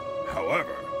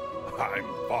 However, I'm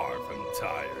far from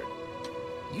tired.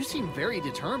 You seem very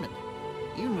determined.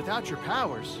 Even without your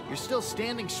powers, you're still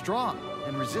standing strong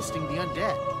and resisting the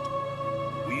undead.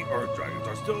 We Earth Dragons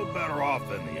are still better off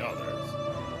than the others.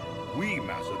 We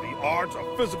mastered the arts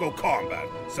of physical combat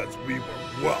since we were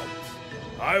whelps.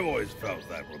 I've always felt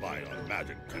that relying on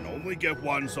magic can only get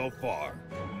one so far.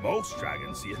 Most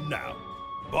dragons see it now,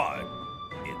 but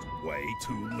it's way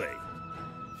too late.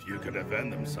 Few can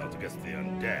defend themselves against the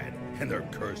undead and their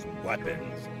cursed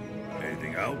weapons.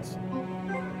 Anything else?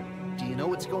 Do you know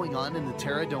what's going on in the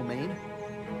Terra domain?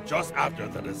 Just after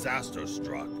the disaster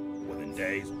struck, within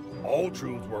days, all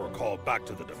troops were recalled back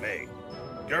to the domain.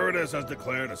 Gyarados has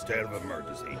declared a state of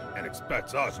emergency and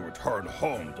expects us to return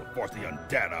home to force the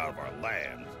undead out of our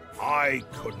lands. I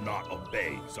could not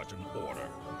obey such an order.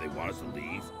 They want us to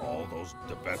leave all those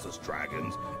defenseless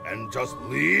dragons and just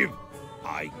leave?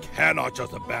 I cannot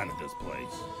just abandon this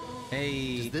place.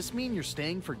 Hey. Does this mean you're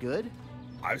staying for good?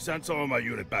 I've sent some of my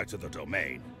unit back to the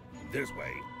domain. This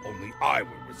way, only I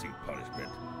will receive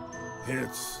punishment.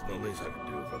 It's the least I can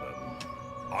do for them.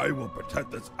 I will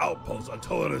protect this outpost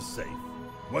until it is safe.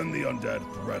 When the undead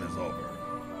threat is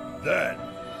over, then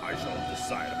I shall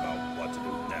decide about what to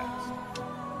do next.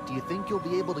 Do you think you'll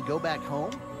be able to go back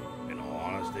home? In all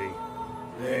honesty,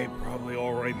 they probably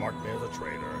already marked me as a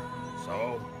traitor,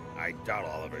 so I doubt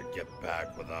I'll ever get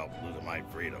back without losing my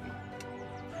freedom.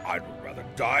 I'd rather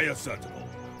die a sentinel,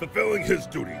 fulfilling his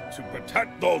duty to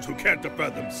protect those who can't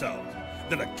defend themselves,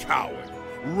 than a coward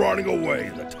running away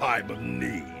in the time of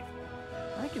need.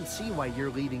 I can see why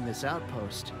you're leading this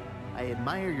outpost. I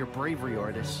admire your bravery,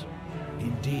 Ordis.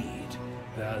 Indeed.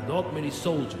 There are not many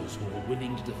soldiers who are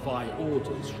willing to defy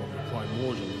orders from the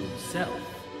Primordial himself.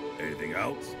 Anything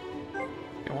else?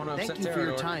 Thank you for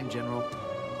your time, General.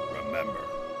 Remember,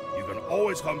 you can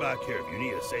always come back here if you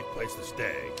need a safe place to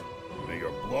stay. May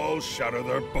your blows shatter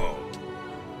their bones.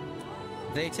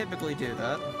 They typically do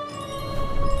that.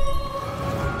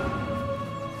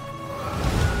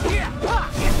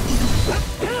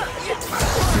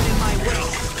 In my way.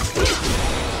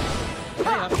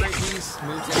 Hey, upgrade these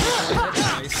moves and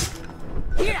nice.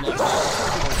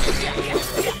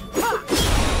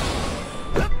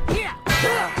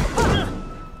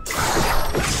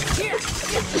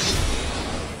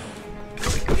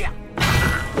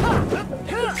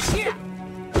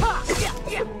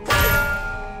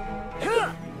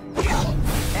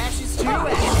 Ashes to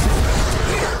ashes.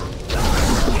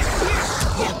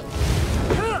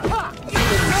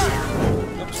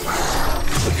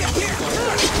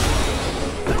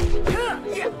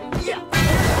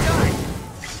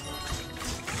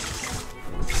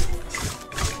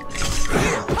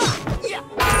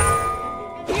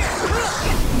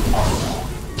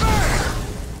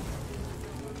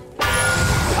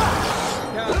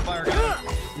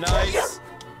 Nice.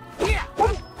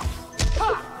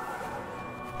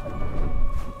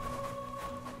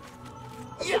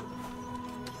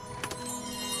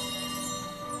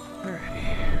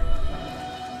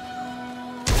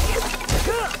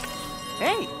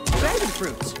 Hey, dragon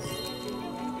fruits.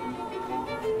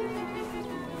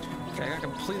 Okay, I got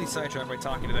completely sidetracked by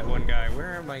talking to that one guy.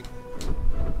 Where am I? I'm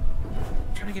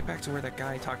trying to get back to where that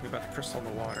guy talked about the crystal in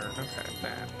the water. Okay,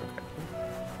 that. Okay.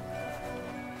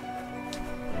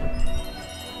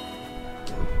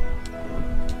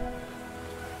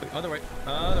 Wait, other way.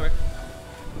 Other way.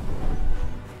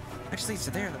 Actually, it's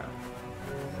there though.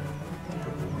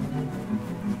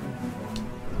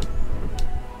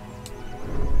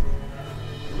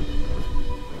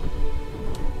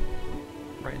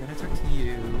 Right, and then I talk to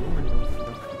you.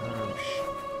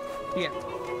 Yeah.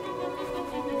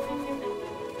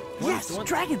 Yes,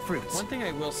 dragon fruits. One thing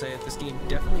I will say is this game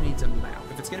definitely needs a map.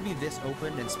 If it's going to be this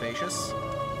open and spacious,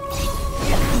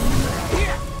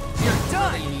 you're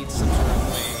done. You need some sort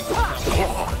of way.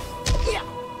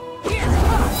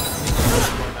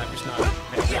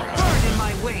 Burn in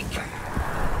my wake.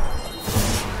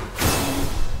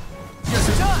 You're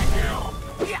done.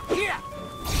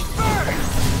 Burn.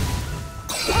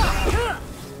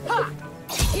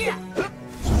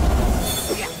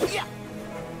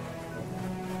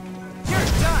 You're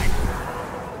done.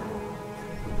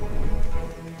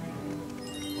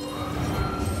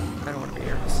 I don't want to be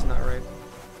here. This is not right.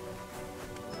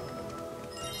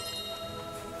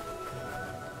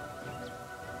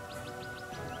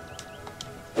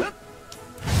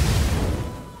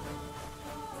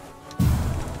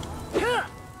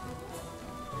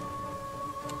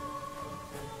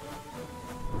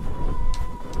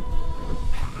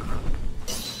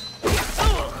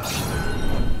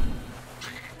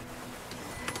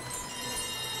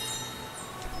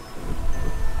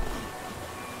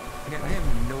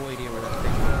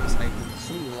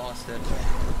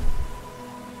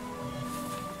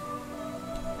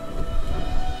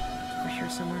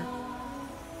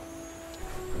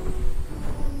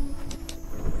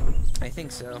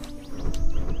 think so.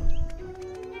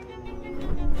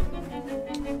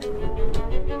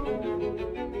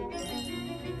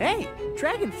 Hey,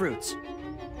 dragon fruits.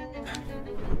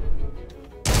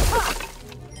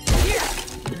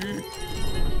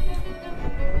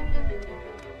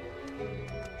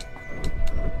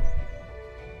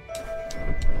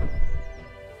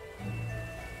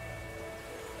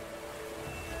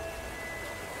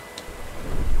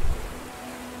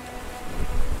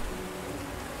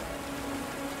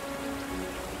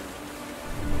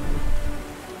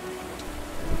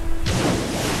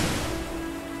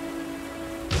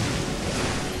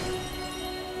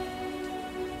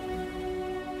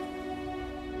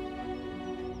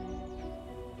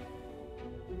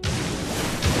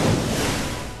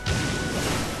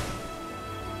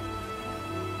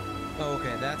 Oh,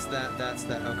 okay, that's that.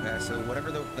 Okay, so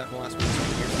whatever that last one is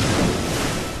over here.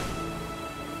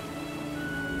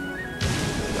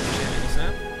 Is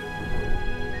that?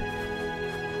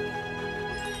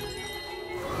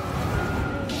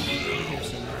 Here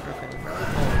somewhere. Okay.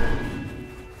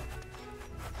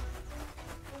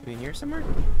 You mean here somewhere?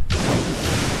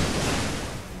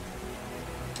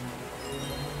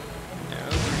 No.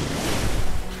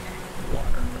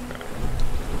 Water. Okay.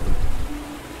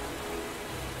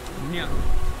 Yeah.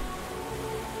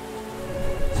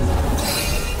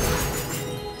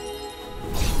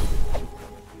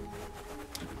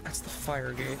 That's the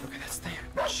fire gate. Okay, that's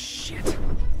there. Shit.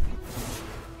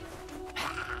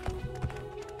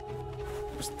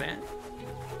 What's that?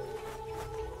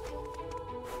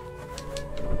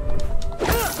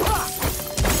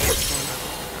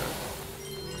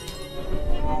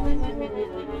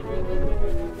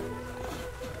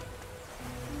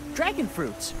 Dragon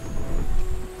fruits.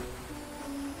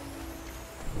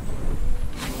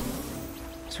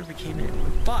 That's where we came in.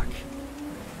 Fuck.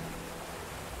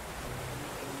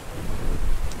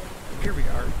 Here we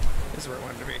are. This is where I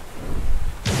wanted to be.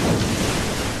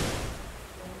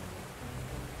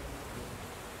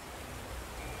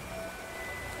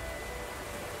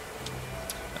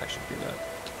 I should do that.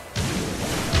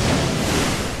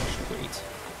 I should wait.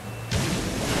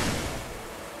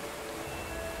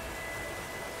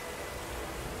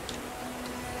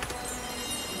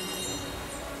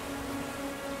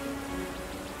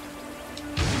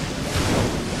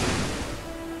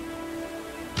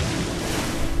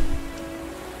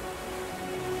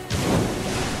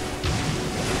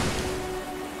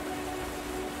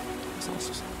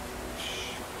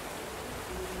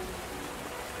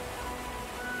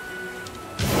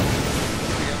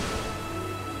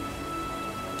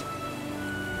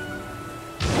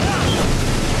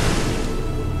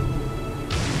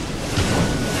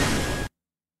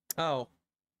 Oh.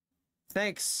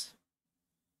 Thanks.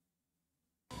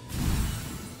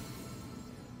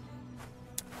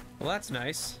 Well, that's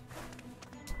nice.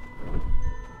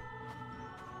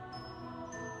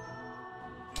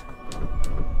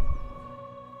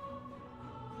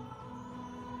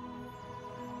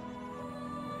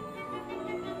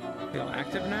 Feel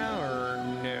active now, or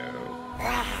no?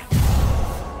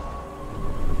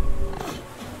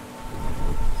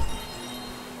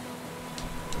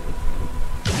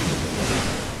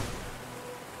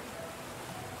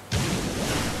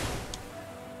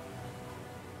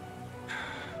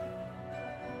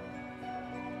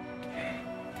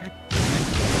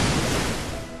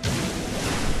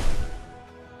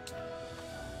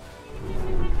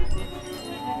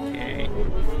 Okay.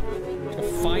 Go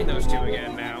find those two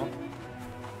again now.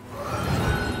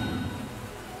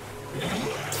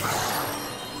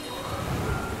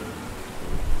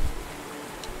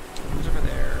 Who's over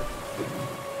there?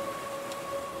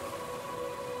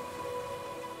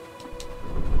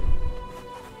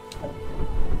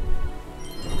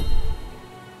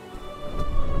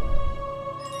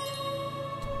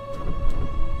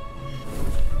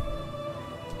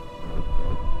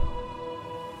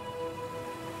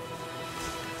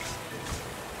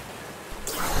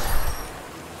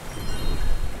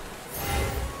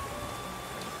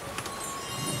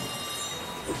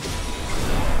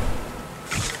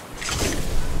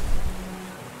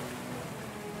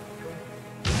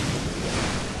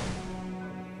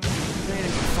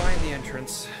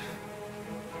 Entrance.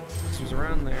 This was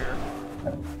around there.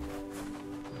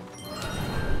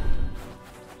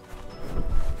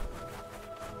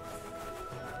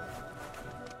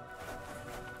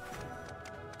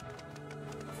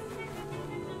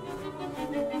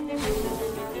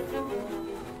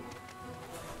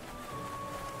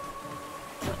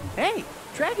 Hey,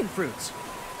 dragon fruits.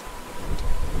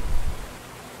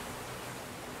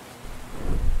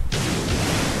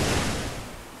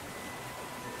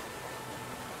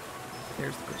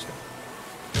 There's the crystal.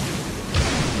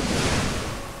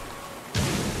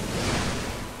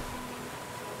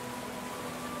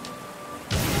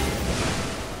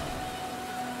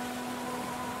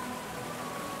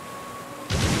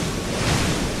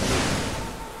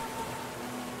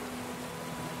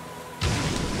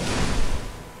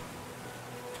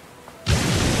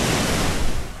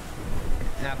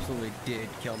 absolutely did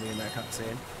kill me in that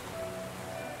cutscene.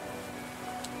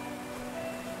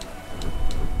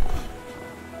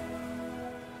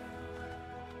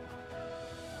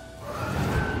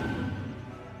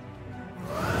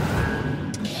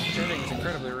 Turning is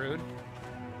incredibly rude.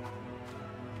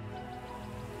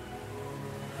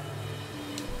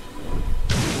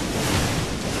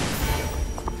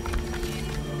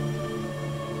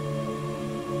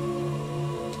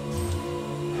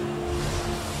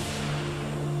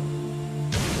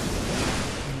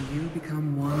 You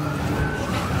become one.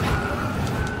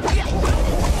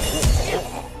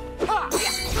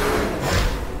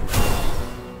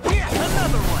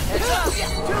 Another one! Heads up!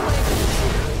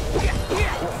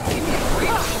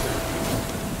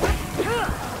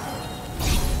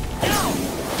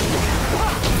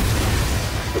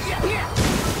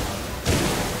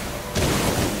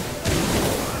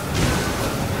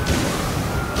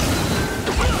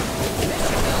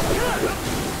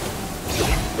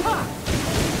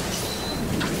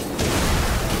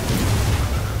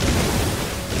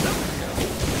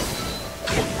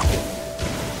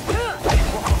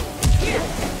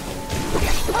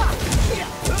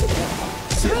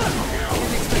 Too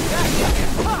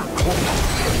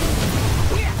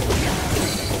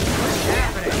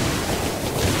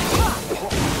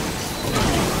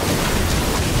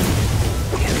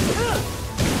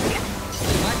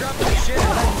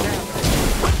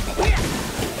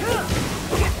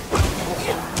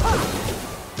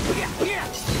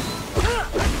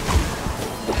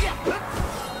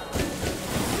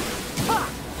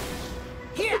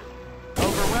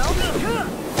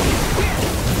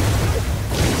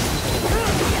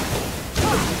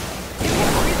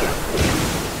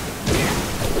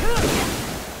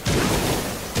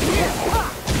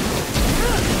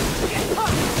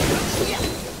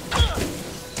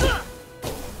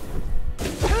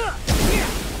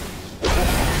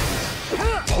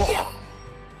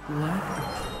Like a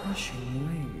crushing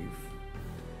wave.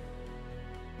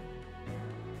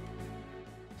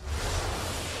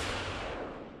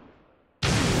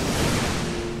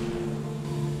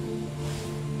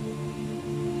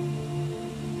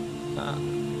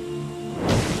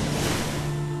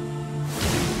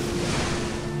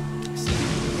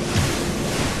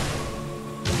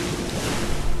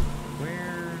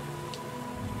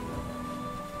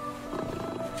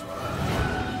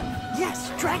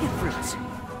 Yes, dragon fruits!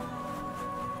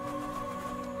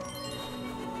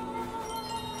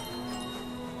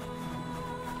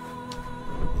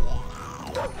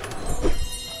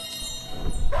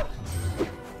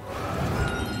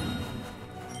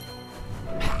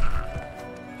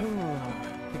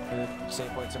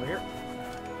 Save points over here.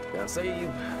 Gotta save.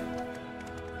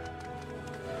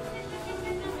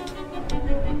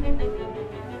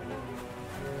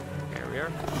 There we are.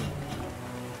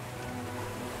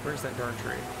 Where's that darn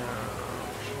tree?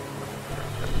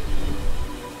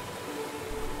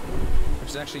 Which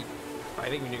is actually, I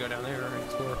think we need to go down there and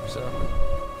explore, so.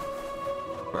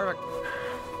 Perfect.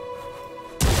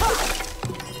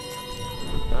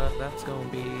 That's gonna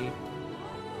be.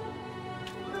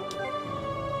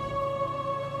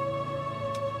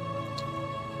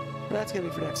 That's gonna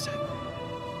be for next time.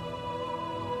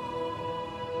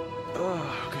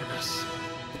 Oh, goodness.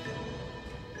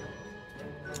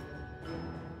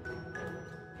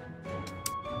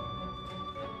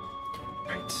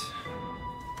 Right.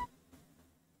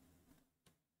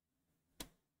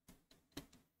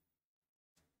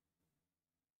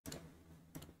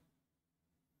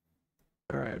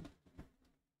 All right.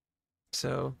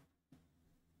 So,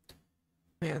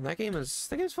 man, that game is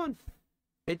fun.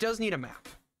 It does need a map.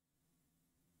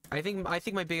 I think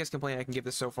my biggest complaint I can give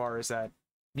this so far is that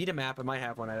need a map. I might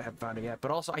have one. I haven't found it yet. But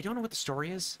also, I don't know what the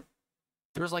story is.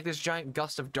 There was like this giant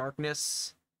gust of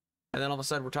darkness, and then all of a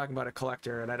sudden we're talking about a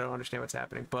collector, and I don't understand what's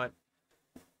happening. But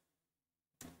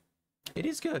it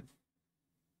is good.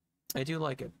 I do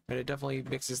like it, and it definitely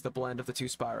mixes the blend of the two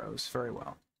Spyros very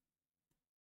well.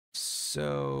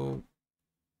 So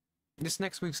this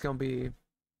next week's gonna be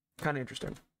kind of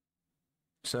interesting.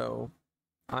 So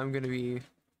I'm gonna be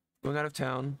going out of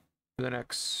town for the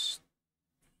next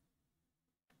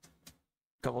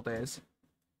couple days.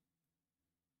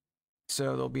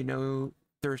 So there'll be no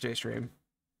Thursday stream.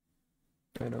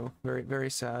 I know, very,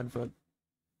 very sad, but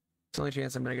it's the only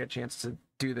chance I'm gonna get a chance to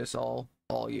do this all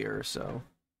year, so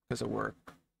because of work.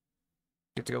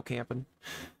 Get to go camping.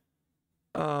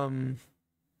 So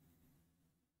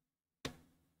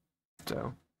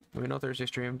there'll be no Thursday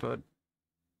stream, but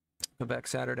come back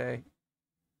Saturday.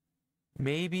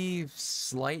 Maybe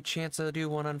slight chance to do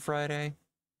one on Friday.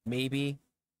 Maybe.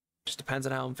 Just depends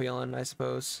on how I'm feeling, I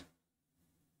suppose.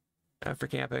 After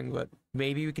camping, but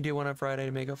Maybe we can do one on Friday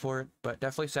to make up for it, but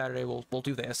definitely Saturday we'll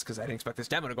do this, because I didn't expect this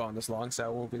demo to go on this long,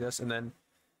 so we'll do this, and then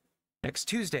next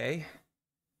Tuesday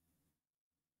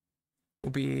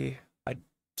will be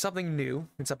something new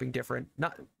and something different.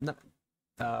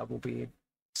 Will be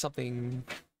something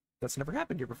that's never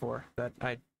happened here before that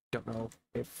I don't know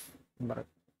if I'm gonna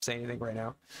say anything right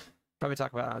now. Probably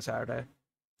talk about it on Saturday.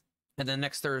 And then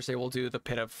next Thursday we'll do the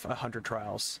Pit of 100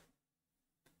 Trials.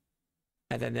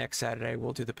 And then next Saturday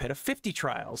we'll do the Pit of 50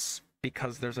 Trials,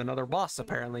 because there's another boss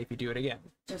apparently if you do it again.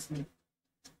 Just me.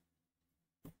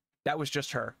 That was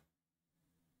just her,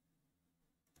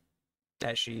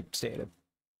 as she stated.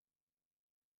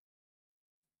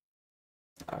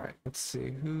 Alright, let's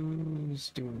see who's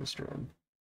doing the stream.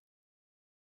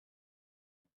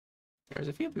 There's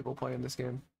a few people playing this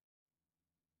game.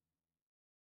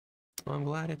 Well, I'm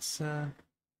glad it's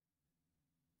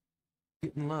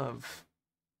getting love.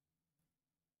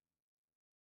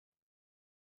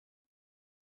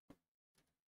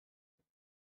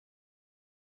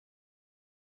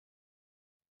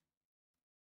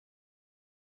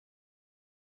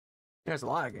 There's a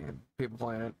lot of people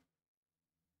playing it.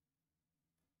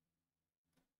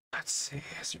 Let's see,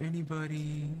 is there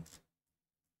anybody?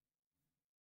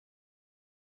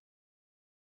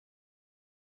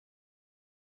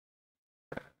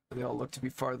 They all look to be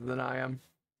farther than I am.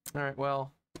 Alright,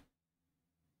 well.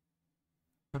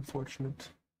 Unfortunate.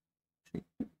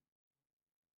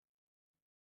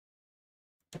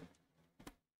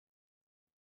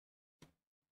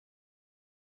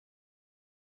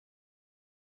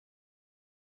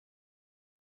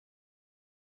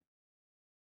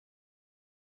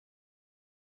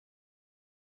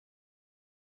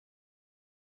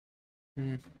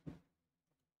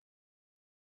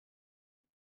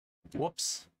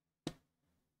 Whoops.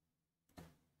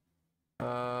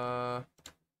 Let's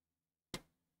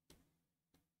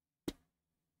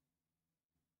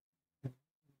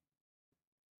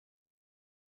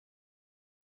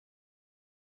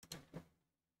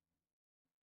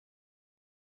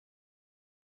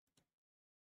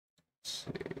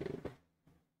see.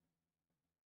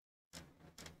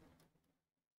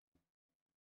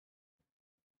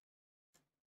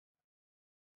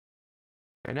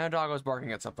 Okay, now Doggo's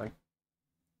barking at something.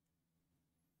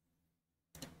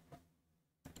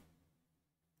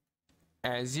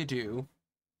 As you do.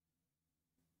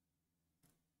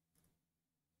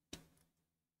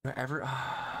 Wherever.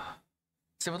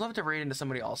 See, I would love to raid into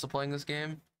somebody also playing this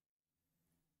game.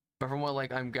 But from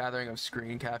what I'm gathering of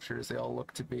screen captures, they all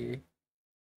look to be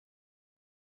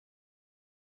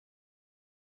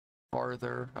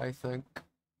farther, I think.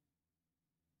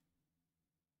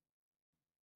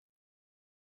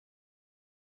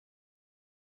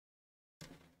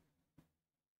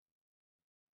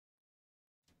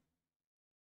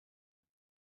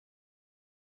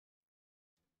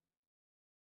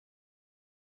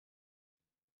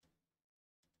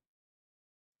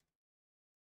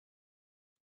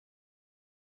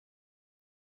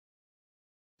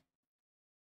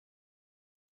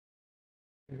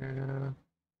 Yeah.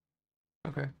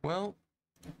 Okay, well,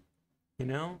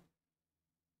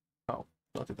 oh,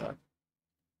 look at that.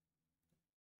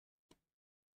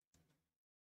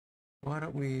 Why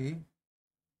don't we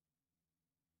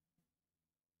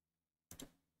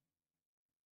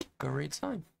go raid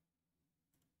sign?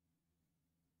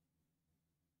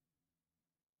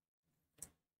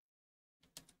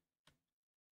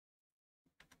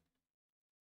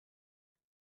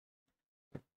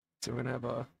 So we're gonna have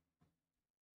a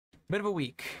bit of a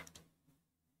week.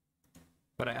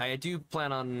 But I do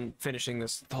plan on finishing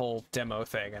this whole demo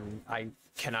thing, and I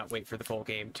cannot wait for the full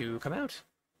game to come out.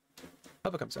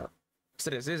 Hope it comes out.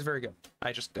 So it is very good.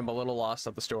 I just am a little lost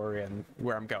of the story and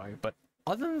where I'm going. But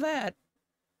other than that,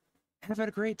 I've had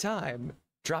a great time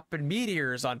dropping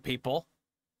meteors on people.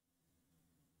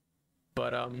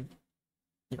 But,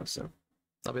 so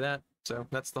that'll be that. So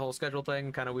that's the whole schedule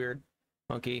thing. Kind of weird.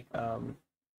 Monkey. Yeah,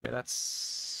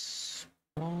 that's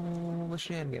all the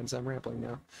shenanigans. I'm rambling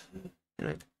now.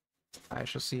 Anyway, I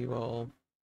shall see you all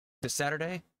this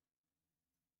Saturday.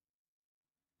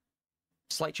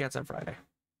 Slight chance on Friday.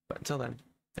 But until then,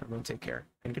 everyone take care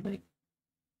and good night.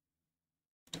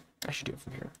 I should do it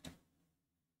from here.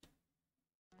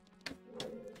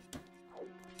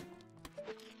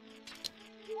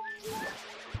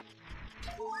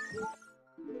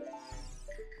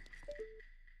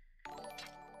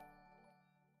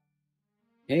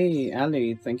 Hey,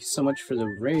 Ali, thank you so much for the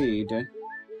raid.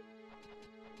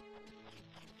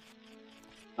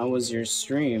 How was your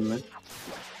stream?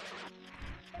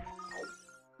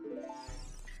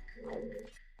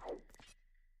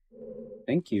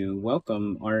 Thank you.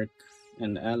 Welcome, Ark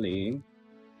and Ellie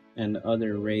and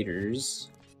other raiders.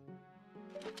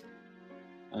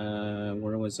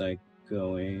 Where was I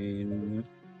going?